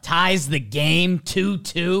 Yeah. Ties the game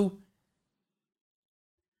 2-2.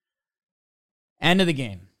 End of the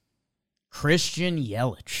game. Christian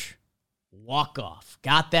Yelich. Walk-off.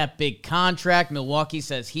 Got that big contract. Milwaukee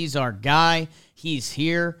says he's our guy. He's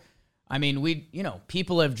here. I mean,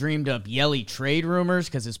 people have dreamed up Yelly trade rumors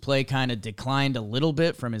because his play kind of declined a little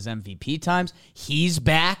bit from his MVP times. He's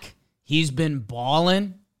back. He's been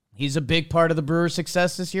balling. He's a big part of the Brewers'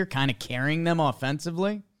 success this year, kind of carrying them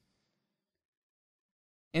offensively.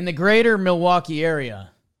 In the greater Milwaukee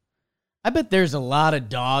area, I bet there's a lot of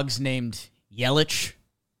dogs named Yelich,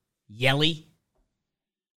 Yelly.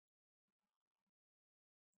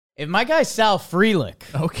 If my guy Sal Frelick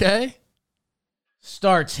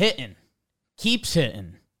starts hitting, keeps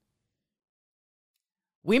hitting,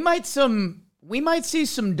 we might see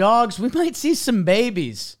some dogs, we might see some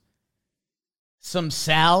babies, some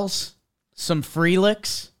Sals, some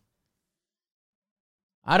Frelicks.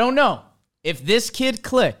 I don't know. If this kid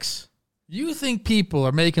clicks. You think people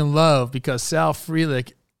are making love because Sal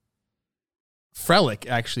Frelick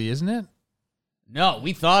actually, isn't it? No,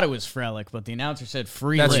 we thought it was Frelick, but the announcer said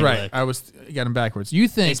Frelick. That's right. I got him backwards. You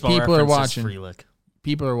think Baseball people are references watching Frelick.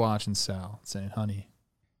 People are watching Sal saying, "Honey,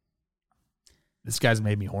 this guy's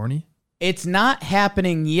made me horny." It's not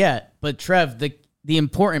happening yet, but Trev, the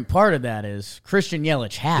important part of that is Christian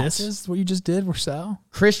Yelich has. This is what you just did with Sal?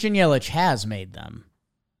 Christian Yelich has made them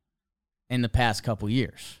in the past couple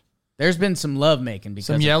years. There's been some lovemaking because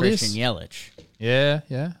of Christian Yelich. Yeah.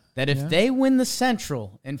 That if they win the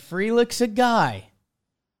Central and Frelick's a guy,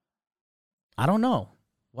 I don't know.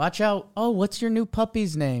 Watch out. Oh, what's your new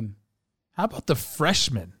puppy's name? How about the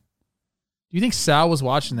freshman? Do you think Sal was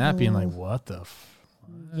watching that being like, what the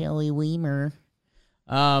Yelly Weimer.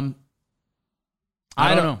 I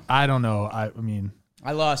don't know. I don't know. I mean,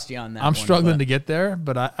 I lost you on that. I'm struggling to get there,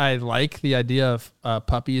 but I like the idea of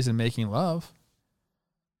puppies and making love.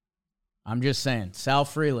 I'm just saying, Sal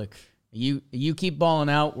Frelick, you keep balling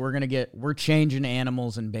out, we're changing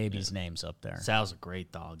animals and babies' names up there. Sal's a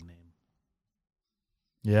great dog name.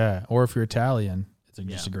 Yeah, or if you're Italian, it's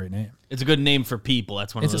just a great name. It's a good name for people.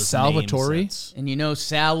 That's one of those Salvatore. names And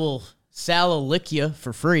Sal will lick you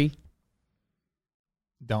for free.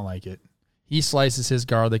 Don't like it. He slices his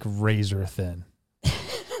garlic razor thin.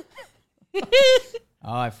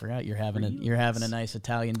 Oh, I forgot you're having a nice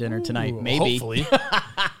Italian dinner tonight. Maybe. Hopefully.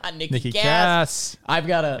 Nikki Cass. I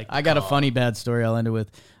got a funny bad story I'll end it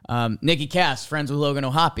with. Nikki Cass, friends with Logan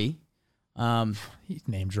O'Hoppe. He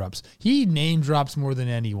name drops. He name drops more than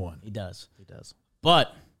anyone. He does.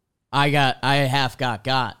 But I half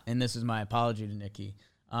got, and this is my apology to Nikki.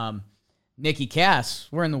 Nikki Cass,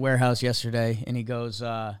 we're in the warehouse yesterday, and he goes,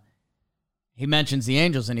 he mentions the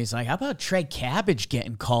Angels, and he's like, how about Trey Cabbage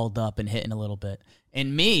getting called up and hitting a little bit?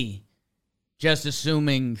 And me, just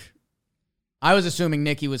assuming, I was assuming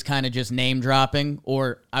Nikki was kind of just name dropping,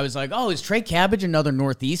 or I was like, oh, is Trey Cabbage another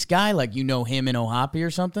Northeast guy? Like, him in O'Hoppe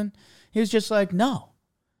or something? He was just like, no.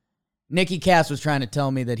 Nikki Cass was trying to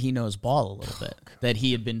tell me that he knows ball a little bit, that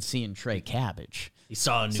he had been seeing Trey Cabbage. He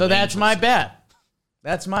saw a new So that's Angels my game. bad.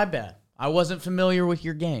 That's my bad. I wasn't familiar with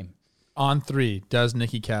your game. On 3, does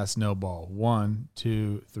Nikki Cass know ball? 1,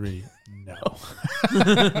 2, 3. No.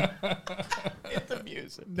 It's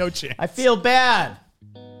amusing. No chance. I feel bad.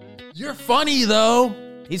 You're funny, though.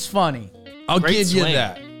 He's funny. I'll Great give you swing.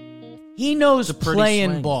 that. He knows It's a pretty playing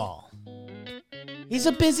swing. ball. He's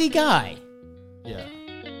a busy guy. Yeah.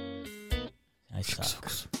 I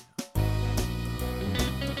suck.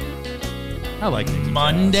 I like Nikki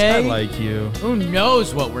Monday? Cass. I like you. Who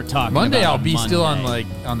knows what we're talking Monday about? I'll be still on Monday.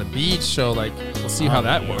 on the beach, so we'll see how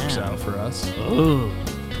that works out for us. Ooh.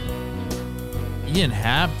 Ian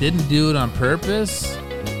Happ didn't do it on purpose.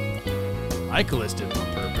 Michaelis did it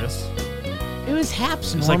on purpose. It was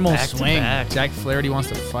Hap's It's like normal back to swing. back. Jack Flaherty wants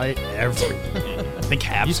to fight everything. I think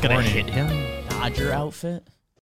Hap's He's gonna horny. hit him. Dodger outfit.